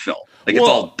Nolan film. Like it's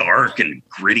all dark and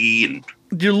gritty. And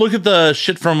you look at the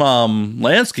shit from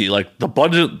Lansky, like the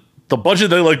budget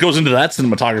that like goes into that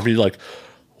cinematography, like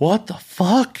what the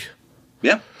fuck?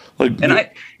 Yeah. Like,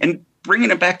 and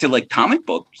bringing it back to like comic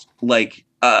books, like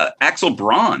Axel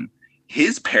Braun,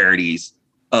 his parodies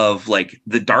of like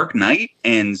The Dark Knight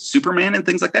and Superman and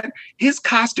things like that, his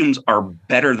costumes are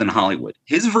better than Hollywood.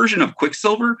 His version of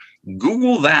Quicksilver,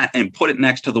 Google that and put it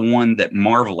next to the one that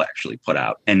Marvel actually put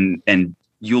out, and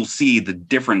you'll see the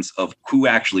difference of who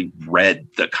actually read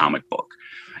the comic book.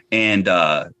 And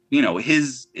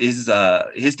his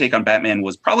take on Batman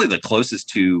was probably the closest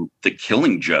to The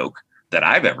Killing Joke that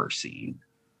I've ever seen.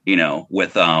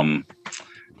 With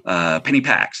Penny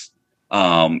Pax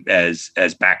as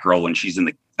Batgirl when she's in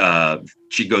the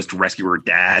she goes to rescue her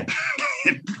dad.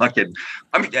 Fucking,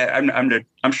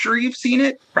 I'm sure you've seen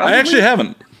it. Probably. I actually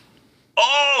haven't.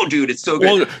 Oh, dude, it's so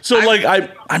good. Well, so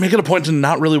I make it a point to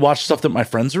not really watch stuff that my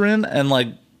friends are in, and like.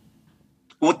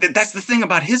 Well, that's the thing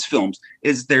about his films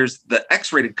is there's the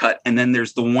X-rated cut, and then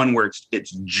there's the one where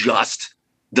it's just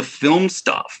the film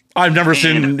stuff. I've never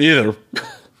seen either.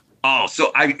 Oh,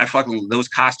 so I fucking, those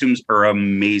costumes are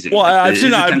amazing. Well, I've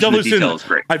definitely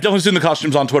seen the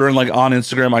costumes on Twitter and like on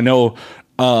Instagram. I know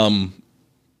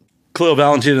Cleo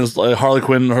Valentine is Harley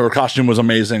Quinn. Her costume was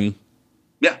amazing.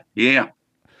 Yeah.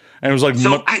 And it was like,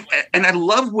 so I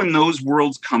love when those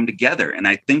worlds come together, and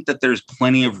I think that there's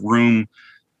plenty of room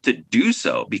to do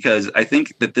so, because I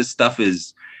think that this stuff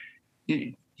is,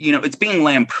 it's being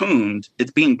lampooned,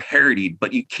 it's being parodied,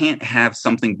 but you can't have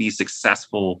something be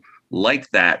successful like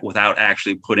that without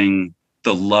actually putting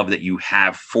the love that you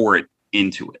have for it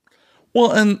into it.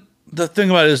 Well, and the thing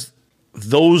about it is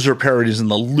those are parodies in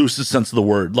the loosest sense of the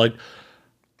word. Like,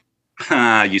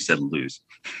 you said loose.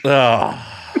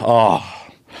 No,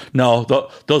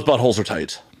 those buttholes are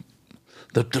tight.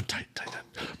 They're tight.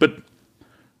 But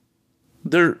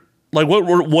they're like what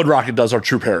Wood Rocket does are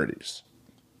true parodies.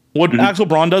 What Axel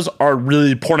Braun does are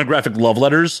really pornographic love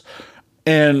letters.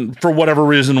 And for whatever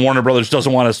reason, Warner Brothers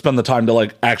doesn't want to spend the time to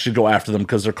like actually go after them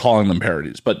because they're calling them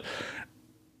parodies. But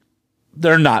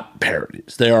they're not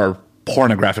parodies. They are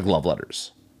pornographic love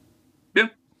letters. Yeah.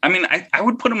 I mean, I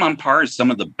would put them on par as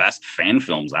some of the best fan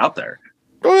films out there.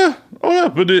 Oh yeah,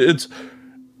 but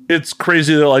it's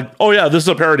crazy. They're like, oh yeah, this is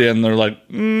a parody, and they're like,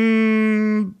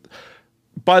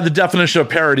 by the definition of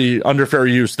parody under fair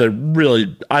use, they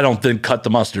really, I don't think, cut the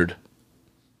mustard.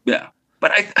 Yeah.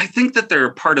 But I think that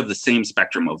they're part of the same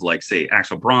spectrum of, like, say,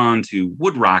 Axel Braun to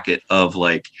Wood Rocket, of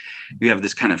like, you have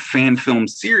this kind of fan film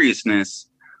seriousness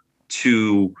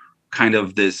to kind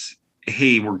of this,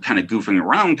 hey, we're kind of goofing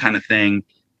around kind of thing.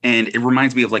 And it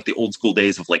reminds me of like the old school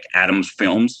days of like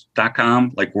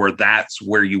adamsfilms.com, like where that's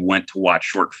where you went to watch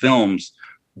short films.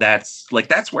 That's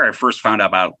where I first found out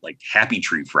about like Happy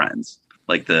Tree Friends,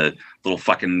 like the little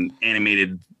fucking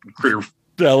animated critter.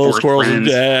 Yeah, little squirrels.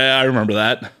 Yeah, I remember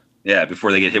that. Yeah,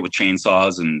 before they get hit with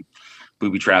chainsaws and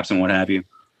booby traps and what have you.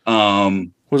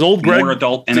 Was old Greg more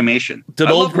adult animation? Did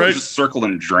old Greg just circle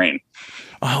and drain?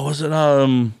 Oh, was it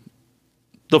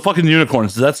the fucking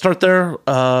unicorns? Did that start there?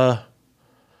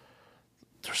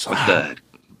 There's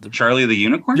the Charlie the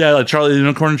Unicorn? Yeah, like Charlie the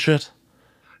Unicorn shit.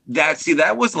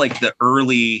 That was like the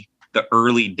early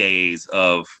days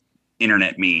of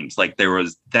internet memes. Like there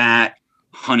was that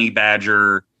Honey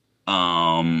Badger.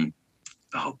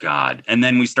 Oh God. And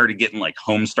then we started getting like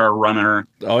Homestar Runner.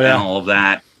 Oh yeah. And all of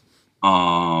that.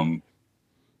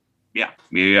 Yeah.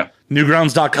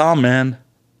 Newgrounds.com, man.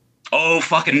 Oh,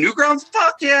 fucking Newgrounds.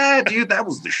 Fuck yeah, dude. That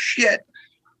was the shit.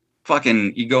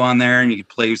 Fucking, you go on there and you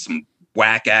play some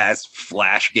whack ass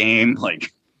Flash game.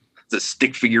 Like it's a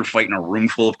stick figure fighting a room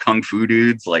full of kung fu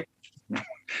dudes. Like,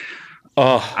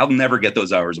 I'll never get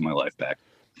those hours of my life back.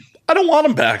 I don't want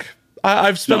them back.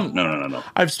 I've spent no.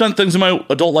 I've spent things in my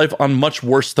adult life on much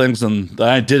worse things than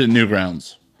I did at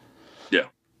Newgrounds. Yeah,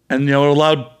 and it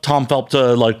allowed Tom Felp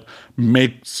to like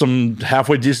make some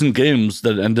halfway decent games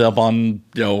that ended up on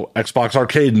Xbox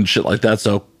Arcade and shit like that.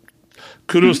 So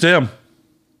kudos to him.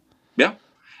 Yeah,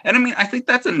 and I mean I think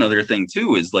that's another thing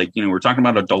too. Is like we're talking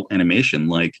about adult animation.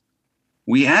 Like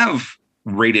we have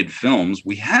rated films,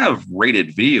 we have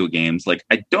rated video games. Like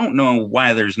I don't know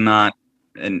why there's not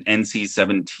an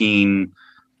NC-17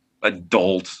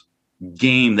 adult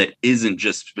game that isn't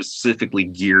just specifically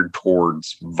geared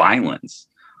towards violence.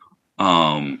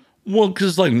 Well,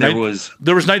 because like there was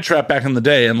Night Trap back in the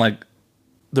day, and like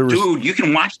dude, you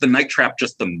can watch the Night Trap,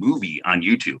 just the movie, on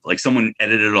YouTube. Like someone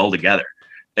edited it all together.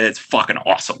 It's fucking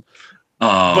awesome.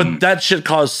 But that shit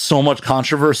caused so much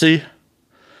controversy.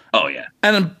 Oh yeah,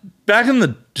 and back in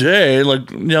the day, like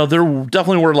there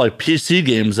definitely were like PC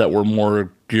games that were more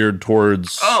geared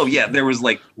towards. Oh yeah, there was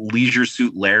like Leisure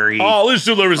Suit Larry. Oh, Leisure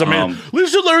Suit Larry was amazing. Leisure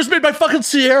Suit Larry was made by fucking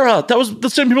Sierra. That was the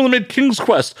same people that made King's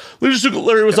Quest. Leisure Suit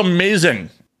Larry was amazing.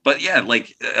 But yeah,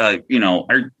 like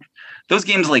those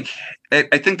games, like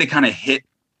I think they kind of hit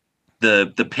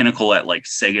the pinnacle at like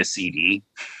Sega CD.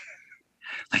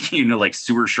 Like like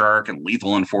Sewer Shark and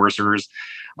Lethal Enforcers,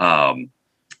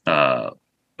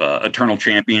 Eternal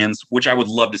Champions, which I would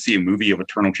love to see a movie of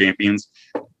Eternal Champions.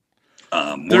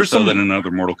 More so than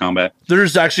another Mortal Kombat.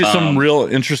 There's actually some real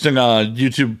interesting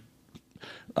YouTube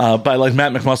by like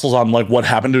Matt McMuscles on like what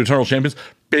happened to Eternal Champions.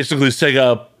 Basically,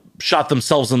 Sega shot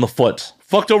themselves in the foot,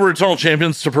 fucked over Eternal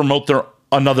Champions to promote their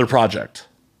another project.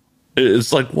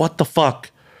 It's like, what the fuck?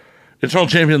 Eternal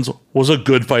Champions was a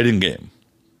good fighting game.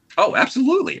 Oh,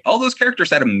 absolutely. All those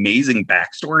characters had amazing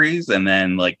backstories, and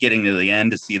then like getting to the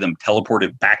end to see them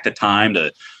teleported back to time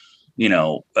to,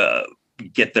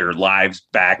 get their lives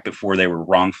back before they were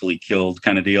wrongfully killed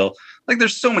kind of deal. Like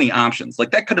there's so many options.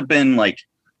 Like that could have been like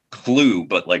Clue,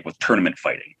 but like with tournament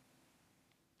fighting.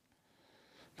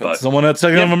 But someone at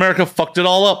Sega of America fucked it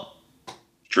all up.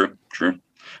 True.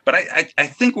 But I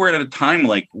think we're at a time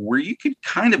like where you could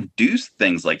kind of do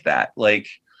things like that. Like,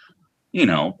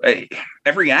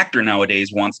 every actor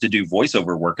nowadays wants to do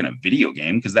voiceover work in a video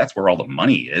game because that's where all the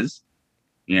money is.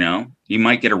 You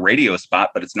might get a radio spot,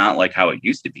 but it's not like how it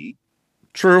used to be.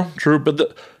 True. But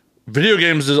the video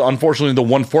games is unfortunately the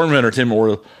one form of entertainment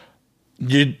where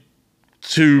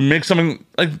to make something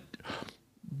like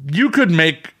you could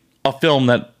make a film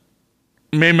that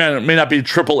may not be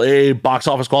AAA box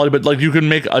office quality, but like you can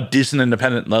make a decent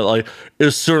independent that like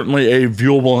is certainly a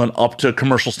viewable and up to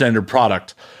commercial standard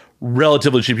product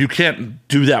relatively cheap. You can't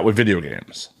do that with video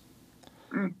games.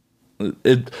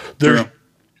 The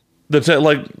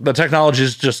technology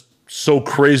is just so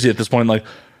crazy at this point. Like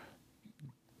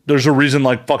there's a reason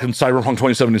like fucking Cyberpunk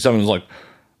 2077 is like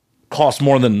costs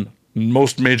more than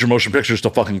most major motion pictures to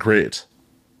fucking create.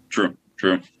 True.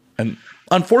 And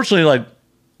unfortunately, like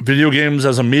video games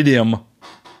as a medium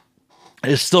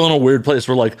is still in a weird place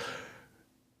where like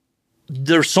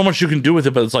there's so much you can do with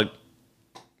it, but it's like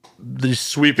these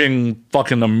sweeping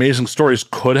fucking amazing stories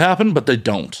could happen, but they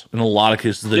don't. In a lot of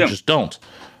cases, they just don't.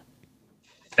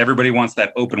 Everybody wants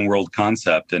that open world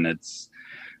concept, and it's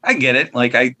I get it.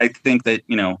 Like, I think that,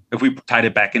 if we tied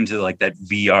it back into like that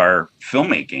VR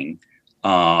filmmaking,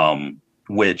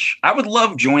 which I would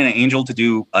love Joanna Angel to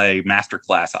do a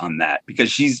masterclass on that,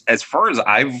 because she's, as far as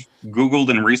I've Googled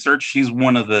and researched, she's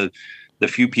one of the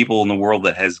few people in the world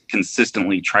that has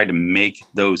consistently tried to make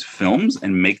those films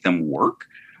and make them work.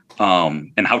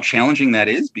 And how challenging that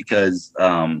is, because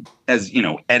as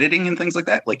editing and things like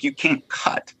that, like you can't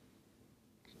cut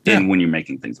in when you're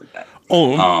making things like that.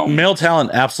 Male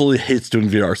talent absolutely hates doing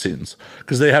VR scenes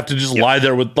because they have to just lie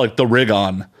there with like the rig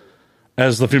on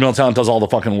as the female talent does all the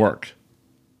fucking work.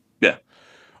 Yeah.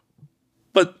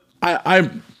 But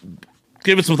I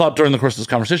gave it some thought during the course of this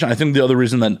conversation. I think the other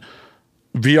reason that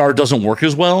VR doesn't work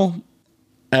as well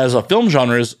as a film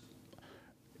genre is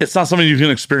it's not something you can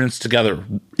experience together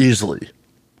easily.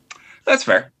 That's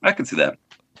fair. I can see that.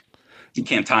 You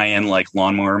can't tie in like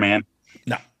Lawnmower Man.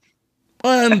 No.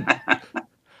 And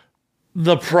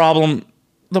the problem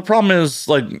is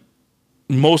like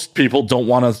most people don't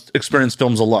want to experience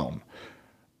films alone.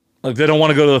 Like they don't want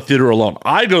to go to the theater alone.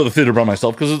 I go to the theater by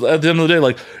myself because at the end of the day,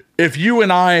 like if you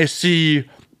and I see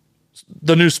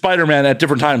the new Spider-Man at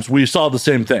different times, we saw the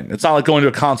same thing. It's not like going to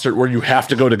a concert where you have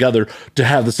to go together to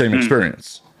have the same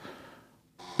experience.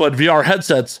 But VR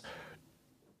headsets,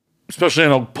 especially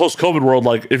in a post-COVID world,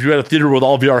 like if you had a theater with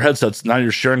all VR headsets, now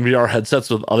you're sharing VR headsets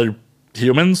with other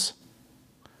humans.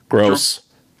 Gross. Sure.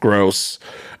 Gross.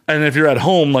 And if you're at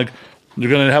home, like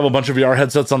you're going to have a bunch of VR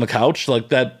headsets on the couch, like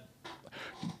that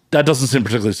doesn't seem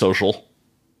particularly social.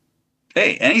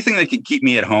 Hey, anything that can keep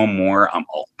me at home more, I'm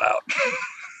all about.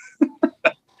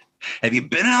 Have you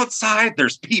been outside?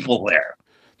 There's people there.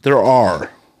 There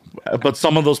are. But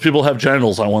some of those people have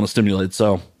genitals I want to stimulate,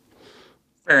 so.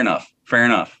 Fair enough.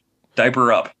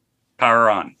 Diaper up. Power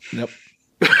on. Yep.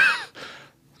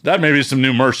 That may be some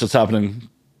new merch that's happening.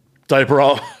 Diaper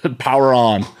up and power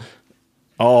on.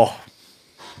 Oh.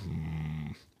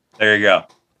 There you go.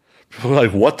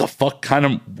 Like, what the fuck kind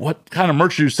of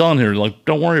merch are you selling here? Like,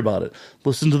 don't worry about it.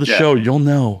 Listen to the show. You'll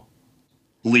know.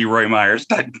 Leroy Myers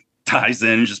ties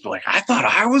in, just like, I thought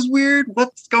I was weird.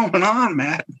 What's going on,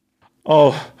 Matt?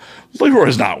 Oh,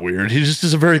 Leroy's not weird. He just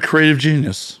is a very creative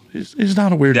genius. He's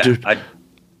not a weird dude.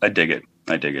 I dig it.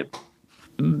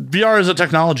 VR as a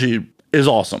technology is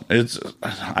awesome.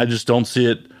 I just don't see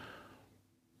it.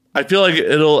 I feel like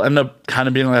it'll end up kind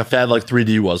of being like a fad like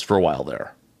 3D was for a while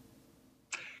there.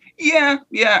 Yeah.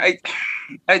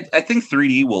 I think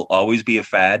 3D will always be a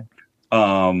fad.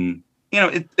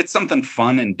 It's something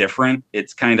fun and different.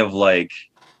 It's kind of like,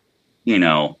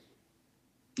 you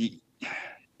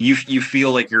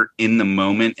feel like you're in the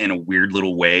moment in a weird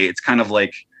little way. It's kind of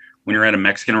like when you're at a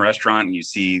Mexican restaurant and you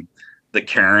see the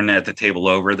Karen at the table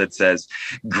over that says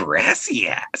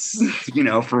gracias,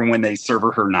 for when they serve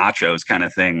her nachos kind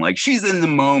of thing. Like she's in the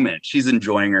moment. She's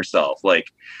enjoying herself.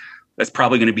 Like that's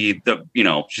probably going to be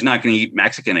she's not going to eat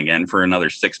Mexican again for another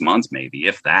 6 months, maybe,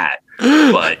 if that.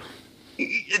 But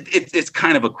it's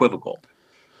kind of equivocal.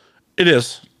 It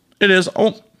is.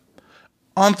 Oh,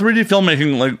 on 3D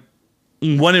filmmaking, like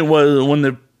when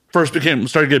it first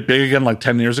started to get big again, like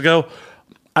 10 years ago,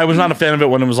 I was not a fan of it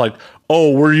when it was like,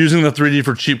 oh, we're using the 3D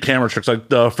for cheap camera tricks, like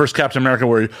the first Captain America,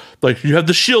 where you have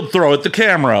the shield throw at the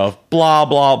camera, blah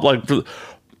blah blah.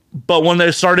 But when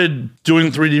they started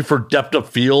doing 3D for depth of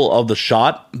field of the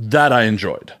shot, that I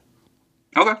enjoyed.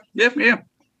 Okay, yeah.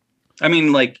 I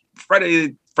mean, like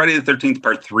Friday the 13th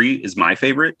Part 3 is my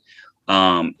favorite.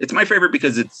 It's my favorite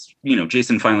because it's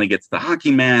Jason finally gets the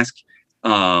hockey mask.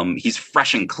 He's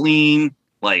fresh and clean.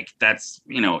 Like that's,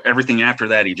 everything after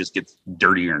that, he just gets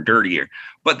dirtier and dirtier,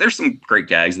 but there's some great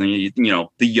gags. And then,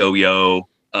 the yo-yo,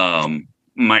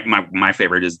 my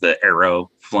favorite is the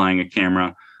arrow flying a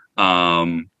camera.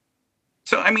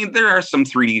 So, I mean, there are some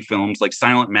 3D films like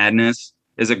Silent Madness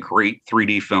is a great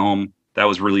 3D film that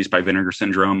was released by Vinegar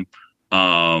Syndrome.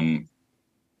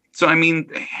 So, I mean,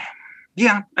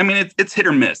 yeah, I mean, it's hit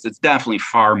or miss. It's definitely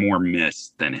far more miss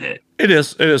than hit. It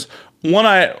is. One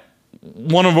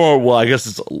of our, well, I guess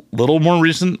it's a little more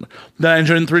recent that I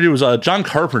enjoyed in 3D was John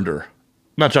Carpenter.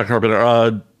 Not John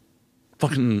Carpenter.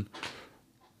 Fucking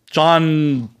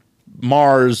John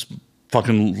Mars.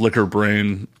 Fucking liquor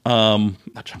brain. Not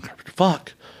John Carpenter.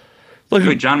 Fuck.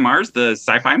 Wait, John Mars, the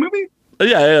sci-fi movie?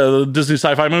 Yeah, the Disney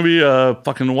sci-fi movie.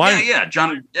 Fucking why? Yeah,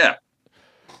 John. Yeah.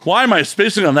 Why am I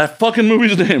spacing on that fucking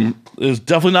movie's name? It's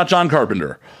definitely not John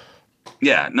Carpenter.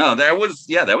 Yeah, no, that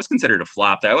was considered a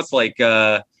flop. That was like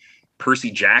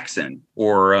Percy Jackson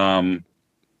or oh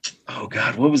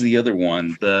god, what was the other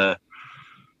one? The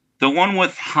one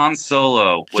with Han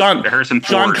Solo, with Harrison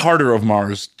Ford. John Carter of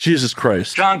Mars. Jesus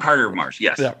Christ. John Carter of Mars.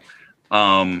 Yes. Yeah.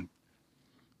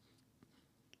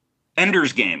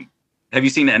 Ender's Game. Have you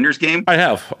seen Ender's Game? I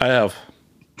have.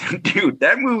 Dude,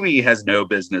 that movie has no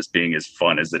business being as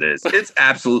fun as it is. It's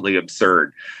absolutely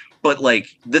absurd. But like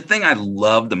the thing I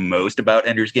love the most about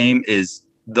Ender's Game is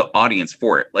the audience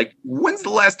for it. Like, when's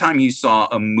the last time you saw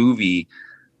a movie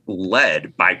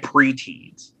led by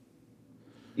preteens?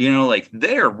 You know, like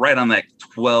they're right on that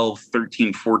 12,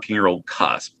 13, 14-year-old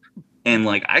cusp. And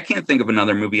like, I can't think of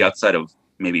another movie outside of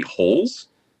maybe Holes.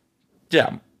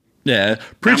 Yeah. Yeah.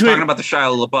 I'm talking about the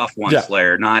Shia LaBeouf one, yeah.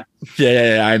 Slayer, not.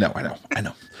 Yeah. I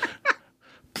know.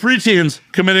 Preteens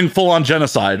committing full-on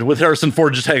genocide with Harrison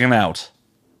Ford just hanging out.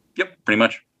 Yep, pretty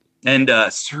much. And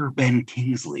Sir Ben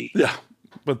Kingsley. Yeah.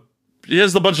 But he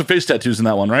has a bunch of face tattoos in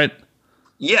that one, right?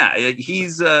 Yeah.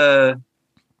 He's,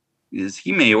 is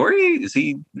he Maori? Is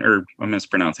he, or I'm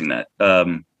mispronouncing that.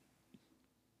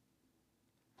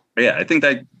 Yeah, I think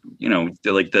that, you know,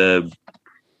 like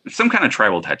some kind of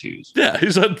tribal tattoos. Yeah,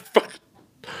 he's a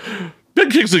Ben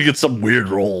Kingsley gets some weird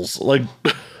roles. Like,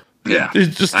 yeah,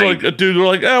 he's just like a dude. We're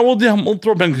like, we'll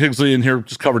throw Ben Kingsley in here,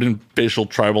 just covered in facial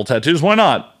tribal tattoos. Why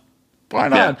not?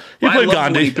 Yeah. He played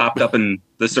Gandhi. He popped up in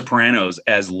The Sopranos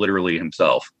as literally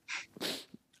himself.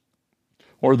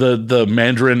 Or the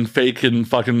Mandarin fake in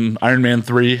fucking Iron Man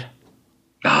 3.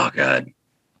 Oh God.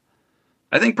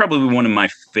 I think probably one of my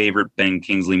favorite Ben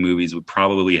Kingsley movies would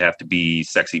probably have to be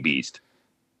Sexy Beast.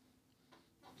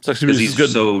 Sexy Beast is good.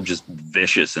 He's so just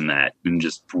vicious in that and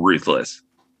just ruthless.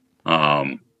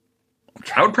 I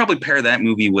would probably pair that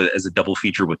movie as a double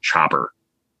feature with Chopper.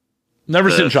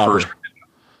 Never seen Chopper.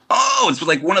 It's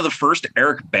like one of the first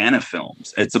Eric Bana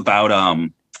films. It's about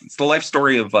it's the life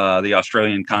story of the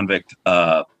Australian convict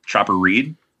Chopper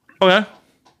Reed. Okay.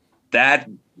 That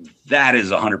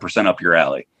is 100% up your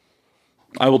alley.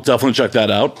 I will definitely check that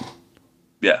out.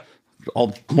 Yeah.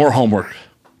 More homework.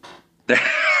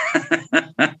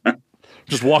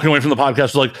 Just walking away from the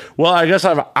podcast like, well, I guess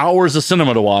I have hours of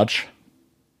cinema to watch.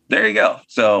 There you go.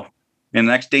 So in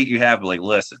the next date you have, like,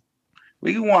 listen,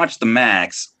 we can watch the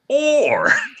Max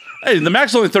or... Hey, the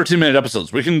Max is only 13-minute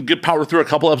episodes. We can power through a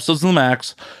couple episodes of the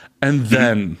Max and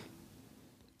then...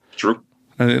 True.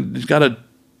 And you gotta,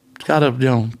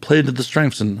 play to the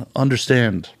strengths and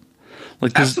understand.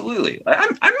 Like, absolutely.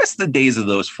 I miss the days of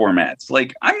those formats.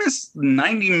 Like, I miss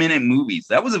 90-minute movies.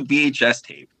 That was a VHS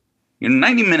tape.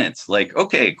 90 minutes. Like,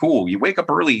 okay, cool. You wake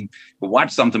up early,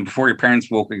 watch something before your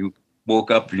parents woke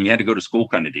up and you had to go to school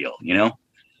kind of deal, you know?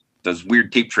 Those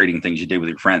weird tape trading things you did with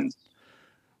your friends.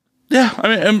 Yeah,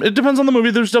 I mean, it depends on the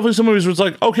movie. There's definitely some movies where it's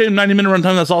like, okay, 90-minute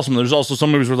runtime, that's awesome. There's also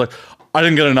some movies where it's like, I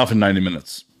didn't get enough in 90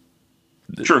 minutes.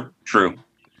 True.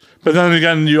 But then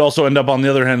again, you also end up on the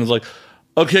other hand, it's like,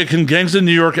 okay, can Gangs in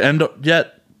New York end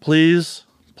yet? Please,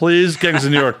 Gangs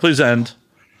in New York, please end.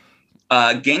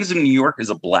 Gangs in New York is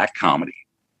a black comedy.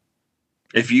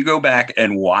 If you go back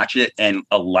and watch it and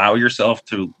allow yourself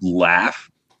to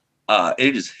laugh,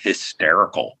 it is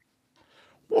hysterical.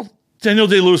 Well, Daniel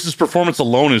Day-Lewis's performance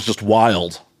alone is just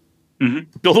wild.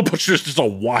 Mm-hmm. Bill the Butcher is just a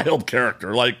wild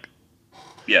character. Like,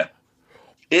 yeah,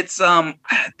 it's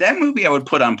that movie I would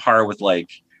put on par with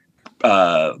like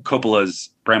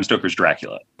Coppola's Bram Stoker's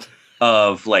Dracula.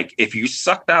 Of like, if you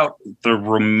sucked out the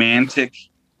romantic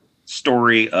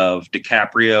story of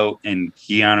DiCaprio and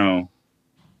Keanu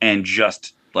and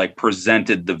just like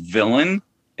presented the villain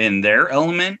in their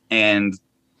element and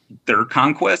their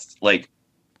conquest, like,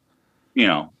 you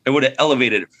know, it would have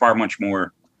elevated it far much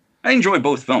more. I enjoy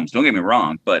both films, don't get me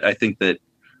wrong, but I think that,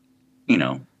 you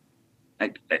know,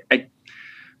 I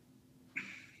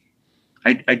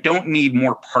don't need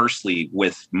more parsley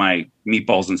with my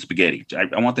meatballs and spaghetti.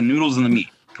 I want the noodles and the meat.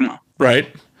 Come on. Right.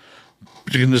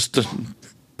 But you can just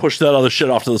push that other shit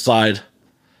off to the side.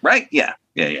 Right? Yeah.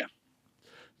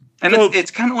 And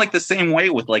it's kind of like the same way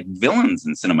with like villains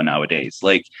in cinema nowadays.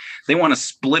 Like they want to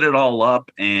split it all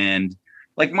up, and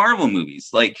like Marvel movies,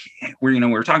 like we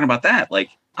were talking about that. Like,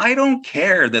 I don't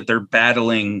care that they're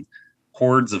battling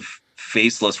hordes of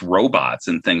faceless robots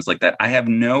and things like that. I have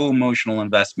no emotional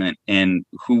investment in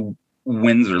who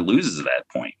wins or loses at that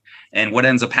point. And what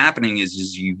ends up happening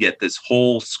is you get this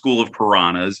whole school of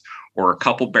piranhas or a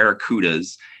couple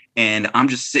barracudas. And I'm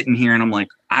just sitting here and I'm like,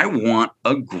 I want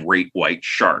a great white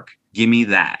shark. Give me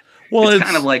that. Well, it's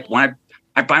kind of like when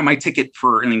I buy my ticket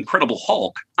for an Incredible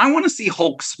Hulk, I want to see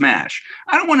Hulk smash.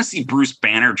 I don't want to see Bruce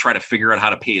Banner try to figure out how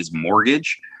to pay his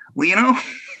mortgage, you know?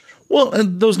 Well,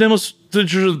 and those nameless,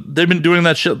 they've been doing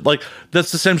that shit. Like,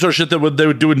 that's the same sort of shit that they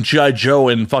would do in G.I. Joe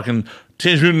and fucking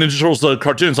Teenage Mutant Ninja Turtles, the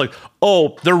cartoons. Like,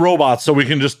 oh, they're robots, so we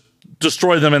can just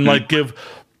destroy them and, like, give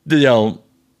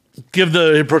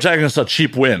the protagonist a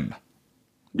cheap win.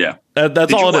 Yeah.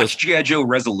 That's all it is. Did you watch G.I. Joe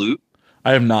Resolute?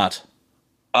 I have not.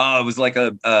 It was like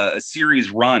a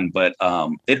series run, but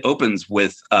it opens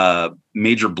with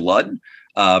Major Blood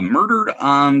murdered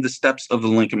on the steps of the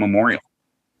Lincoln Memorial.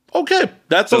 Okay,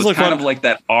 that So sounds it's like kind fun. of like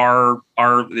that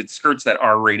it skirts that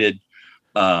R-rated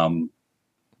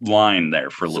line there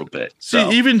for a little bit. See,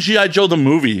 So even G.I. Joe the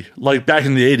movie, like back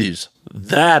in the 80s,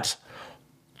 that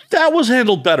was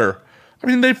handled better. I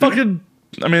mean, they didn't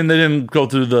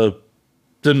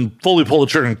didn't fully pull the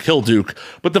trigger and kill Duke,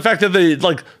 but the fact that they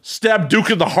like stabbed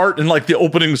Duke in the heart in like the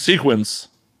opening sequence.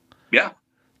 yeah.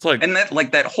 It's like, And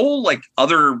that whole like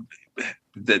other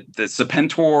the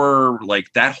Serpentor,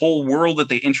 like that whole world that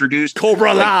they introduced,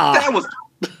 Cobra La. that was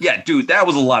dude, that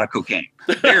was a lot of cocaine.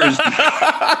 There's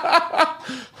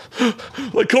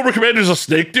like Cobra Commander's a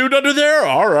snake dude under there?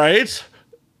 All right.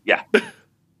 yeah.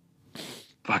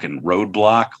 Fucking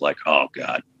Roadblock, like, oh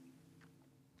god.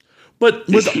 But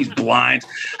He's blind.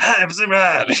 The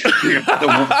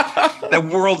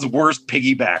world's worst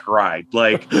piggyback ride.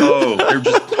 Like, oh, they're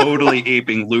just totally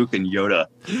aping Luke and Yoda,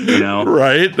 you know?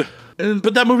 right.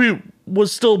 But that movie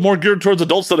was still more geared towards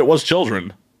adults than it was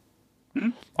children.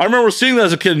 I remember seeing that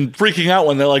as a kid and freaking out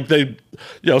when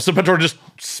Serpentor just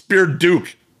speared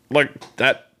Duke like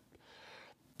that.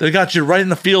 They got you right in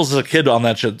the feels as a kid on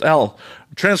that shit. Hell,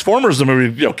 Transformers, the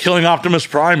movie, killing Optimus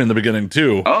Prime in the beginning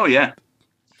too. Oh yeah.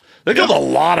 They killed a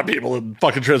lot of people in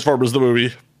fucking Transformers, the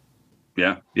movie.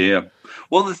 Yeah.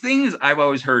 Well, the thing is, I've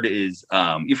always heard is,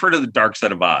 you've heard of the Dark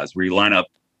Side of Oz, where you line up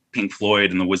Pink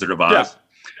Floyd and the Wizard of Oz.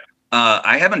 Yeah.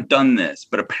 I haven't done this,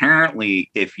 but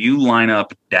apparently if you line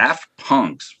up Daft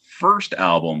Punk's first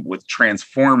album with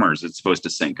Transformers, it's supposed to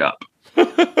sync up.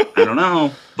 I don't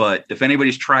know, but if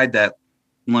anybody's tried that,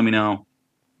 let me know.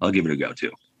 I'll give it a go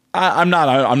too. I'm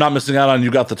not missing out on You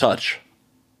Got the Touch.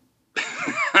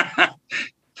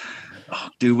 Oh,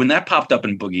 dude, when that popped up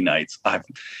in Boogie Nights,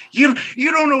 you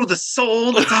don't know the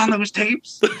soul that's on those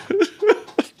tapes.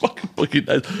 Fucking Boogie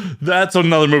Nights. That's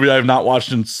another movie I have not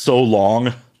watched in so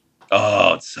long.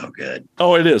 Oh, it's so good.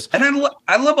 Oh, it is. And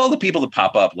I love all the people that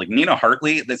pop up. Like Nina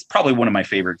Hartley, that's probably one of my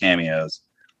favorite cameos.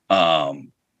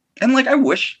 And like I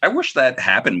wish that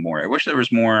happened more. I wish there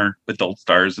was more adult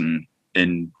stars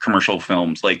in commercial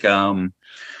films. Like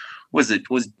Gia,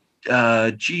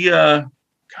 God,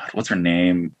 what's her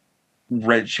name?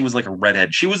 She was like a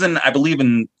redhead. She was I believe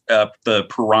in the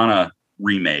Piranha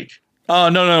remake.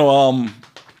 No.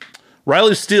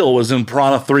 Riley Steele was in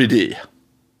Piranha 3D.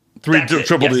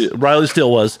 Triple D. Yes. Riley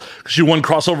Steele was. She won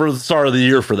Crossover Star of the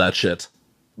Year for that shit.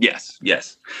 Yes.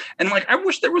 And like I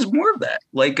wish there was more of that.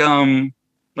 Like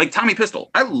Tommy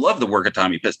Pistol. I love the work of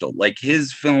Tommy Pistol. Like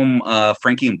his film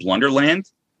Frankie and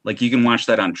Blunderland. Like you can watch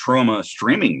that on Troma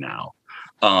streaming now.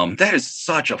 That is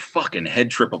such a fucking head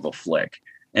trip of a flick.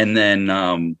 And then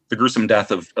The Gruesome Death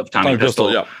of Tommy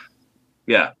Pistol.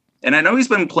 Yeah. And I know he's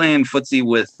been playing footsie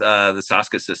with the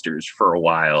Saska sisters for a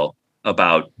while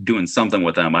about doing something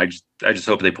with them. I just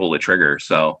hope they pull the trigger.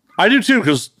 So I do too,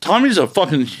 because Tommy's a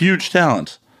fucking huge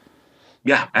talent.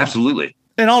 Yeah, absolutely.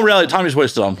 In all reality, Tommy's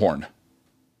wasted on porn.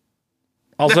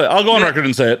 I'll go on record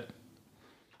and say it.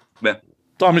 Yeah.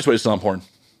 Tommy's wasted on porn.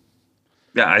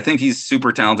 Yeah, I think he's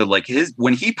super talented. Like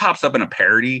when he pops up in a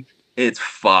parody, it's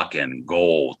fucking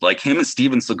gold. Like him and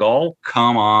Steven Seagal,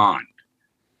 come on.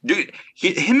 Dude,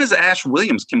 him as Ash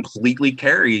Williams completely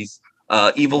carries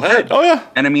Evil Head. Oh yeah.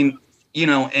 And I mean,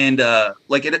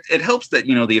 like it helps that,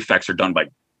 the effects are done by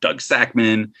Doug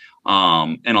Sackman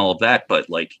and all of that. But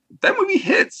like that movie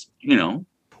hits,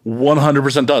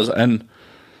 100% does. And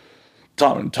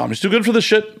Tommy's too good for this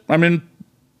shit. I mean,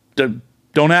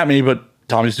 don't at me, but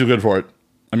Tommy's too good for it.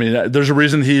 I mean, there's a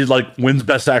reason he like wins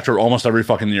Best Actor almost every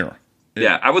fucking year.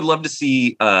 Yeah, I would love to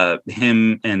see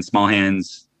him and Small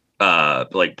Hands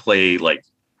like play like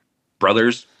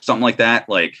brothers, something like that.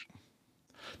 Like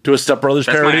do a Step Brothers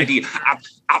parody. My idea.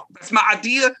 That's my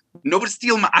idea. Nobody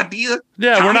steal my idea.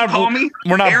 Yeah, Tommy, we're not. Call me.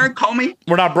 We're not. Aaron, call me.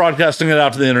 We're not broadcasting it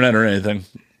out to the internet or anything.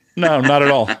 No, not at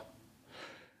all.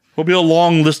 There'll be a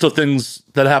long list of things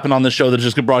that happen on this show that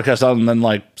just get broadcast out, and then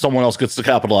like someone else gets to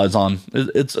capitalize on.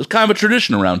 It's kind of a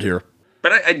tradition around here.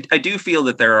 But I do feel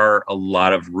that there are a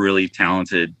lot of really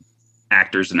talented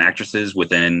actors and actresses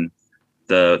within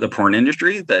the porn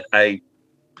industry that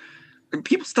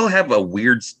people still have a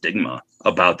weird stigma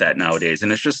about that nowadays.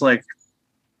 And it's just like,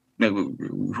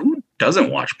 who doesn't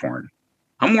watch porn?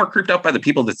 I'm more creeped out by the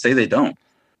people that say they don't.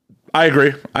 I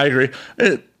agree.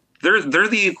 They're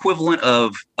the equivalent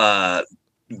of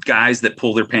guys that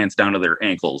pull their pants down to their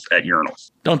ankles at urinals.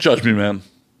 Don't judge me, man.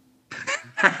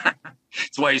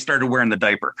 That's why you started wearing the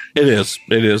diaper. It is.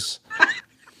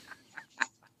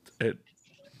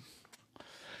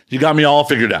 You got me all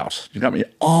figured out. You got me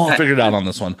all figured out on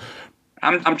this one.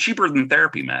 I'm cheaper than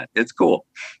therapy, Matt. It's cool.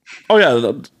 Oh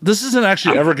yeah, this isn't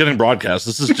actually ever getting broadcast.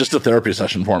 This is just a therapy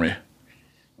session for me.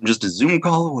 I'm just a Zoom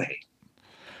call away.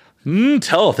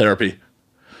 Teletherapy.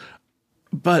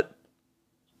 But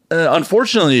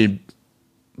unfortunately,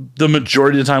 the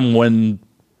majority of the time when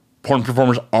porn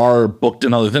performers are booked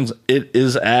in other things, it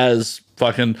is as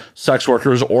fucking sex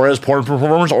workers or as porn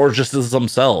performers or just as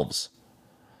themselves.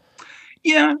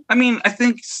 Yeah, I mean, I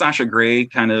think Sasha Grey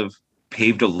kind of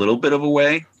paved a little bit of a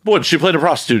way. What, she played a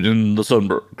prostitute in the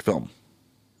Soderbergh film?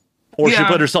 Or she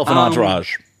played herself in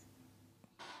Entourage?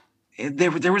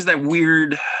 There was that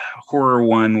weird horror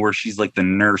one where she's like the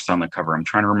nurse on the cover. I'm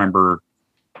trying to remember.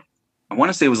 I want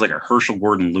to say it was like a Herschel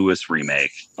Gordon Lewis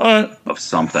remake of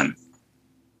something.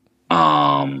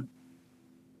 Oh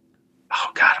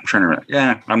God, I'm trying to remember.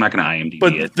 Yeah, I'm not going to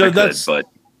IMDb it. That's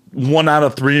 1 out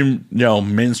of 3,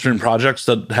 mainstream projects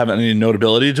that have any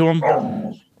notability to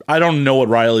them. I don't know what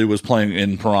Riley was playing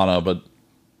in Piranha, but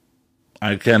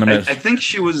I can't imagine. I think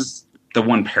she was the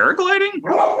one paragliding,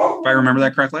 if I remember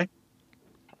that correctly.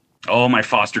 Oh, my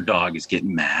foster dog is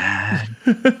getting mad.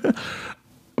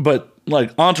 But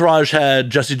like Entourage had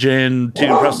Jessie Jane,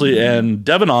 Tegan Presley, and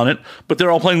Devin on it, but they're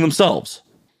all playing themselves.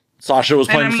 Sasha was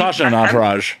playing Sasha in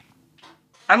Entourage.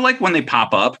 I like when they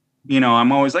pop up.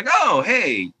 I'm always like, oh,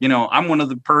 hey, I'm one of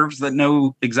the pervs that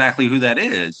know exactly who that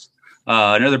is.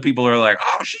 And other people are like,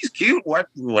 oh, she's cute. What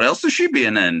else is she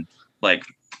being in? Like,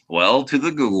 well, to the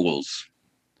Googles.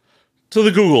 To the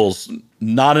Googles,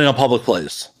 not in a public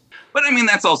place. But I mean,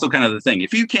 that's also kind of the thing.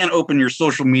 If you can't open your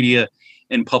social media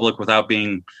in public without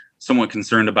being somewhat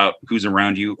concerned about who's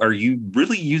around you, are you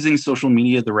really using social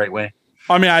media the right way?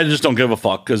 I mean, I just don't give a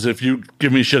fuck, because if you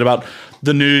give me shit about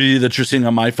the nudity that you're seeing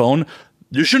on my phone,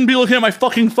 you shouldn't be looking at my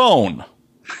fucking phone.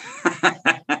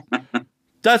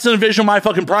 That's an invasion of my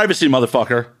fucking privacy,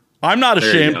 motherfucker. I'm not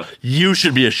ashamed. You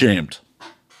should be ashamed.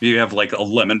 You have like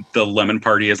the lemon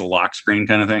party as a lock screen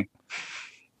kind of thing?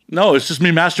 No, it's just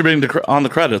me masturbating on the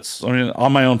credits. I mean,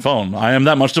 on my own phone. I am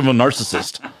that much of a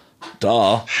narcissist.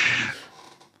 Duh.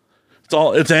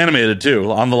 It's animated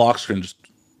too on the lock screen. Just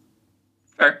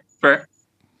fair.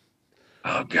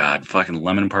 Oh God, fucking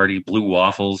lemon party, blue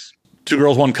waffles. 2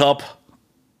 girls, 1 cup.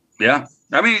 Yeah.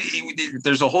 I mean,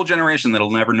 there's a whole generation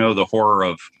that'll never know the horror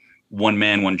of 1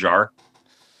 man, 1 jar.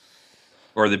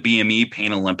 Or the BME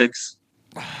Pain Olympics.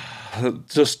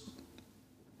 Just,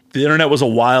 the internet was a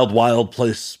wild, wild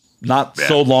place not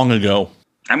so long ago.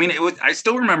 I mean, I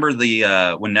still remember the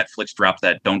when Netflix dropped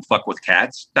that "Don't Fuck with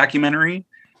Cats" documentary,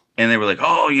 and they were like,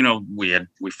 "Oh,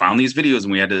 we found these videos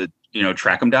and we had to,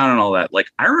 track them down and all that." Like,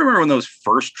 I remember when those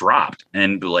first dropped,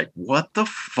 and be like, "What the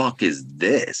fuck is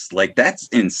this? Like, that's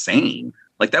insane!"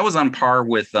 Like, that was on par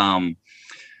with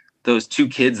those 2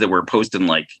 kids that were posting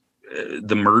like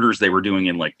the murders they were doing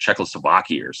in like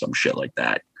Czechoslovakia or some shit like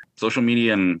that. Social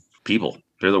media and people,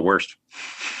 they're the worst.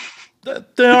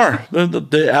 They are.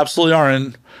 They absolutely are.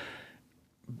 And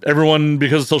everyone,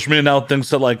 because of social media now, thinks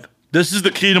that like, this is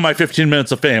the key to my 15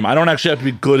 minutes of fame. I don't actually have to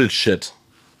be good at shit.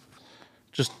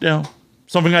 Just,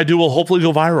 something I do will hopefully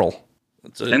go viral.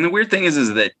 And the weird thing is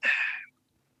that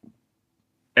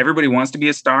everybody wants to be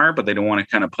a star, but they don't want to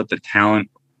kind of put the talent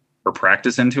or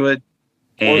practice into it.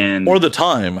 Or the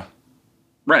time.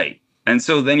 Right. And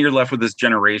so then you're left with this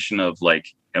generation of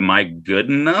like, am I good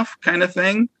enough kind of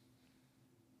thing?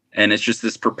 And it's just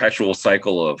this perpetual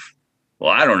cycle of,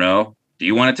 well, I don't know. Do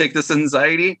you want to take this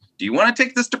anxiety? Do you want to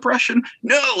take this depression?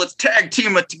 No, let's tag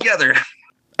team it together.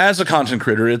 As a content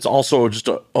creator, it's also just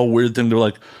a weird thing to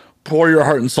like pour your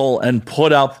heart and soul and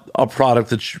put out a product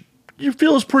that you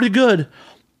feel is pretty good.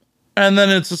 And then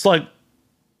it's just like,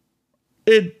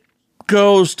 it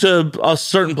goes to a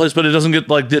certain place, but it doesn't get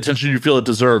like the attention you feel it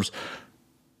deserves.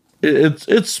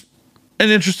 It's an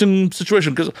interesting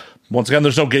situation because once again,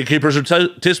 there's no gatekeepers or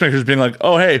tastemakers being like,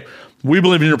 "Oh, hey, we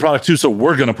believe in your product too, so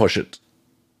we're going to push it."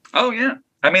 Oh yeah,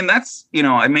 I mean that's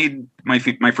I made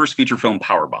my first feature film,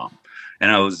 Powerbomb,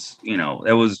 and I was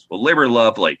it was a labor of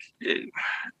love, like a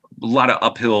lot of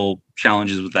uphill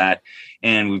challenges with that,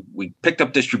 and we picked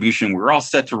up distribution. We were all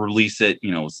set to release it. It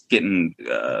was getting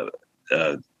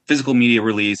physical media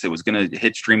release. It was going to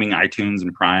hit streaming, iTunes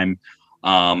and Prime,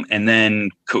 and then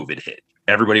COVID hit.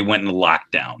 Everybody went into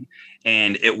lockdown.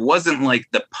 And it wasn't like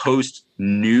the post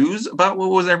news about what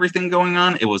was everything going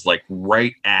on. It was like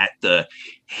right at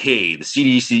hey, the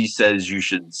CDC says you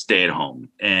should stay at home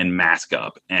and mask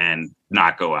up and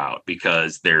not go out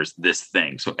because there's this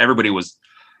thing. So everybody was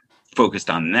focused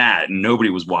on that. And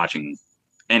nobody was watching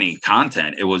any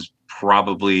content. It was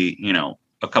probably,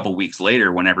 a couple weeks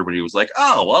later when everybody was like,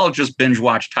 oh, well, I'll just binge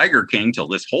watch Tiger King till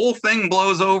this whole thing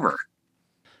blows over.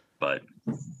 But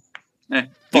You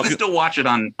can still watch it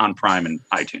on Prime and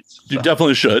iTunes. So. You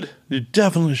definitely should. You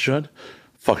definitely should.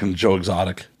 Fucking Joe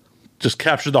Exotic. Just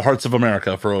captured the hearts of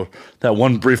America for that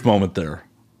one brief moment there.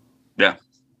 Yeah.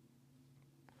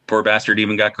 Poor bastard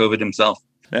even got COVID himself.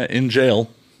 In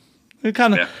jail. It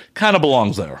kind of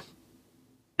belongs there.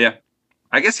 Yeah.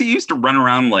 I guess he used to run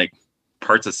around like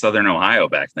parts of Southern Ohio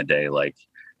back in the day. Like,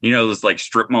 those like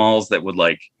strip malls that would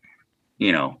like,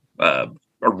 a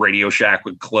Radio Shack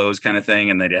would close kind of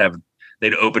thing. And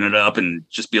they'd open it up and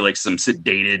just be like some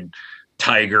sedated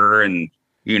tiger and,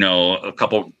 a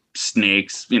couple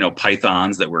snakes,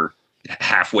 pythons that were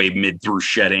halfway mid through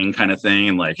shedding kind of thing.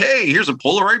 And like, hey, here's a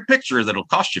Polaroid picture that'll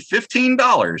cost you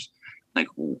 $15. Like,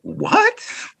 what?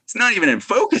 It's not even in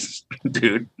focus,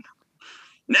 dude.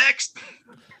 Next.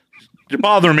 You're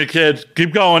bothering me, kid.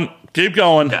 Keep going. Keep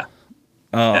going. Yeah.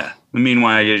 Yeah.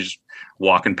 Meanwhile, you're just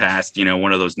walking past,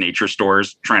 one of those nature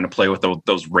stores trying to play with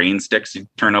those rain sticks you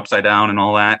turn upside down and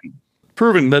all that.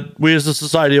 Proving that we as a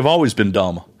society have always been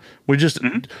dumb. We just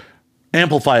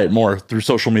amplify it more through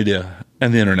social media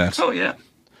and the internet. Oh, yeah.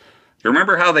 You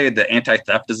remember how they had the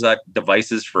anti-theft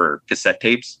devices for cassette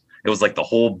tapes? It was like the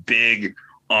whole big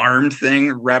armed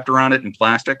thing wrapped around it in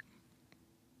plastic.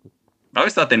 I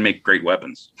always thought they'd make great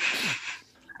weapons.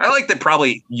 I like that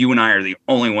probably you and I are the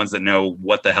only ones that know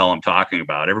what the hell I'm talking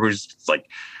about. Everybody's just like,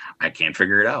 I can't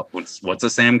figure it out. What's a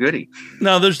Sam Goody?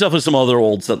 No, there's definitely some other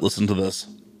olds that listen to this.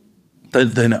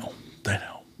 They know. They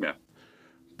know. Yeah.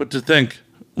 But to think,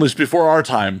 at least before our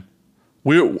time,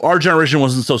 our generation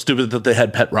wasn't so stupid that they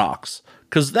had pet rocks.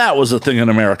 Because that was a thing in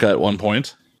America at one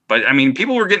point. But, I mean,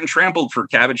 people were getting trampled for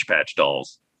Cabbage Patch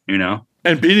dolls, And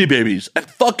Beanie Babies. And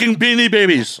fucking Beanie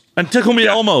Babies. And Tickle Me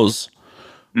Elmos.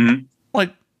 Mm-hmm.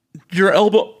 Like, your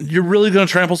elbow... You're really going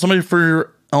to trample somebody for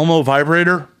your Elmo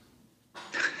vibrator?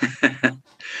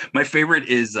 My favorite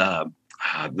is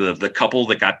the couple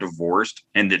that got divorced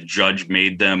and the judge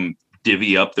made them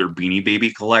divvy up their Beanie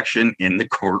Baby collection in the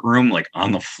courtroom, like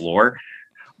on the floor.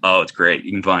 Oh, it's great.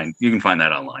 You can find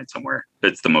that online somewhere.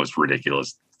 It's the most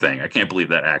ridiculous thing. I can't believe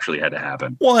that actually had to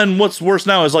happen. Well, and what's worse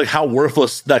now is like how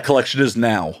worthless that collection is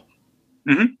now.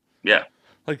 Mm-hmm. Yeah.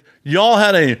 Like, y'all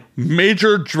had a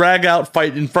major drag out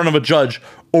fight in front of a judge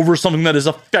over something that is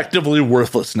effectively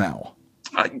worthless now.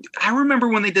 I remember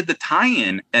when they did the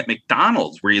tie-in at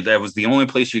McDonald's where that was the only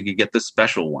place you could get the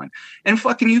special one. And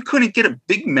fucking you couldn't get a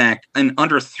Big Mac in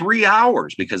under 3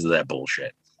 hours because of that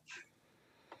bullshit.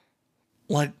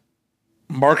 Like,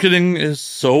 marketing is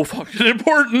so fucking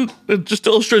important. It just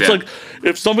illustrates, like,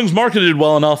 if something's marketed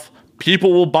well enough,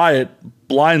 people will buy it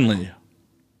blindly.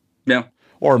 Yeah.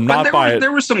 Or not buy it.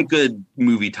 There were some good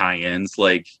movie tie-ins.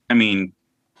 Like, I mean,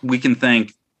 we can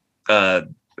thank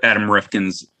Adam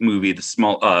Rifkin's movie, The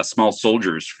Small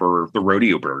Soldiers, for the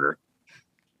rodeo burger.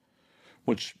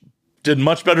 Which did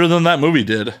much better than that movie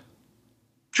did.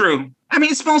 True. I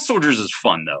mean, Small Soldiers is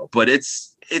fun, though, but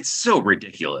it's so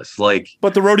ridiculous. Like,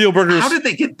 but the rodeo burgers. How did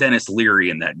they get Dennis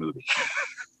Leary in that movie?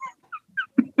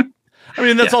 I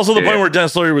mean, that's also the point where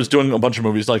Dennis Leary was doing a bunch of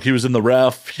movies. Like, he was in The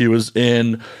Ref. He was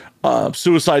in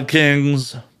Suicide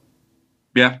Kings.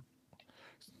 Yeah.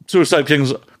 Suicide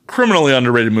Kings, criminally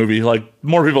underrated movie. Like,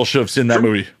 more people should have seen that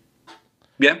movie.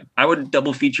 Yeah. I would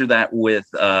double feature that with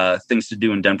Things to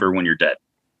Do in Denver When You're Dead.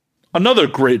 Another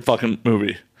great fucking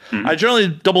movie. Mm-hmm. I generally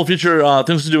double feature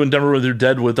Things to Do in Denver When You're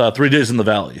Dead with 3 Days in the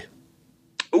Valley.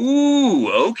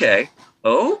 Ooh, okay.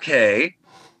 Okay.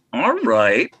 All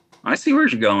right. I see where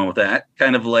you're going with that.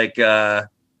 Kind of like,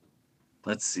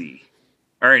 let's see.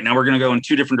 All right, now we're going to go in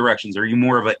two different directions. Are you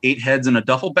more of a 8 heads in a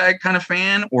duffel bag kind of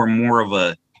fan or more of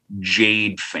a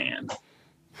Jade fan?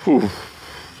 Whew.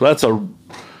 That's a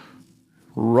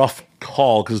rough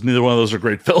call because neither one of those are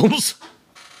great films.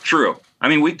 True. I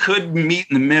mean, we could meet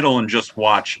in the middle and just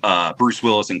watch Bruce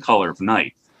Willis in Color of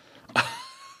Night.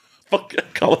 Fuck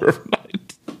Color of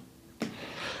Night.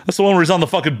 That's the one where he's on the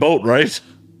fucking boat, right?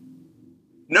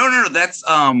 No. That's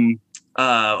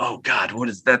oh God, what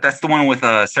is that? That's the one with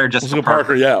Sarah Jessica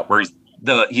Parker. Yeah, where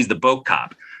he's the boat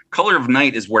cop. Color of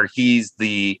Night is where he's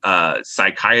the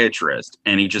psychiatrist,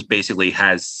 and he just basically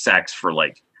has sex for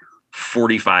like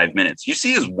 45 minutes. You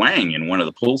see his wang in one of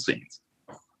the pool scenes.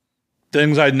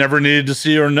 Things I never needed to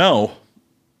see or know.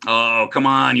 Oh, come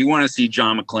on! You want to see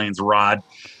John McClane's rod?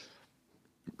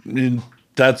 I mean,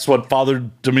 that's what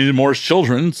fathered Demi Moore's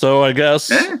children. So I guess.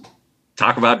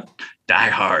 Talk about Die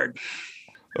Hard.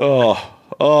 Oh.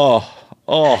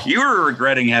 You were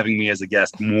regretting having me as a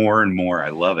guest more and more. I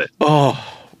love it.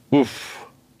 Oof.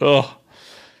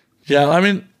 Yeah, I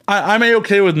mean, I'm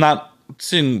okay with not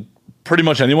seeing pretty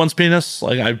much anyone's penis.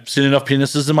 Like, I've seen enough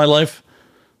penises in my life.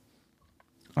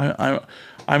 I'm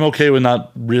okay with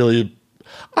not really.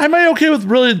 I'm okay with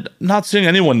really not seeing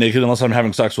anyone naked unless I'm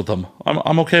having sex with them.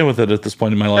 I'm okay with it at this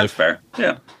point in my That's life. fair.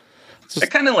 Yeah. Just, I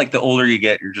kind of like the older you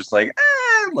get, you're just like,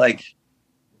 like,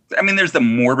 I mean, there's the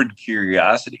morbid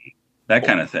curiosity, that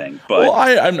kind of thing. But well,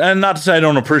 and not to say I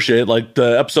don't appreciate, like,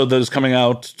 the episode that is coming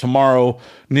out tomorrow,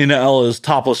 Nina L is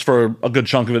topless for a good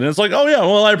chunk of it. And it's like, oh, yeah,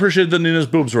 well, I appreciate that Nina's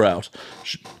boobs are out.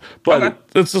 But Okay.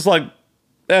 it's just like,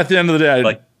 at the end of the day, I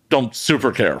Like- don't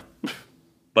super care.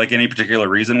 like any particular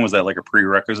reason, was that like a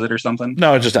prerequisite or something?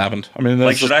 No, it just happened. I mean,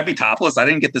 Like, should I be topless? I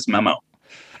didn't get this memo.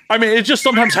 I mean, it just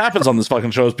sometimes happens on this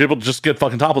fucking shows. People just get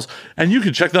fucking topless. And you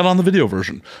can check that on the video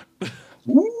version.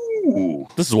 Ooh.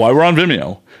 This is why we're on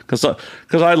Vimeo. Because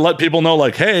I let people know,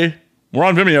 like, hey, we're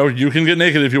on Vimeo. You can get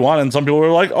naked if you want. And some people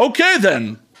were like, okay,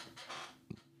 then.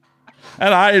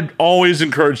 And I always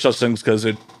encourage such things because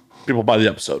people buy the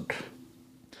episode.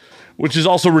 Which is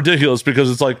also ridiculous because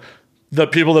it's like the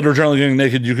people that are generally getting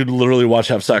naked, you could literally watch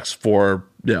have sex for,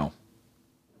 no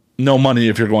money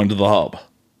if you're going to the hub.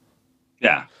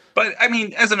 Yeah. But I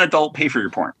mean, as an adult, pay for your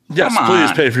porn. Yes, Come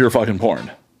please on. pay for your fucking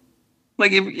porn.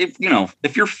 Like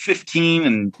if you're 15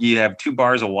 and you have 2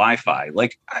 bars of Wi-Fi,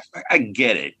 like I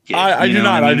get it. Kid. I You do know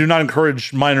not. what I mean? do not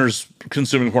encourage minors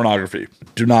consuming pornography.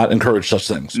 Do not encourage such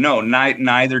things. No,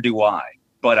 neither do I.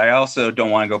 But I also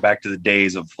don't want to go back to the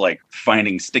days of like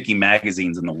finding sticky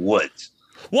magazines in the woods.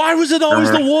 Why was it always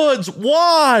the woods?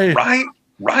 Why?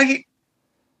 Right.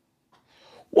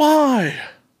 Why?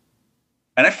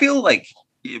 And I feel like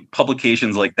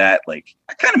publications like that, like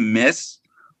I kind of miss,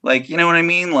 like, you know what I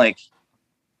mean? Like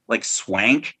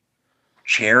Swank,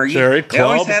 Cherry. Cherry, They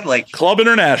always Club, had like Club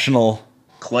International.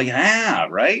 yeah,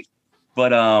 right.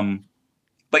 But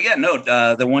yeah, no,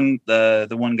 the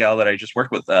one gal that I just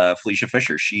worked with, Felicia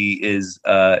Fisher, she is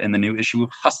in the new issue of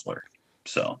Hustler.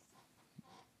 So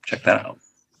check that out.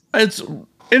 It's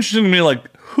interesting to me,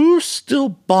 like, who still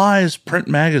buys print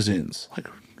magazines? Like,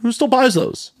 who still buys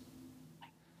those?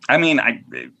 I mean,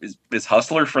 is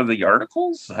Hustler for the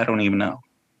articles? I don't even know.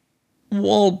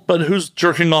 Well, but who's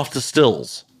jerking off to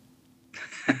stills?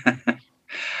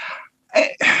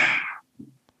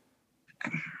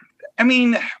 I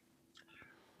mean,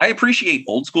 I appreciate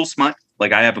old school smut.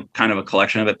 Like I have a kind of a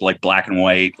collection of it, like black and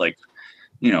white, like,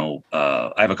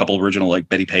 I have a couple original like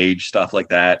Betty Page stuff like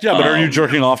that. Yeah, but are you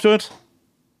jerking off to it?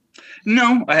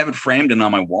 No, I have it framed and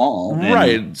on my wall. And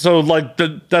Right. So, like,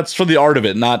 that's for the art of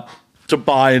it, not to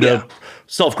buy the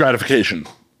self-gratification.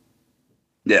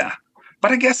 Yeah.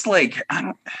 But I guess, like,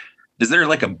 is there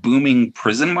like a booming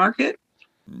prison market?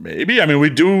 Maybe. I mean,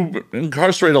 we do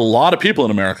incarcerate a lot of people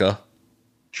in America.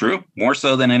 True. More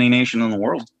so than any nation in the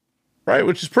world. Right?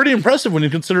 Which is pretty impressive when you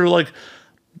consider, like,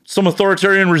 some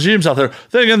authoritarian regimes out there.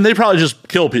 Then again, they probably just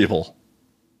kill people.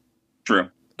 True.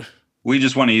 We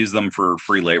just want to use them for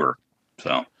free labor.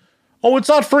 So. Oh, it's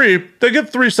not free. They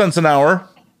get 3 cents an hour.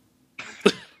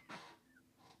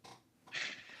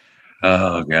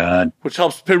 Oh, God. Which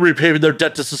helps repay their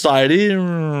debt to society.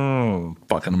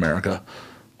 Fucking America.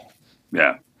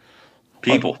 Yeah.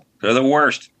 People. They're the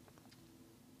worst.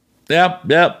 Yep.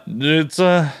 It's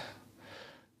a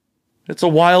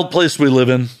wild place we live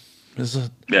in.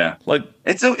 Yeah. Like,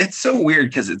 it's so weird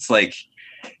because it's like,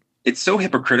 it's so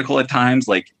hypocritical at times.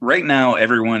 Like right now,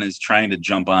 everyone is trying to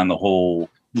jump on the whole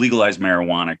legalized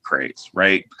marijuana craze,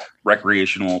 right?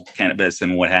 Recreational cannabis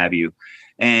and what have you.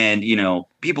 And,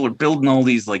 people are building all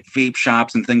these like vape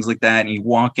shops and things like that. And you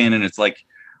walk in and it's like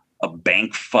a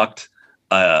bank fucked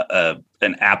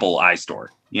an Apple iStore.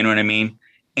 You know what I mean?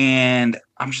 And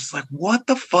I'm just like, what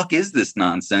the fuck is this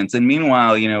nonsense? And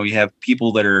meanwhile, you have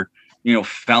people that are,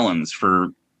 felons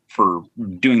for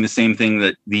doing the same thing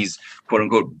that these quote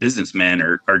unquote businessmen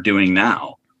are doing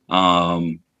now.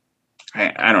 I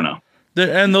don't know.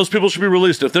 And those people should be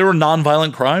released. If they were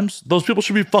nonviolent crimes, those people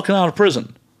should be fucking out of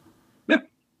prison. Yeah.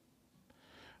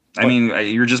 I mean,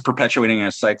 you're just perpetuating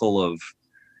a cycle of,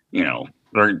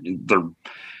 they're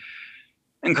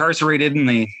incarcerated and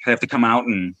they have to come out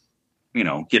and,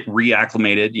 get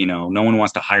reacclimated. No one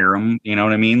wants to hire them. You know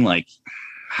what I mean? Like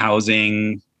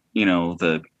housing,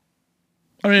 the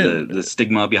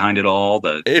stigma behind it all.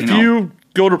 If you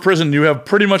go to prison, you have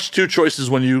pretty much 2 choices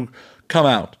when you come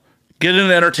out: get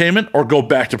into entertainment or go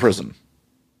back to prison.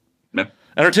 Yeah.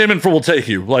 Entertainment will take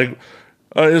you. Like,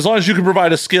 as long as you can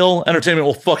provide a skill, entertainment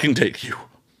will fucking take you.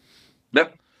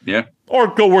 Yep. Yeah. Or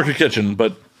go work a kitchen,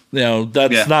 but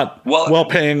that's not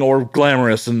well-paying or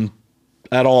glamorous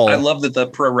at all. I love that the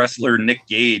pro wrestler Nick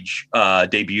Gage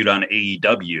debuted on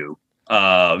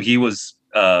AEW. He was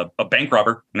a bank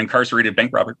robber, an incarcerated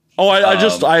bank robber. Oh,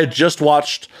 I had just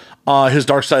watched his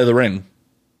Dark Side of the Ring.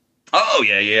 Oh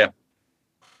yeah.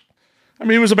 I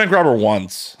mean, he was a bank robber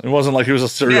once. It wasn't like he was a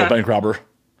serial bank robber.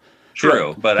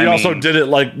 True, but he also did it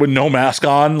like with no mask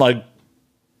on, like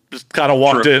just kind of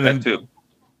walked in and. Too.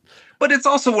 But it's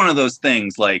also one of those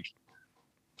things like,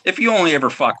 if you only ever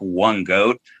fuck one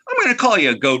goat, I'm going to call you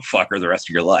a goat fucker the rest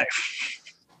of your life.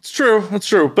 It's true. That's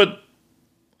true. But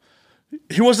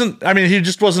he wasn't, I mean, he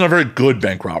just wasn't a very good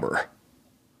bank robber.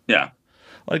 Yeah.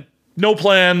 Like, no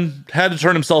plan, had to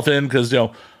turn himself in because,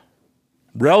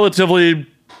 relatively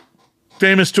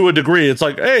famous to a degree. It's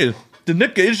like, hey, did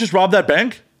Nick Gage just rob that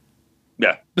bank?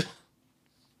 Yeah.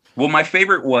 Well, my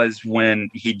favorite was when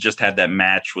he just had that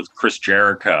match with Chris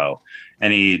Jericho,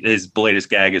 and his latest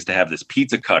gag is to have this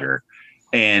pizza cutter,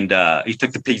 and he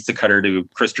took the pizza cutter to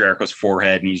Chris Jericho's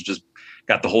forehead, and he's just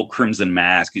got the whole crimson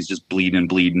mask. He's just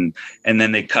bleeding, and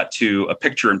then they cut to a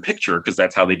picture-in-picture because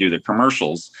that's how they do their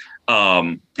commercials.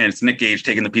 And it's Nick Gage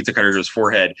taking the pizza cutter to his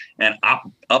forehead, and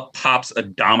up pops a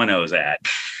Domino's ad.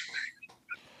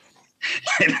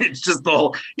 And it's just the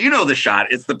whole, the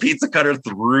shot. It's the pizza cutter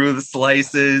through the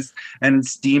slices and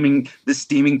the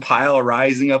steaming pile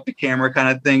rising up the camera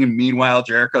kind of thing. And meanwhile,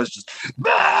 Jericho's just,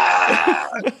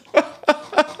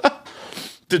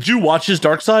 Did you watch his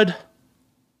Dark Side?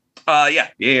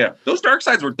 Yeah. Those Dark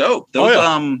Sides were dope. Those,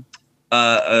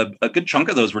 a good chunk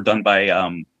of those were done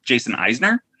by Jason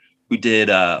Eisner, who did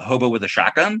Hobo with a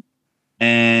Shotgun.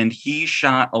 And he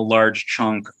shot a large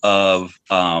chunk of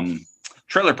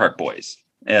Trailer Park Boys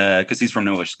because he's from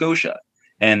Nova Scotia.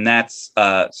 And that's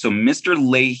so Mr.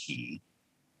 Leahy,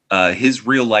 his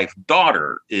real life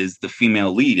daughter is the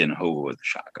female lead in Hobo with a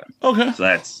Shotgun. Okay. So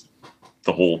that's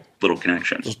the whole little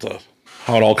connection. Just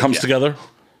how it all comes together.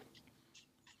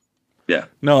 Yeah.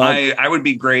 No, I would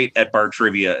be great at bar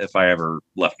trivia if I ever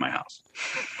left my house.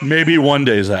 Maybe one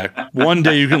day, Zach. One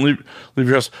day you can leave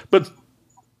your house. But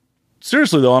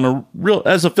seriously, though,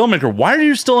 as a filmmaker, why are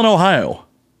you still in Ohio?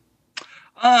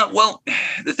 Well,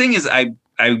 the thing is, I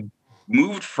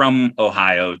moved from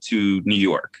Ohio to New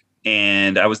York,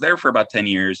 and I was there for about 10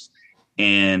 years,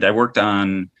 and I worked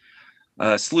on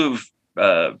a slew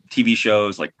of TV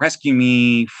shows like Rescue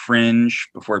Me, Fringe,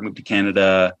 before I moved to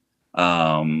Canada,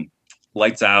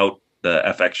 Lights Out, the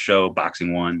FX show,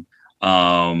 Boxing One,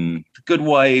 The Good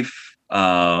Wife,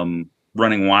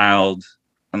 Running Wild,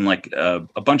 and like a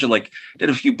bunch of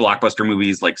did a few blockbuster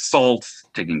movies like Salt,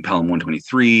 taking Pelham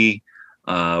 123.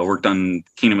 Worked on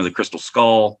Kingdom of the Crystal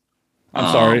Skull. I'm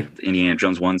sorry. The Indiana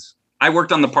Jones ones. I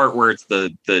worked on the part where it's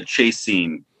the chase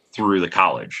scene through the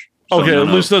college. So okay, at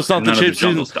least that's not the chase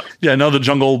scene. Stuff. Yeah, no, the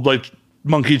jungle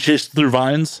monkey chased through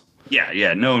vines.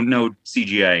 Yeah, no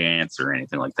CGI ants or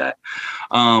anything like that.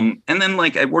 And then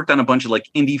I worked on a bunch of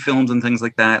indie films and things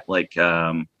like that.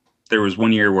 There was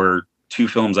one year where 2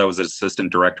 films I was an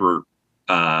assistant director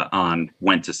on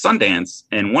went to Sundance,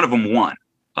 and one of them won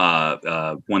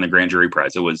the grand jury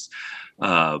prize. It was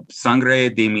Sangre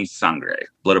de mi Sangre,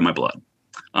 Blood of My Blood,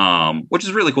 which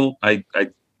is really cool.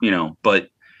 But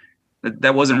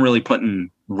that wasn't really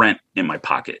putting rent in my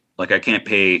pocket. I can't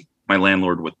pay my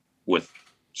landlord with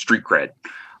street cred.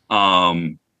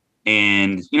 And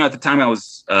at the time I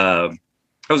was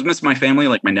missing my family.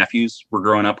 My nephews were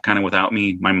growing up kind of without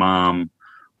me. My mom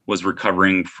was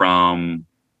recovering from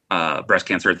breast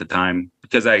cancer at the time,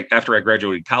 because after I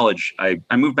graduated college, I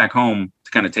moved back home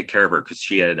to kind of take care of her because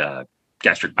she had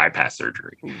gastric bypass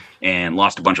surgery and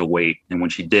lost a bunch of weight. And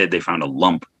when she did, they found a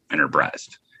lump in her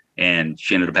breast, and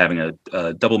she ended up having a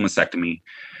double mastectomy.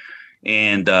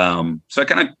 And so I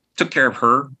kind of took care of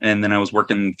her, and then I was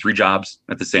working 3 jobs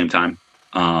at the same time.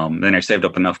 Then I saved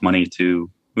up enough money to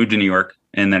move to New York,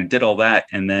 and then I did all that.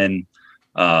 And then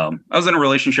I was in a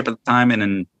relationship at the time, and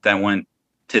then that went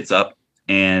tits up.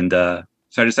 And so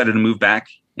I decided to move back,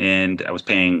 and I was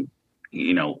paying,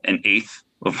 an eighth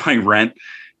of my rent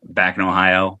back in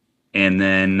Ohio. And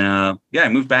then, I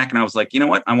moved back, and I was like, you know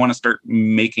what? I want to start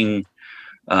making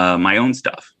my own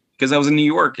stuff, because I was in New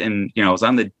York, and, I was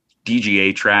on the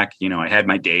DGA track. I had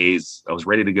my days. I was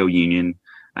ready to go union.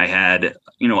 I had,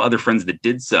 other friends that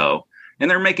did so, and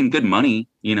they're making good money.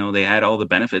 They had all the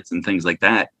benefits and things like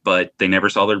that, but they never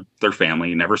saw their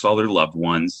family, never saw their loved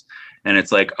ones. And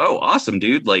it's like, oh, awesome,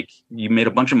 dude. You made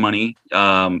a bunch of money.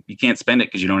 You can't spend it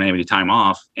because you don't have any time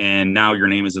off. And now your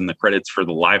name is in the credits for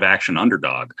the live action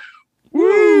Underdog.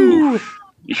 Woo! I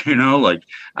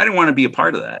didn't want to be a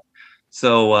part of that.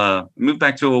 So I moved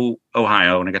back to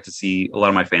Ohio, and I got to see a lot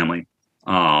of my family.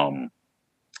 But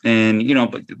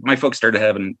my folks started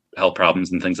having health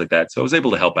problems and things like that. So I was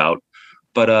able to help out,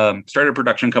 but started a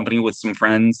production company with some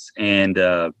friends, and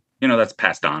that's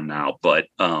passed on now. But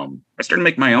I started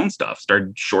making my own stuff,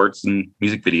 started shorts and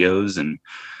music videos, and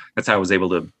that's how I was able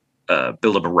to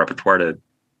build up a repertoire to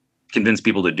convince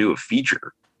people to do a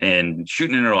feature. And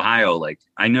shooting in Ohio, like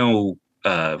I know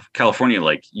California,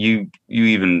 like you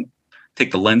even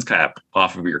take the lens cap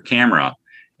off of your camera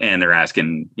and they're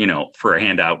asking, for a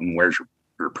handout and where's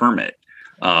your permit.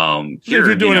 Here, if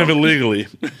you're doing it illegally,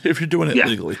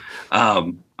 legally.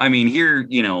 I mean, here,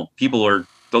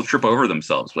 they'll trip over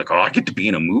themselves. Like, oh, I get to be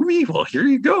in a movie. Well, here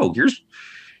you go. Here's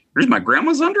my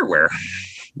grandma's underwear.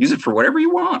 Use it for whatever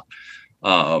you want.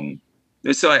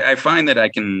 So I find that I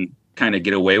can kind of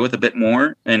get away with a bit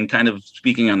more. And kind of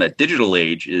speaking on that digital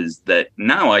age is that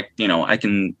now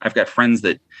I've got friends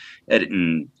that edit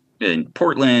in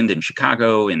Portland and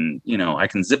Chicago, and, I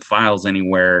can zip files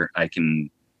anywhere. I can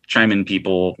chime in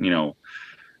people,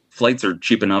 flights are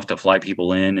cheap enough to fly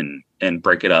people in and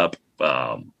break it up.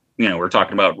 We're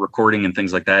talking about recording and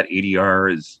things like that.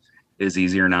 ADR is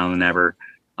easier now than ever.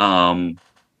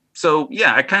 So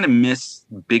yeah, I kind of miss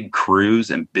big crews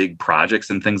and big projects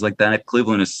and things like that.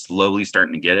 Cleveland is slowly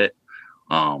starting to get it.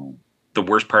 The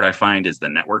worst part I find is the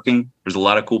networking. There's a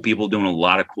lot of cool people doing a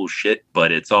lot of cool shit,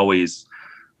 but it's always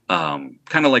kind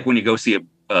of like when you go see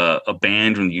a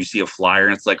band, when you see a flyer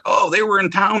and it's like, oh, they were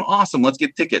in town. Awesome. Let's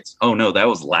get tickets. Oh no, that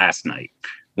was last night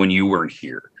when you weren't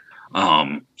here.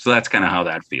 So that's kind of how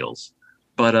that feels.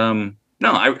 But no,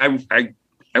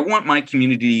 I want my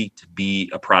community to be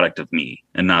a product of me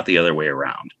and not the other way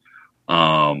around.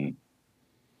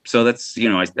 So that's,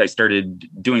 I started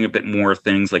doing a bit more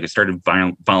things. Like I started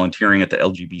volunteering at the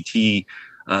LGBT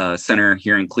center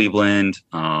here in Cleveland.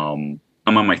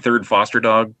 I'm on my third foster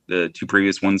dog. The two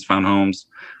previous ones found homes.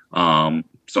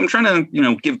 So I'm trying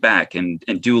to, give back and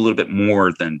do a little bit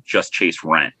more than just chase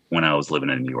rent when I was living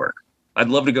in New York. I'd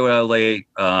love to go to LA.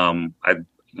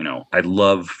 I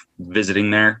love visiting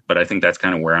there, but I think that's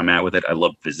kind of where I'm at with it. I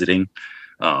love visiting.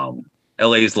 LA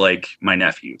is like my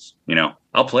nephews,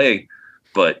 I'll play,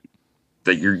 but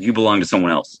that you belong to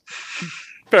someone else.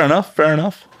 Fair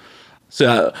enough.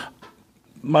 So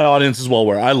my audience is well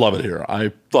aware. I love it here.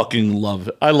 I fucking love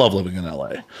it. I love living in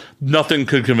LA. Nothing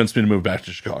could convince me to move back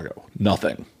to Chicago.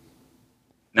 Nothing.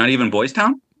 Not even Boys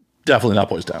Town? Definitely not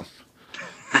Boys Town.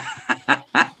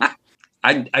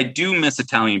 I do miss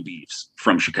Italian beefs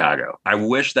from Chicago. I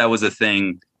wish that was a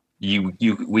thing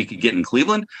we could get in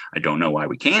Cleveland. I don't know why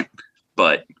we can't,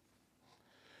 but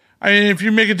I mean, if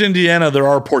you make it to Indiana, there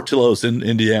are Portillo's in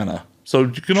Indiana, so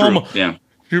you can almost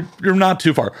you're not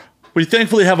too far. We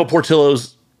thankfully have a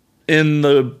Portillo's in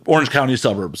the Orange County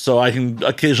suburbs, so I can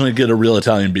occasionally get a real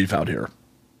Italian beef out here.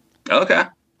 Okay,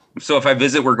 so if I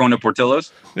visit, we're going to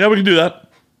Portillo's. Yeah, we can do that.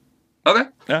 Okay.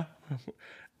 Yeah.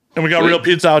 And we got real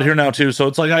pizza out here now, too. So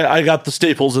it's like I got the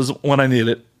staples is when I need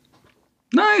it.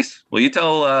 Nice. Well, you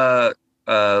tell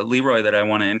Leroy that I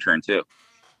want to intern, too.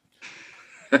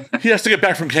 He has to get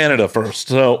back from Canada first.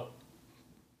 So.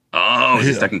 Oh,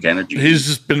 he's stuck in Canada? He's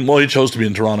just been, he chose to be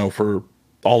in Toronto for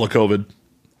all of COVID.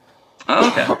 Oh,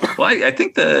 okay. Well, I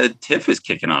think the TIFF is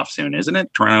kicking off soon, isn't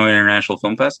it? Toronto International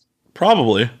Film Fest?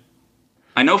 Probably.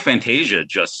 I know Fantasia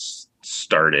just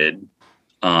started.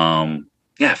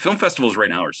 Yeah, film festivals right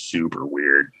now are super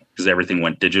weird because everything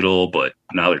went digital, but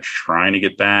now they're trying to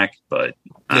get back. But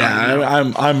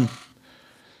I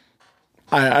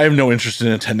have no interest in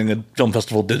attending a film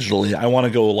festival digitally. I want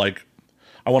to go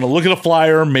I want to look at a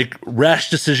flyer, make rash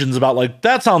decisions about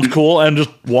that sounds cool, and just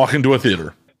walk into a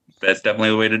theater. That's definitely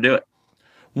the way to do it.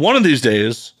 One of these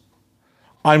days,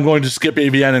 I'm going to skip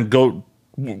AVN and go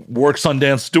work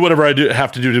Sundance, do whatever I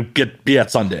have to do to be at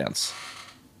Sundance.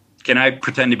 Can I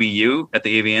pretend to be you at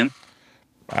the AVN?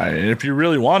 If you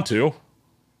really want to.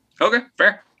 Okay,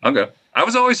 fair. I'll go. I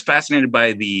was always fascinated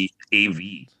by the AV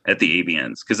at the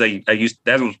AVNs because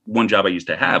that was one job I used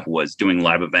to have was doing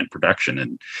live event production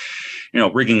and,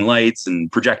 rigging lights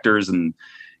and projectors and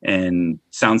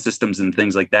sound systems and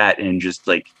things like that. And just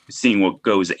seeing what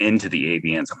goes into the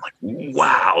AVNs. I'm like,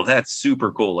 wow, that's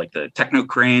super cool. Like the techno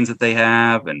cranes that they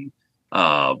have and,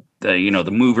 the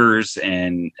movers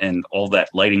and all that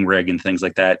lighting rig and things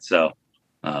like that. So,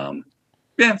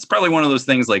 yeah, it's probably one of those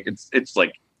things. It's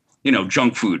like,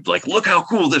 junk food. Like, look how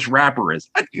cool this wrapper is.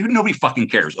 Nobody fucking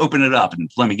cares. Open it up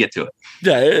and let me get to it.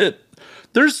 Yeah.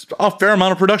 There's a fair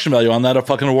amount of production value on that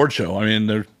fucking award show. I mean,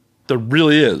 there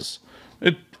really is.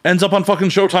 It ends up on fucking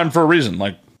Showtime for a reason.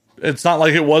 It's not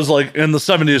like it was in the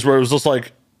 70s where it was just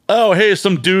oh, hey,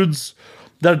 some dudes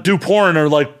that do porn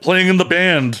are playing in the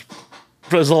band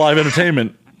as a live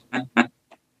entertainment.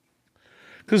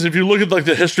 Because if you look at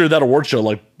the history of that award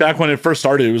show, back when it first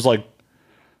started, it was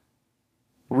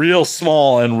real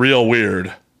small and real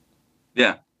weird.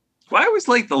 Yeah. Well, I always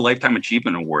like the Lifetime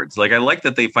Achievement Awards. I like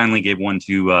that they finally gave one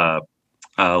to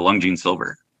Long Gene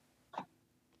Silver.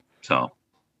 So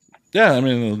Yeah, I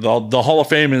mean, the Hall of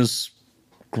Fame is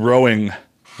growing.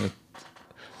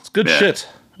 It's good shit.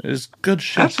 It's good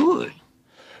shit. Absolutely.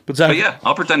 But Zach, yeah,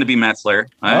 I'll pretend to be Matt Slayer.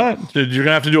 All right. You're going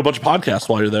to have to do a bunch of podcasts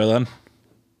while you're there then.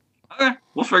 Okay,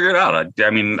 we'll figure it out. I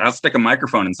mean, I'll stick a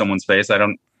microphone in someone's face. I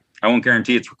won't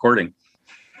guarantee it's recording.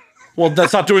 Well,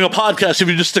 that's not doing a podcast if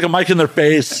you just stick a mic in their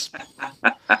face.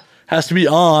 Has to be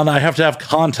on. I have to have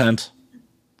content.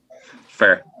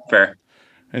 Fair.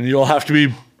 And you'll have to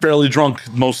be fairly drunk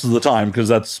most of the time because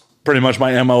that's pretty much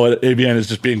my MO at AVN is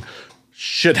just being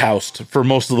shithoused for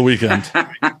most of the weekend.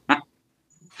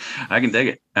 I can dig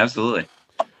it. Absolutely.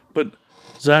 But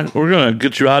Zach, we're going to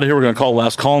get you out of here. We're going to call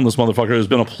last call on this motherfucker. It's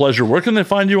been a pleasure. Where can they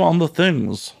find you on the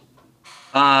things?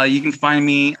 You can find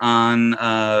me on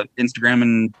Instagram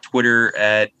and Twitter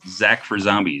at Zach for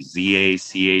Zombies,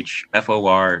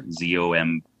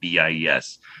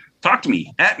 ZachForZombies. Talk to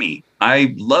me, at me.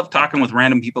 I love talking with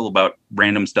random people about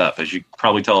random stuff. As you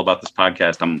probably tell about this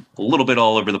podcast, I'm a little bit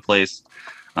all over the place.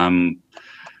 I'm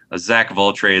a Zach of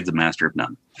all trades, a master of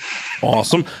none.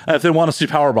 Awesome. And if they want to see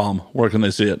Powerbomb, where can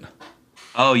they see it?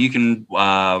 Oh, you can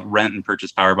rent and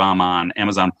purchase Powerbomb on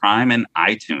Amazon Prime and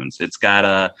iTunes. It's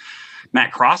got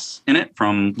Matt Cross in it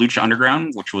from Lucha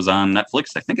Underground, which was on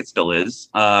Netflix. I think it still is.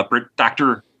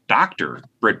 Dr.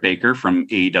 Britt Baker from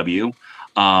AEW.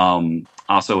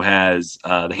 Also has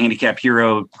the handicap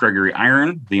hero Gregory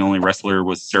Iron, the only wrestler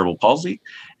with cerebral palsy,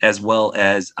 as well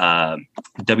as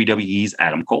WWE's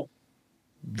Adam Cole.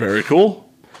 Very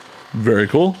cool. Very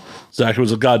cool. Zach, it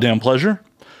was a goddamn pleasure.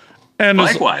 And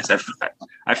likewise,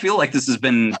 I feel like this has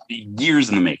been years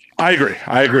in the making. I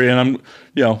agree. And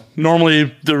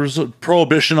normally there's a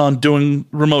prohibition on doing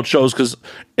remote shows because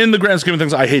in the grand scheme of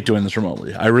things, I hate doing this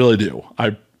remotely. I really do.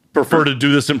 I prefer to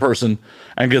do this in person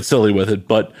and get silly with it.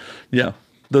 But yeah,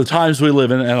 the times we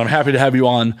live in, and I'm happy to have you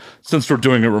on since we're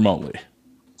doing it remotely.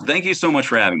 Thank you so much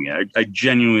for having me. I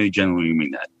genuinely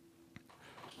mean that.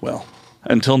 Well,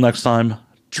 until next time,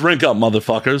 drink up,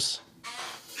 motherfuckers.